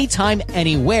anytime,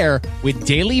 anywhere with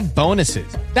daily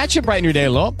bonuses. That should brighten your day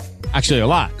a little. Actually, a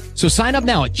lot. So sign up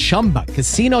now at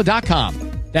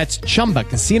ChumbaCasino.com. That's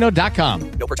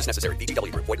ChumbaCasino.com. No purchase necessary.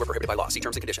 VGW Group. Void where prohibited by law. See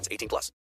terms and conditions. 18+.